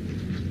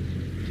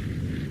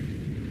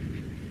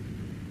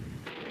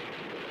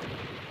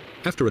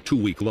 After a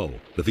 2-week lull,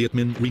 the Viet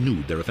Minh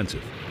renewed their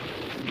offensive.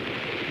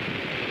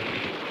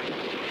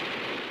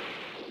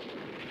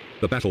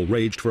 The battle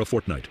raged for a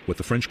fortnight, with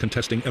the French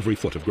contesting every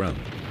foot of ground.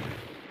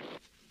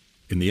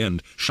 In the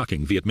end,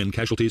 shocking Viet Minh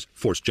casualties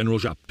forced General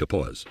Giap to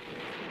pause.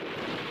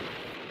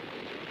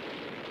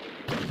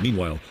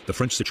 Meanwhile, the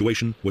French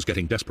situation was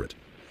getting desperate.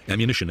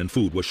 Ammunition and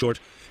food was short,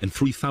 and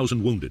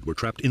 3,000 wounded were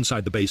trapped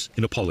inside the base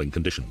in appalling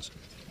conditions.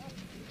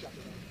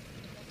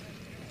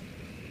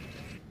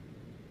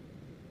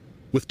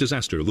 With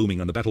disaster looming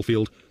on the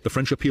battlefield, the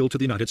French appealed to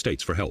the United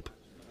States for help.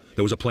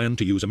 There was a plan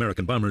to use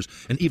American bombers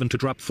and even to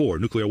drop 4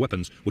 nuclear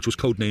weapons, which was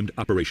codenamed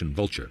Operation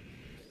Vulture.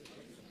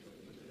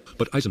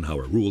 But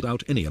Eisenhower ruled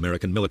out any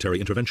American military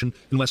intervention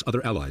unless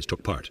other allies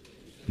took part.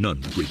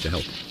 None agreed to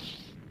help.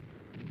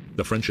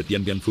 The French at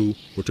Dien Bien Phu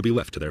were to be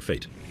left to their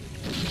fate.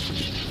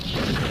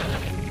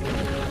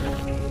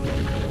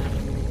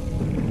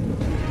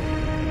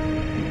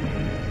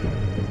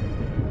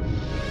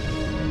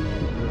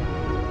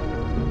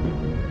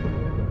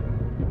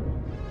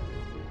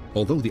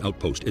 Although the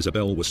outpost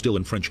Isabelle was still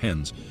in French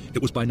hands,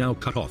 it was by now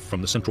cut off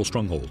from the central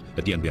stronghold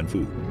at Dien Bien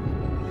Phu.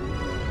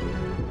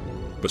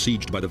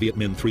 Besieged by the Viet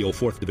Minh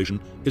 304th Division,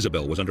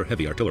 Isabelle was under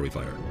heavy artillery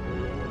fire.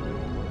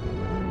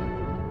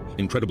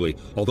 Incredibly,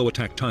 although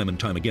attacked time and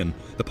time again,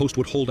 the post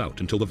would hold out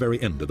until the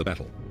very end of the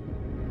battle.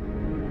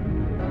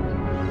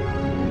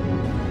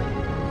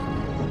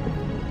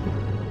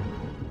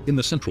 In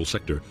the central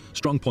sector,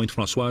 Strong Point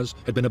Françoise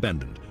had been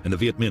abandoned, and the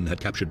Viet Minh had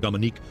captured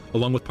Dominique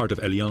along with part of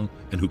Elian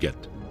and Huguet.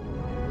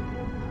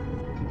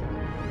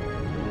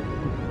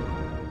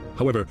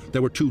 However,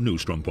 there were 2 new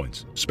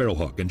strongpoints,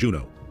 Sparrowhawk and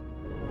Juno.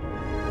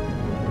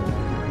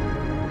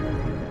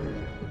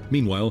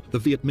 Meanwhile, the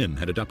Viet Minh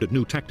had adopted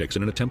new tactics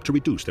in an attempt to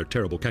reduce their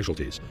terrible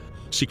casualties.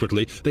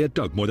 Secretly, they had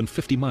dug more than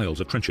 50 miles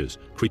of trenches,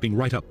 creeping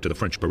right up to the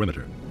French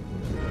perimeter.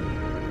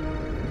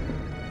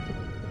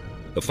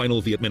 The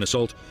final Viet Minh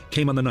assault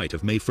came on the night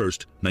of May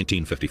 1st,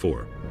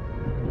 1954.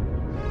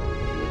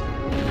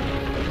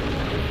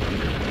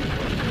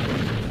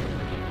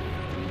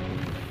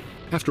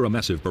 After a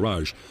massive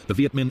barrage, the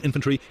Viet Minh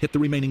infantry hit the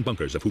remaining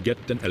bunkers of Huguet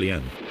and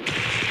Elian.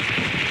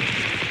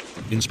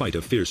 In spite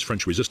of fierce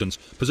French resistance,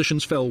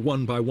 positions fell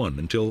one by one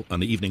until, on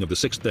the evening of the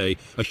 6th day,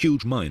 a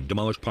huge mine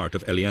demolished part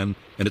of Elian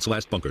and its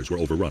last bunkers were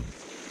overrun.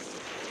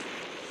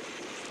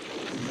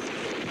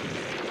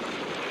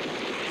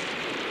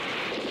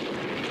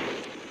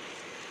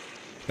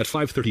 At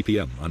 5:30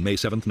 p.m. on May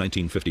 7,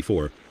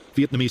 1954,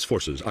 Vietnamese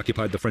forces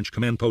occupied the French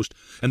command post,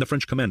 and the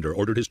French commander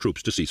ordered his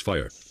troops to cease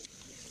fire.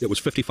 It was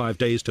 55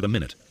 days to the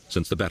minute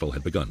since the battle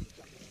had begun.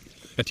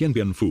 At Dien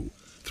Bien Phu,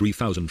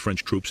 3,000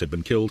 French troops had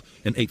been killed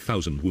and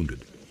 8,000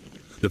 wounded.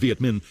 The Viet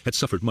Minh had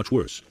suffered much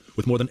worse,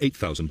 with more than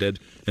 8,000 dead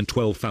and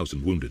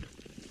 12,000 wounded.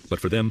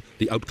 But for them,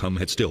 the outcome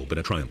had still been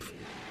a triumph.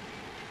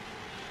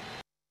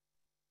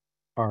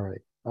 All right.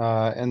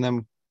 And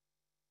then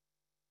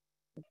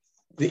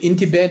the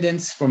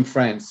independence from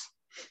France.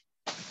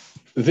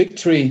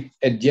 Victory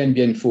at Dien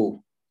Bien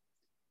Phu.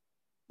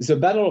 The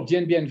Battle of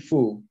Dien Bien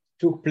Phu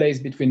took place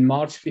between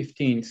March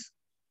 15th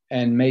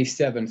and May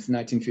 7th,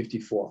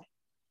 1954.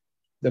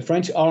 The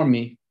French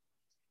army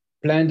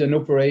planned an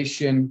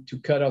operation to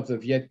cut off the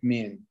Viet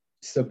Minh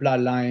supply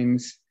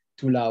lines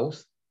to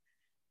Laos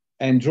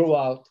and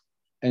draw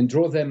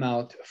them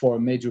out for a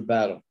major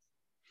battle.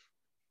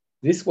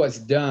 This was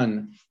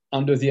done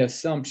under the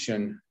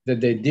assumption that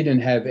they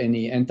didn't have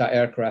any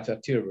anti-aircraft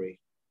artillery.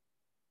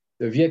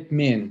 The Viet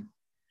Minh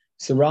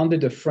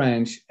surrounded the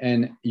French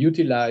and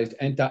utilized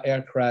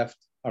anti-aircraft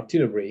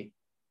artillery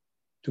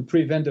to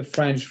prevent the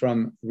French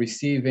from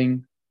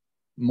receiving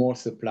more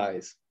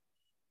supplies.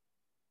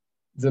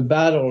 The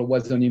battle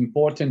was an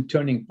important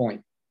turning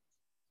point,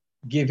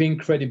 giving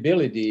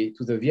credibility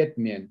to the Viet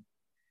Minh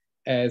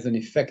as an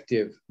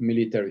effective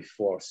military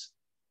force.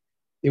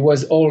 It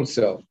was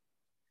also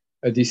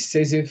a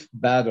decisive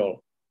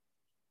battle,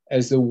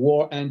 as the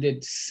war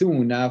ended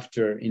soon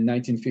after in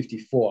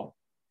 1954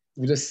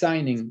 with the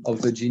signing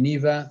of the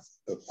Geneva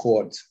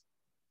Accords.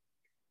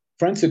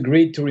 France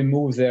agreed to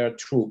remove their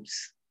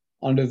troops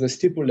under the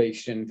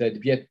stipulation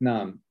that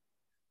Vietnam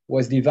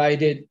was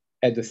divided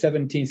at the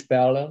 17th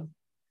parallel,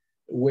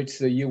 which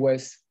the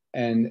US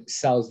and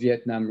South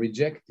Vietnam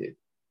rejected.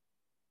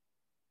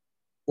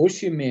 Ho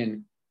Chi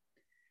Minh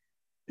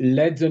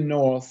led the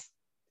North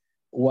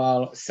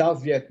while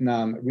South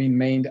Vietnam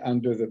remained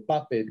under the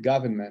puppet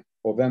government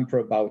of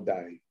Emperor Bao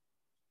Dai.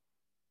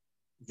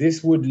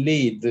 This would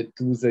lead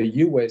to the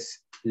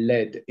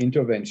US-led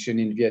intervention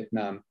in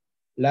Vietnam,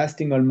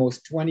 lasting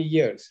almost 20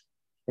 years,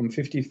 from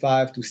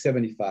 55 to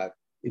 75.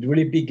 It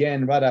really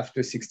began right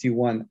after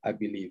 61, I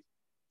believe.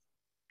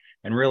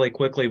 And really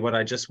quickly, what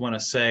I just want to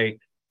say,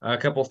 a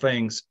couple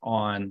things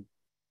on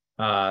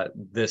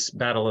this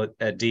battle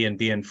at Dien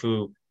Bien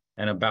Phu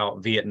and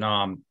about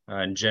Vietnam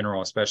in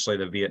general, especially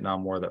the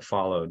Vietnam War that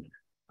followed.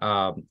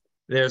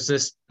 There's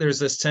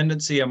this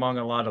tendency among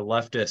a lot of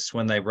leftists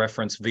when they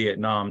reference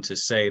Vietnam to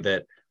say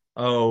that,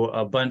 oh,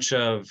 a bunch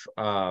of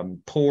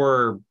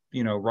poor,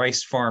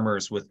 rice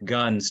farmers with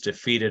guns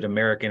defeated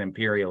American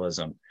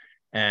imperialism.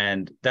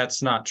 And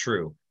that's not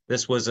true.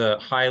 This was a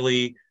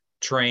highly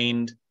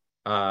trained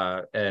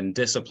and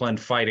disciplined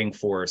fighting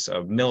force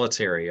of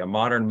military, a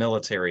modern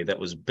military that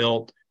was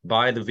built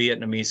by the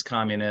Vietnamese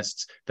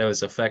communists that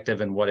was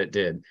effective in what it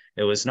did.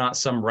 It was not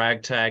some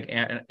ragtag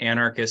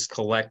anarchist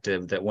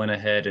collective that went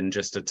ahead and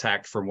just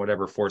attacked from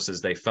whatever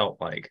forces they felt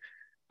like.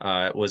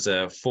 It was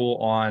a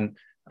full-on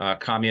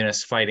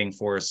communist fighting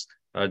force,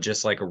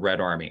 just like a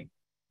Red Army.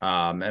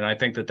 And I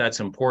think that that's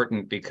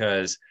important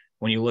because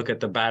when you look at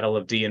the Battle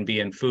of Dien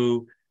Bien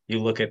Phu, you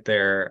look at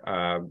their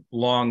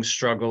long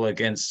struggle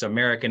against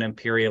American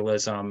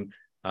imperialism,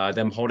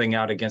 them holding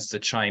out against the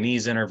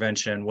Chinese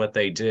intervention, what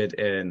they did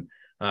in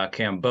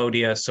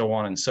Cambodia, so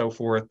on and so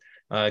forth.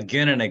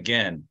 Again and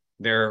again,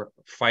 their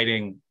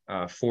fighting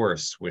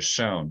force was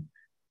shown.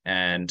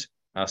 And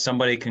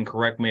somebody can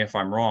correct me if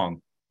I'm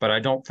wrong, but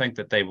I don't think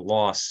that they've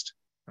lost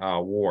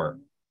war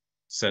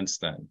since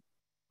then.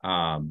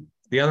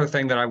 The other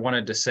thing that I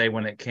wanted to say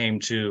when it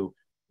comes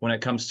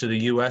to the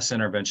U.S.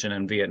 intervention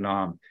in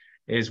Vietnam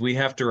is we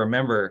have to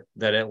remember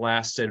that it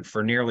lasted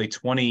for nearly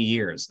 20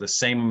 years, the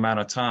same amount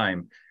of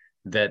time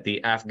that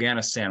the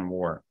Afghanistan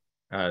war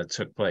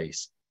took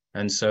place.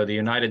 And so the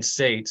United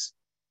States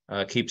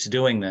keeps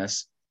doing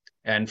this.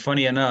 And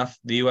funny enough,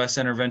 the U.S.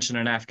 intervention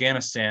in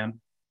Afghanistan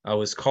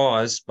was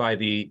caused by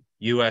the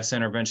U.S.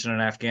 intervention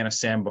in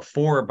Afghanistan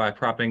before by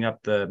propping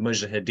up the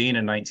Mujahideen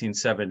in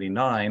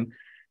 1979.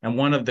 And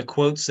one of the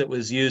quotes that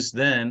was used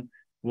then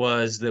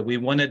was that we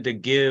wanted to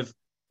give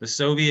the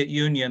Soviet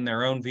Union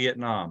their own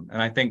Vietnam.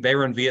 And I think they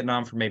were in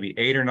Vietnam for maybe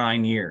 8 or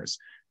 9 years.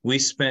 We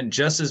spent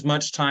just as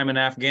much time in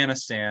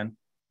Afghanistan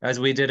as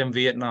we did in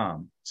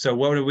Vietnam. So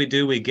what did we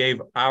do? We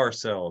gave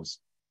ourselves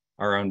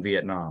our own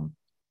Vietnam.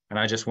 And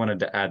I just wanted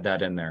to add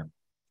that in there.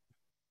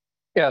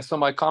 Yeah, so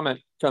my comment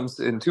comes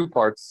in 2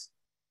 parts.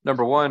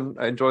 Number one,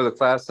 I enjoy the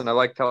class and I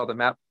liked how the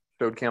map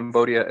showed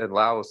Cambodia and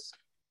Laos.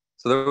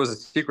 So there was a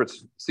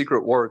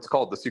secret war. It's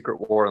called the Secret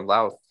War in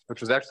Laos,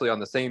 which was actually on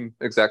the same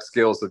exact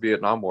scale as the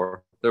Vietnam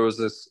War. There was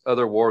this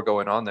other war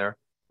going on there,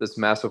 this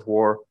massive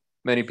war.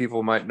 Many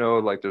people might know,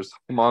 like there's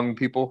Hmong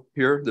people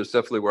here. There's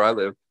definitely where I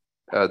live.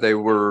 They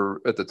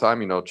were at the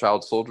time,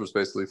 child soldiers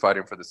basically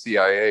fighting for the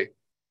CIA.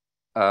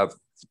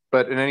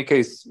 But in any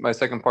case, my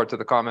second part to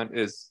the comment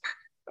is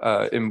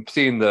in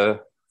seeing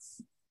the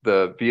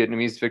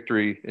Vietnamese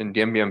victory in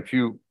Dien Bien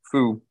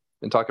Phu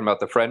and talking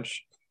about the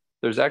French,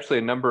 there's actually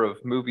a number of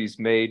movies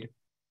made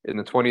in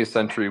the 20th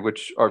century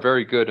which are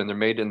very good, and they're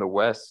made in the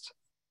West.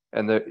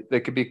 And they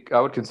could be,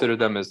 I would consider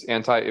them as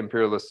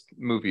anti-imperialist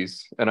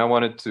movies. And I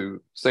wanted to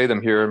say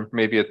them here.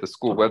 Maybe at the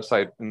school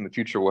website in the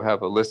future, we'll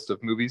have a list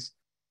of movies.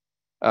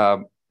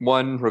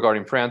 One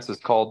regarding France is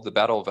called The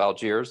Battle of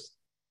Algiers,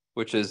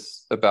 which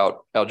is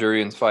about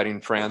Algerians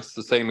fighting France,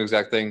 the same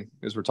exact thing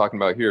as we're talking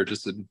about here,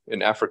 just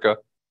in Africa.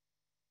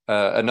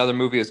 Another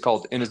movie is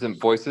called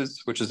Innocent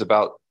Voices, which is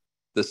about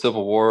the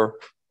Civil War,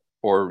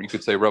 or you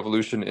could say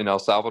revolution in El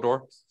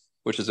Salvador,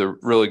 which is a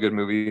really good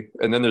movie.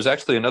 And then there's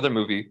actually another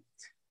movie,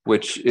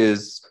 which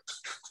is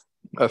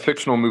a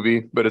fictional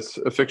movie, but it's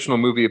a fictional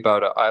movie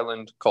about an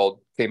island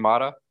called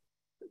Queimada,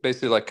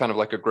 basically kind of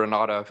like a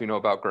Grenada, if you know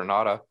about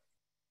Grenada.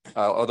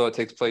 Although it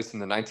takes place in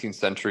the 19th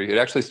century. It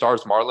actually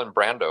stars Marlon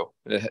Brando.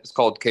 It's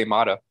called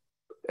Queimada.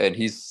 And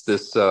he's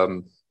this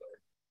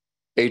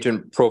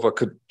agent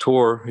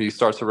provocateur. He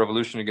starts a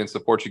revolution against the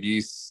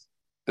Portuguese,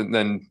 and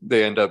then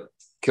they end up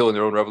killing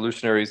their own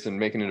revolutionaries and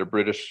making it a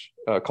British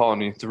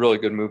colony. It's a really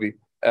good movie.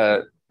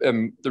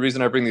 And the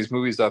reason I bring these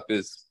movies up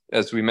is,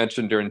 as we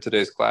mentioned during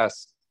today's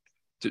class,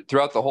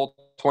 throughout the whole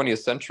 20th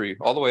century,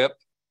 all the way up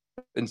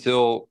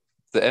until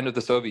the end of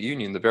the Soviet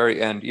Union, the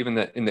very end, even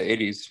in the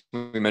 80s,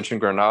 we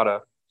mentioned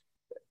Grenada,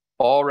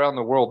 all around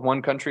the world,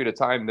 one country at a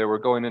time, they were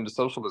going into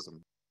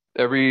socialism.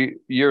 Every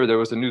year there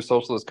was a new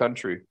socialist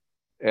country,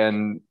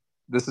 and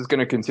this is going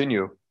to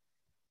continue.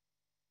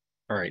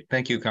 All right.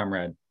 Thank you,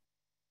 comrade.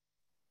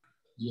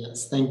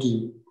 Yes, thank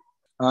you.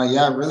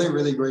 Yeah, really,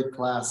 really great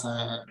class.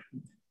 I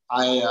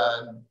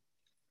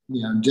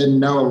didn't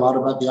know a lot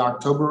about the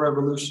October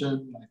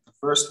Revolution, like the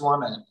first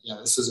one, and yeah,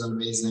 this is an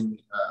amazing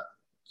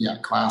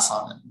class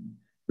on it.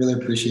 Really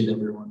appreciate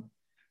everyone.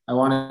 I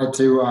wanted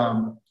to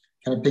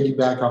kind of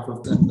piggyback off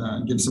of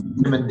that, give some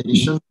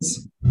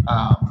recommendations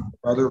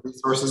for other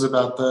resources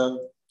about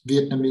the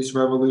Vietnamese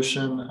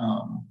Revolution.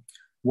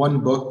 One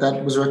book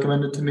that was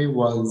recommended to me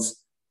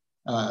was,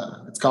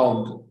 it's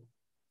called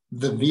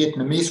The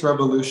Vietnamese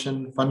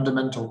Revolution,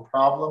 Fundamental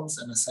Problems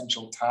and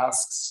Essential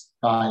Tasks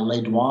by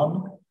Le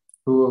Duan,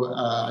 who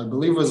I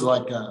believe was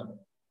like a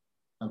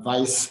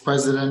vice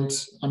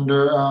president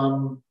under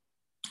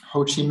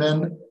Ho Chi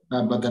Minh,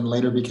 but then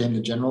later became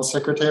the general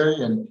secretary.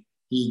 And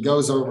he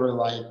goes over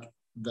like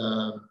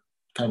the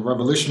kind of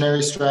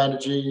revolutionary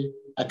strategy,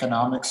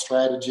 economic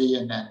strategy,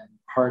 and then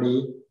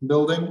party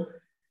building.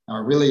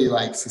 Really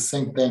like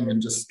succinct thing,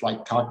 and just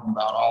like talking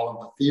about all of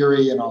the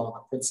theory and all of the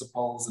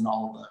principles and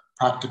all of the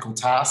practical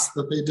tasks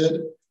that they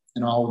did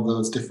in all of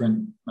those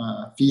different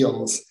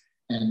fields.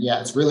 And yeah,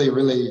 it's really,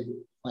 really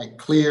like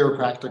clear,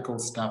 practical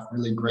stuff,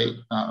 really great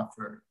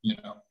for,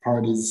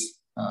 parties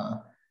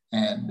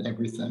and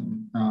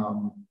everything.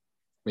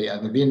 But yeah,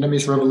 the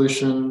Vietnamese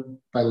Revolution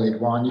by Lê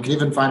Duan. You can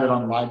even find it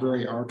on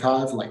Library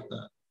Archive, like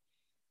the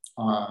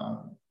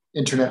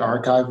Internet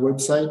Archive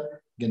website.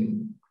 You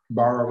can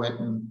borrow it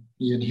and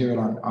you can hear it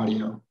on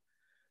audio.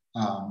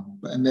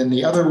 And then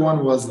the other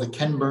one was the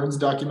Ken Burns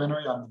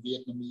documentary on the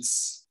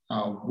Vietnamese,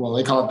 well,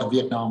 they call it the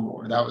Vietnam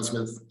War. That was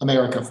with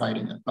America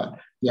fighting it. But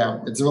yeah,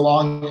 it's a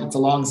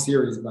long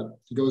series, but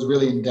it goes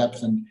really in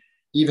depth and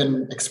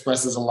even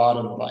expresses a lot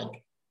of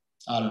like,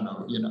 I don't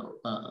know,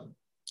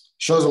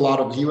 shows a lot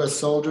of U.S.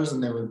 soldiers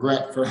and their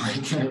regret for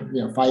like,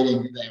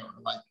 fighting, their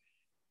like,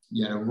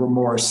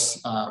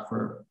 remorse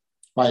for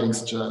fighting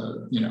such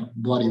a,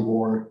 bloody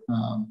war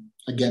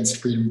against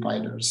freedom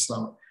fighters.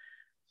 So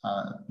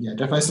yeah,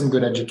 definitely some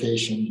good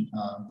education.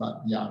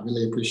 But yeah, I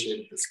really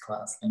appreciated this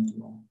class. Thank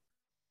you all.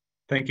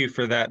 Thank you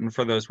for that and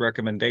for those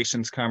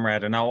recommendations,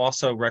 comrade. And I'll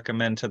also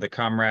recommend to the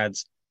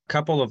comrades a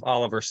couple of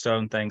Oliver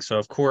Stone things. So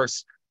of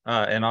course,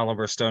 and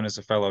Oliver Stone is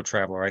a fellow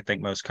traveler. I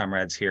think most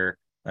comrades here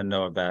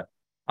know of that.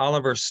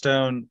 Oliver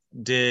Stone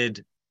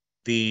did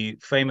the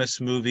famous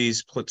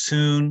movies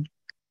Platoon,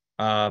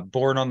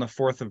 Born on the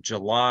 4th of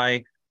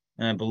July,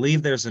 and I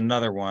believe there's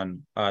another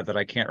one that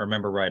I can't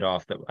remember right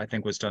off that I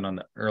think was done in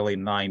the early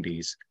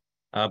 90s.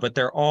 But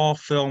they're all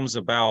films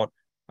about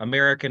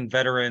American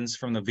veterans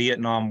from the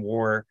Vietnam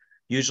War,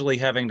 usually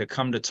having to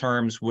come to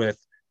terms with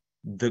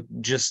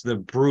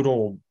the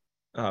brutal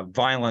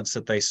violence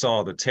that they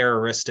saw, the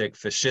terroristic,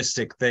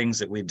 fascistic things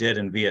that we did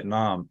in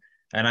Vietnam.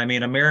 And I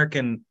mean,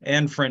 American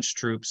and French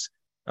troops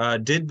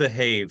did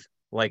behave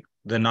like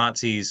the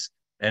Nazis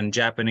and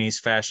Japanese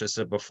fascists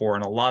did before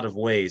in a lot of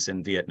ways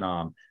in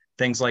Vietnam.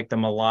 Things like the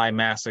My Lai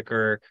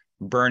massacre,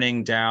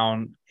 burning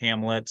down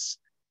hamlets,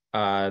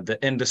 the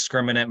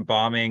indiscriminate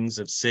bombings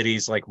of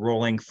cities like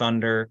Rolling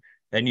Thunder.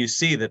 And you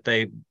see that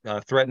they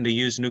threatened to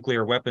use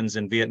nuclear weapons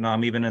in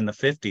Vietnam even in the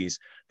 50s,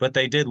 but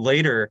they did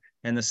later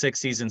in the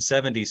 60s and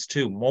 70s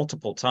too,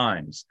 multiple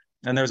times.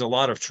 And there's a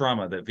lot of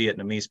trauma that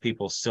Vietnamese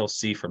people still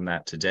see from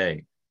that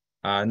today.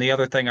 And the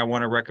other thing I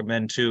want to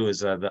recommend too is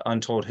the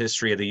Untold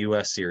History of the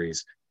U.S.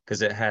 series,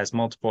 because it has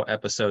multiple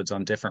episodes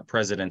on different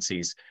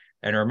presidencies.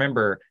 And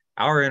remember,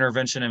 our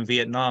intervention in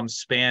Vietnam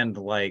spanned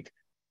like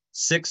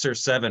 6 or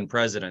 7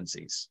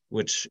 presidencies,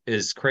 which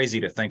is crazy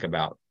to think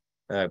about.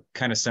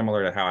 Kind of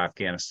similar to how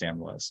Afghanistan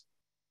was.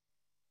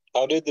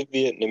 How did the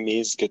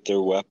Vietnamese get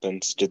their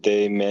weapons? Did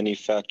they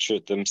manufacture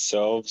it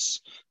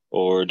themselves,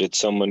 or did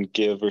someone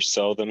give or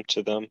sell them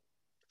to them?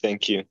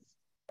 Thank you.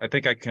 I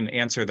think I can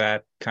answer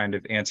that kind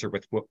of answer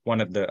with what one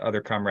of the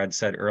other comrades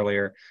said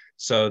earlier.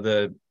 So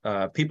the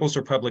People's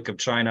Republic of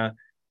China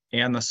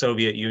and the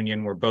Soviet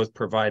Union were both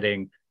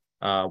providing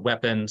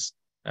weapons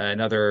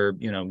and other,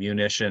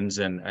 munitions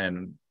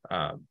and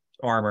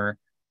armor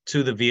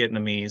to the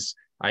Vietnamese.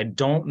 I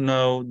don't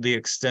know the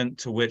extent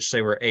to which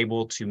they were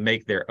able to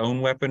make their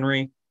own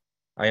weaponry.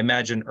 I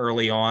imagine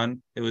early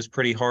on it was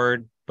pretty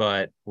hard,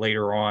 but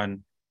later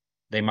on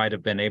they might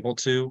have been able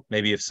to.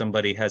 Maybe if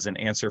somebody has an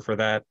answer for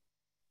that.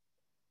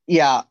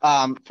 Yeah.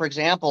 For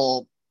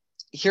example,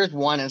 here's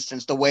one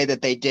instance, the way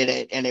that they did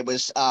it. And it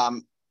was,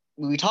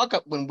 we're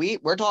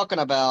talking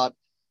about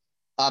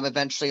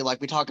eventually,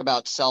 like we talk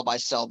about cell by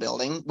cell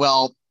building.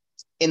 Well,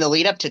 in the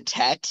lead up to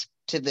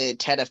the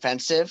Tet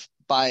Offensive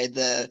by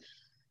the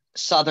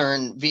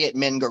Southern Viet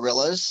Minh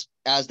guerrillas,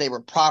 as they were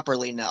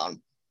properly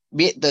known.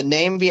 The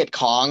name Viet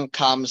Cong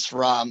comes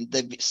from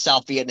the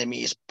South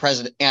Vietnamese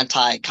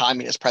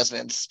anti-communist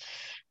presidents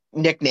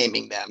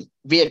nicknaming them.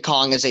 Viet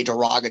Cong is a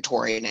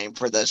derogatory name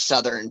for the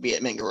Southern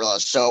Viet Minh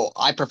guerrillas, so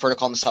I prefer to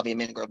call them South Viet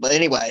Minh guerrillas. But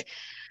anyway,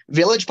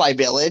 village by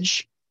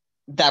village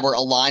that were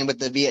aligned with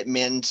the Viet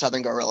Minh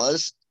Southern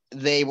guerrillas,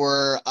 they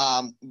were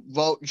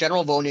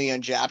General Vo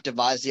Nguyen Giap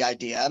devised the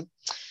idea,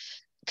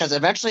 because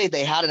eventually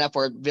they had enough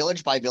where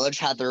village by village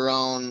had their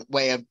own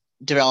way of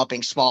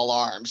developing small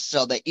arms,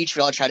 so that each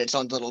village had its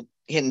own little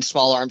hidden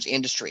small arms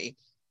industry.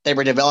 They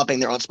were developing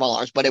their own small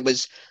arms, but it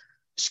was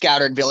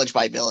scattered village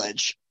by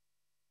village.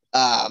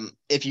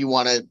 If you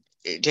want to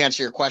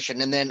answer your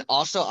question. And then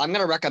also, I'm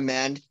going to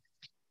recommend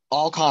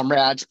all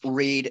comrades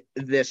read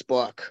this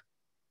book.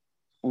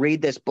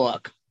 Read this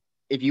book.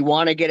 If you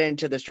want to get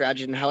into the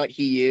strategy and how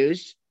he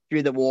used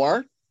through the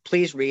war,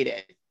 please read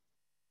it.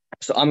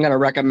 So I'm going to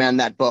recommend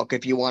that book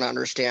if you want to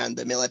understand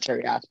the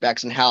military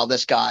aspects and how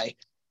this guy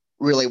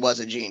really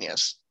was a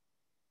genius.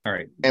 All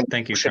right. And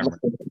thank you, comrade.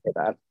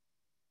 All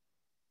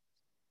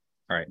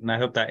right. And I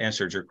hope that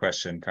answered your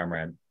question,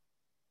 comrade.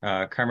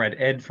 Comrade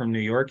Ed from New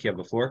York, you have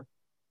the floor.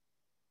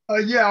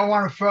 Yeah, I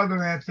want to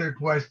further answer the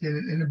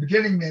question. In the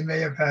beginning, they may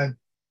have had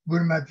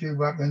rudimentary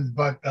weapons,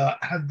 but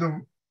as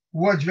the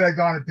war dragged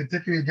on,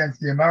 particularly against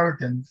the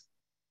Americans,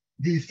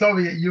 the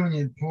Soviet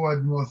Union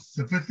poured more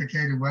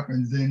sophisticated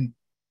weapons in,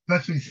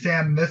 especially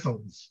SAM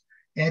missiles,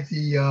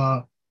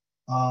 anti-aircraft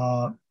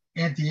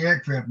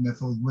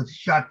missiles, which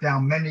shot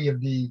down many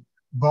of the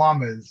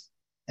bombers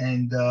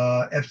and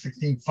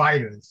F-16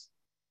 fighters.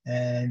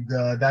 And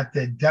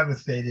that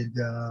devastated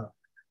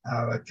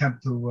our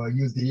attempt to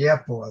use the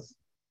Air Force.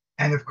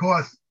 And of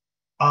course,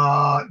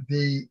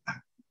 the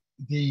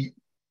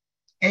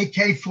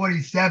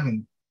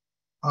AK-47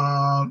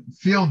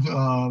 field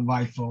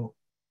rifle.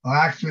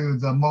 Actually, it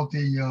was a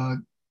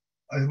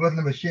it wasn't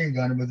a machine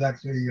gun, it was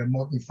actually a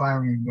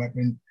multi-firing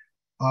weapon,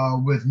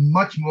 was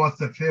much more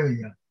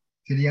superior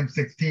to the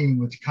M16,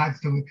 which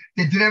constantly,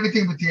 they did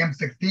everything what the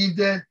M16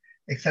 did,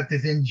 except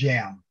it's in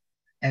jam.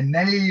 And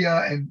many,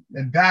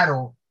 in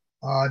battle,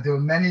 there were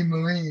many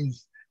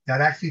Marines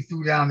that actually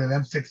threw down their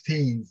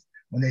M16s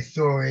when they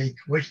saw a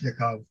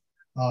Kalashnikov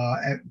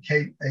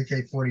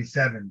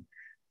AK-47.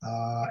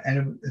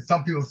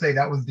 Some people say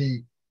that was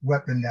the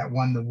weapon that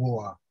won the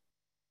war.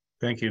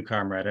 Thank you,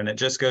 comrade. And it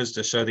just goes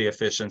to show the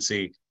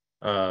efficiency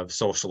of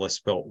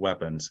socialist built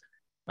weapons.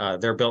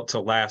 They're built to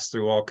last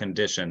through all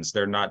conditions.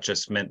 They're not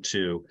just meant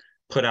to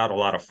put out a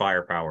lot of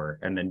firepower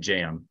and then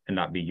jam and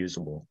not be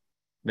usable.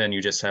 Then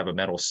you just have a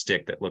metal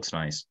stick that looks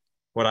nice.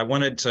 What I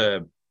wanted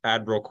to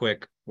add real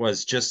quick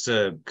was just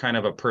a kind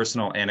of a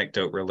personal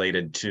anecdote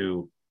related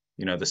to,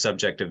 you know, the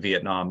subject of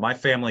Vietnam. My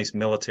family's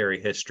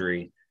military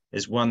history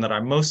is one that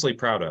I'm mostly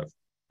proud of.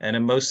 And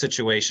in most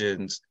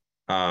situations,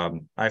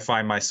 I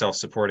find myself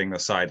supporting the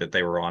side that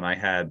they were on. I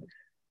had,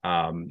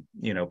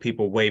 you know,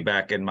 people way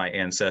back in my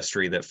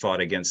ancestry that fought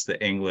against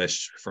the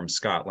English from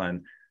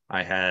Scotland.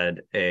 I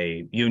had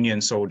a Union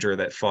soldier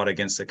that fought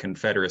against the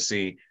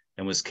Confederacy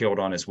and was killed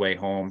on his way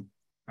home.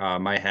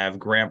 I have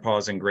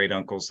grandpas and great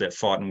uncles that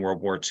fought in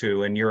World War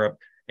II in Europe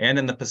and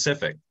in the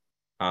Pacific.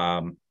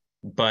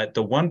 But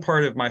the one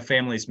part of my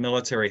family's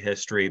military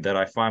history that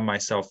I find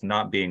myself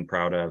not being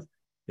proud of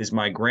is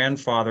my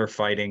grandfather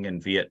fighting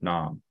in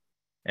Vietnam.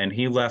 And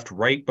he left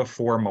right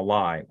before My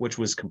Lai, which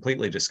was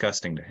completely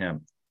disgusting to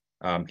him.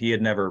 He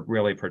had never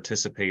really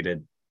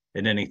participated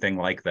in anything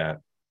like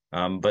that,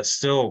 but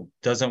still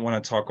doesn't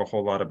want to talk a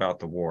whole lot about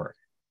the war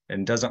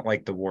and doesn't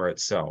like the war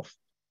itself.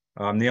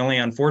 The only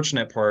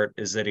unfortunate part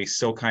is that he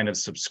still kind of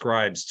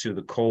subscribes to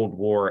the Cold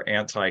War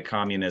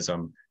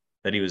anti-communism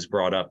that he was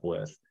brought up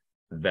with,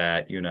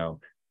 that, you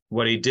know,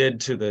 what he did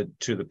to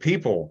the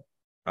people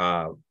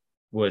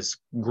was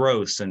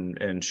gross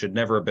and should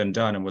never have been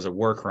done and was a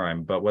war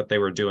crime. But what they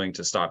were doing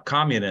to stop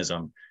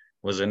communism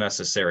was a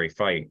necessary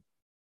fight.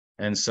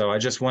 And so I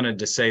just wanted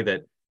to say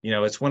that, you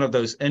know, it's one of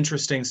those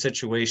interesting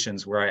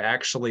situations where I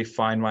actually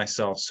find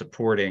myself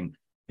supporting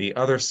the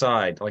other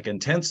side, like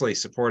intensely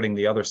supporting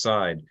the other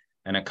side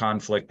in a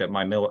conflict that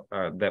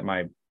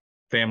my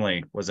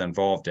family was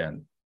involved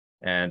in.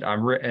 And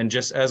and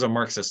just as a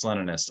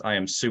Marxist-Leninist, I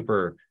am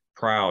super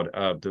proud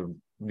of the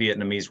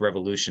Vietnamese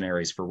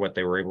revolutionaries for what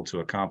they were able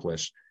to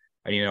accomplish.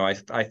 And, you know,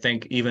 I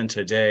think even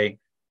today,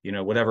 you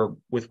know,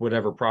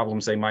 whatever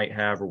problems they might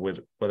have or with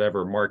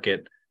whatever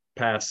market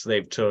paths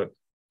they've took,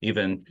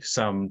 even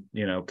some,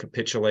 you know,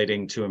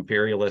 capitulating to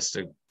imperialists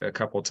a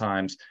couple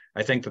times,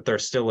 I think that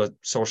there's still a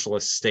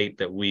socialist state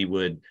that we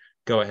would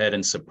go ahead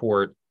and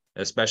support,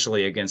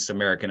 especially against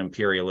American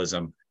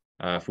imperialism,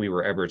 if we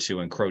were ever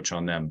to encroach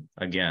on them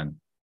again.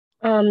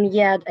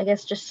 Yeah, I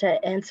guess just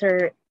to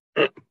answer,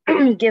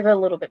 give a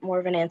little bit more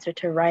of an answer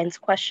to Ryan's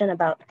question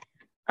about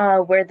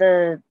where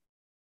the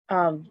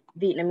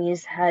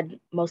Vietnamese had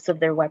most of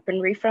their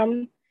weaponry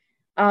from.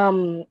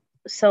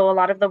 So a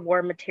lot of the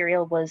war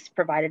material was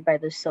provided by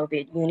the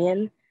Soviet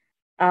Union.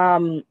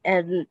 And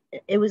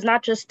it was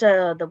not just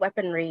the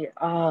weaponry,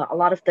 a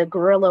lot of the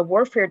guerrilla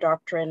warfare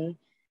doctrine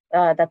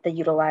that they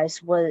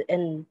utilized was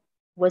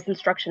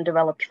instruction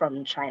developed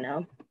from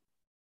China.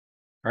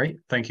 All right,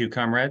 thank you,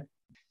 comrade.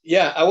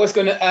 Yeah, I was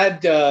going to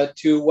add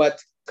to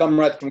what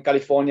comrade from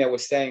California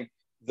was saying.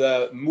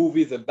 The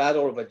movie, The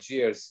Battle of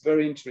Algiers,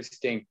 very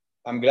interesting.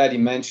 I'm glad he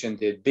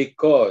mentioned it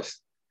because,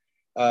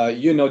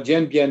 you know,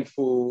 Dien Bien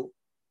Phu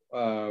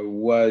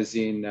was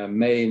in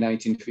May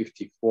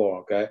 1954,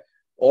 okay?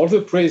 All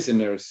the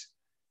prisoners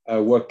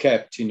were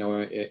kept, you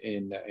know,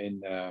 in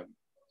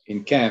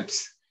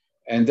camps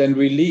and then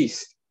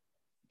released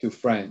to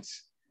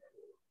France,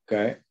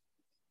 okay?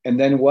 And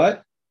then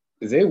what?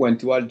 They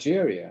went to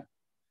Algeria.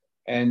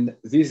 And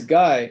this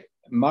guy,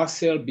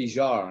 Marcel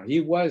Bijard, he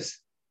was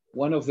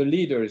one of the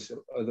leaders,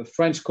 the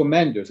French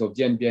commanders of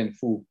Dien Bien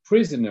Phu,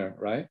 prisoner,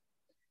 right?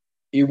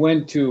 He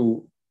went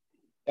to,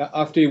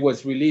 after he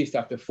was released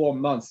after 4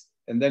 months,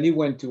 and then he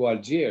went to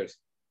Algiers.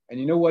 And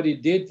you know what he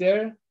did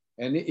there?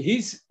 And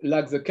he's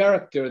like the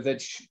character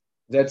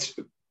that's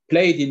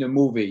played in a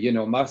movie, you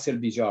know, Marcel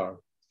Bijard,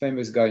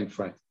 famous guy in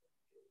France.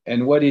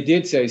 And what he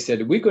did say, he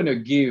said, we're going to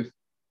give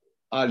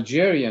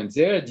Algerians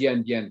their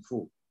Dien Bien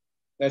Phu.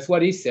 That's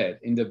what he said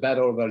in the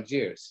Battle of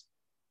Algiers.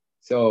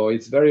 So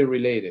it's very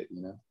related,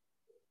 you know.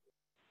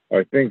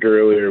 I think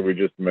earlier we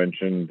just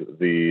mentioned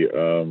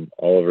the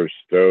Oliver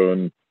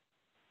Stone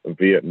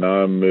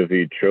Vietnam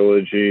movie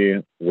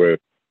trilogy, with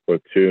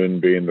Platoon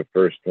being the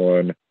first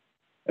one,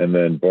 and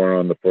then Born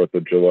on the 4th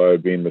of July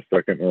being the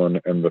second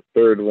one. And the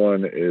third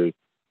one is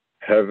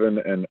Heaven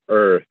and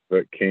Earth,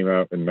 that came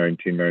out in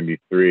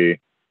 1993.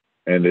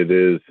 And it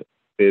is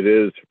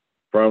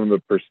from the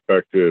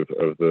perspective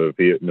of the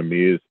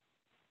Vietnamese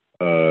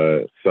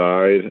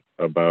side,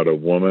 about a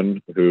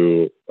woman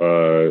who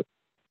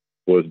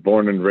was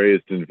born and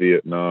raised in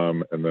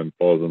Vietnam and then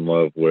falls in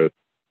love with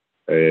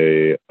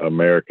a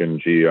American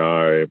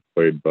GI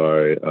played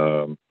by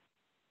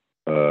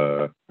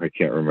I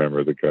can't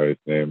remember the guy's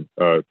name,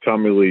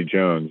 Tommy Lee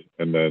Jones,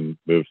 and then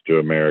moves to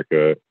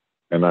America.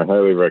 And I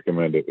highly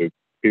recommend it.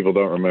 People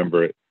don't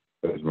remember it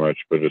as much,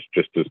 but it's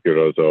just as good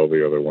as all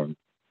the other ones.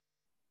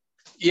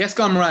 Yes,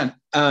 comrade.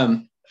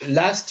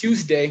 Last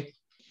Tuesday,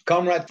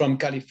 comrade from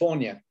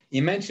California,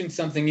 he mentioned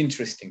something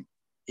interesting.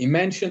 He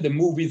mentioned the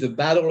movie The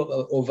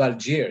Battle of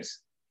Algiers,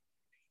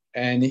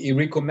 and he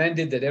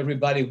recommended that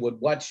everybody would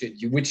watch it,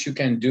 which you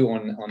can do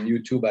on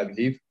YouTube, I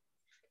believe.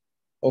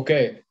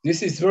 Okay,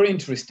 this is very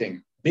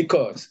interesting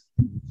because,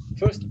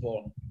 first of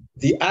all,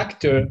 the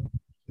actor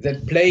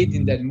that played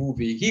in that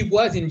movie, he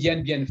was in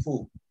Dien Bien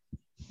Phu.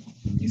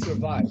 He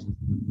survived.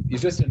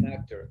 He's just an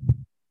actor.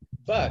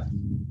 But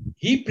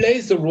he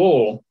plays the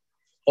role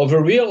of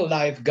a real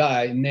life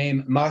guy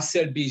named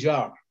Marcel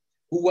Bijard,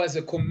 who was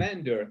a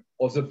commander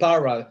of the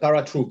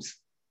paratroops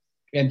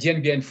in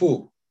Dien Bien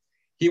Phu.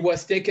 He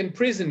was taken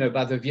prisoner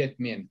by the Viet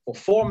Minh for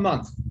 4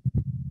 months.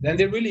 Then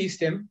they released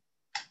him.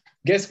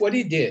 Guess what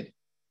he did?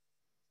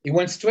 He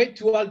went straight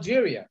to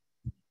Algeria.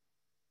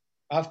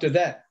 After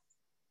that,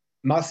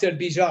 Marcel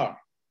Bijard,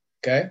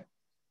 okay?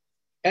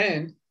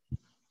 And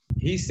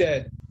he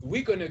said,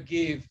 we're gonna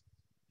give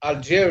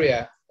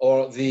Algeria,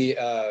 or the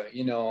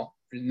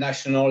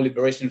National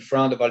Liberation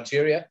Front of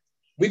Algeria,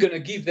 we're gonna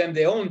give them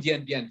their own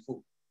Dien Bien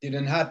Phu.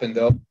 Didn't happen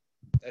though,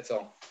 that's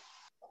all.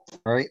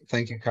 All right,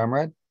 thank you,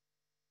 comrade.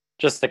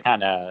 Just to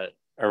kind of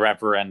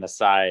irreverent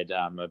aside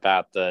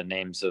about the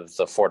names of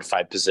the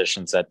fortified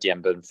positions at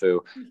Dien Bien Phu,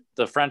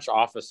 the French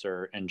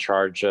officer in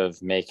charge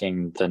of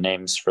making the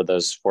names for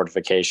those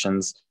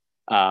fortifications,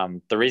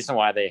 the reason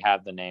why they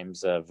have the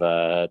names of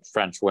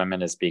French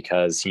women is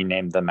because he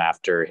named them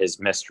after his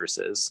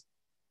mistresses.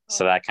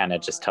 So that kind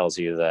of just tells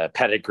you the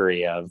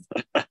pedigree of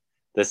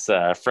this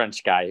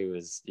French guy who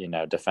was,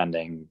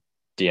 defending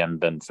Dien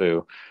Bien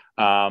Phu.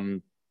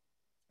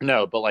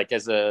 No, but like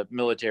as a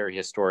military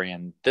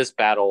historian, this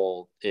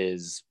battle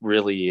is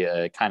really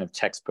a kind of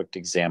textbook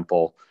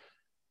example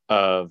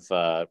of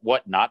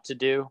what not to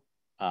do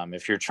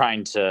if you're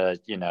trying to,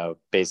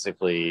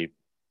 basically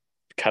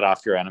cut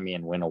off your enemy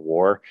and win a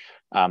war.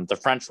 The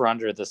French were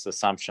under this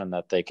assumption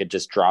that they could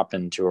just drop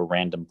into a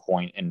random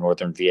point in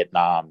northern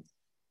Vietnam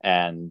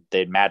and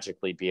they'd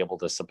magically be able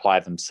to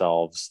supply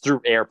themselves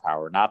through air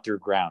power, not through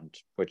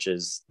ground, which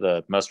is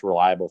the most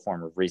reliable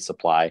form of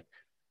resupply.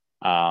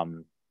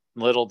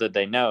 Little did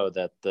they know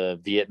that the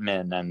Viet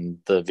Minh and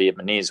the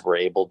Vietnamese were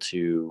able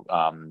to,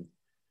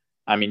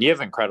 you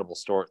have incredible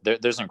stories.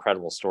 There's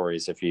incredible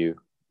stories. If you,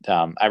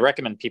 I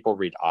recommend people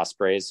read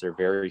Ospreys. They're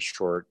very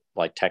short,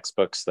 like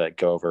textbooks that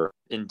go over.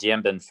 In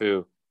Dien Bien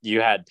Phu,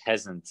 you had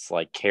peasants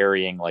like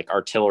carrying like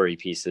artillery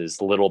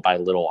pieces little by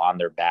little on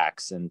their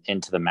backs and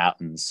into the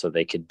mountains so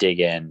they could dig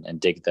in and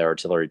dig the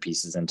artillery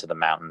pieces into the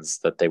mountains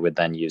that they would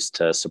then use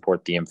to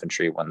support the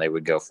infantry when they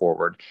would go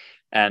forward.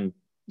 And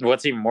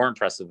what's even more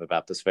impressive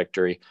about this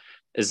victory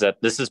is that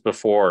this is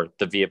before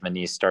the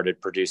Vietnamese started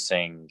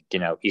producing,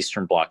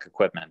 Eastern Bloc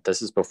equipment.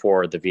 This is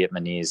before the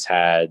Vietnamese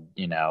had,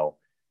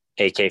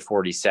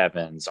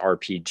 AK-47s,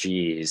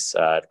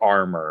 RPGs,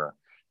 armor,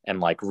 and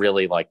like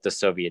really like the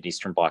Soviet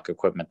Eastern Bloc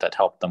equipment that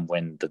helped them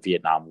win the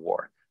Vietnam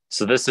War.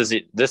 So this is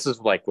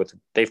like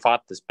they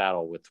fought this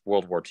battle with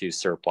World War II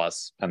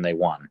surplus and they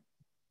won.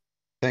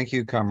 Thank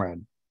you,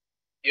 comrade.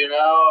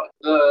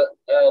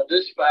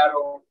 This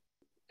battle,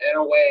 in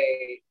a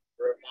way,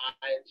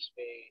 reminds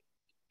me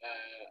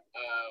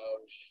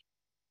of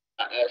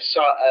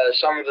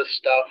some of the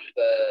stuff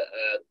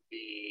that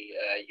the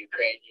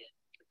Ukrainian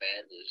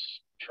command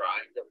is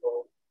trying to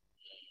pull.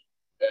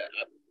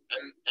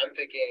 I'm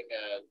thinking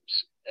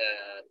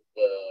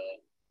the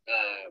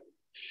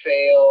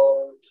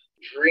failed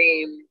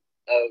dream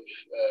of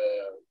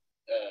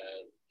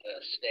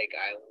Snake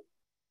Island.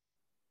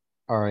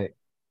 All right.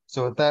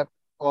 So with that,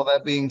 all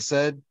that being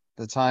said,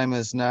 the time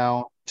is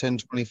now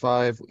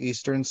 10:25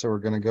 Eastern, so we're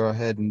going to go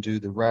ahead and do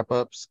the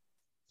wrap-ups.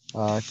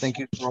 Thank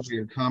you for all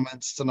your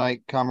comments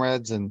tonight,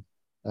 comrades, and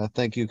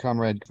thank you,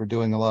 comrade, for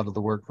doing a lot of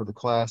the work for the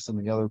class and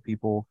the other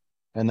people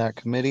in that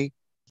committee.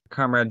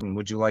 Comrade,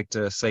 would you like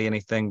to say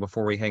anything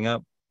before we hang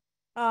up?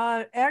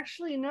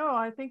 Actually, no,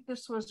 I think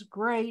this was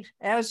great,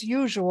 as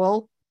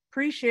usual.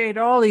 Appreciate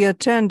all the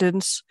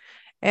attendance,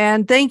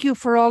 and thank you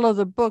for all of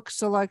the book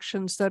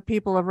selections that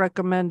people have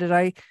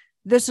recommended.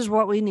 This is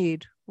what we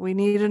need. We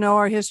need to know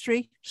our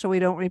history so we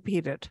don't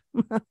repeat it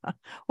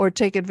or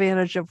take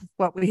advantage of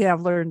what we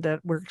have learned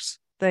that works.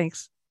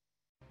 Thanks.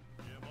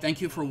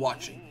 Thank you for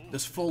watching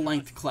this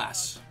full-length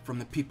class from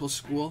the People's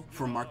School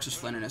for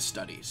Marxist-Leninist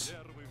Studies.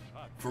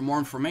 For more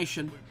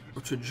information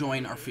or to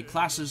join our free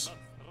classes,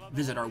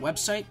 visit our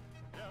website,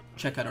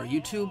 check out our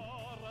YouTube,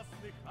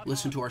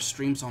 listen to our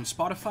streams on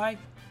Spotify,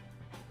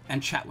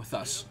 and chat with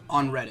us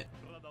on Reddit.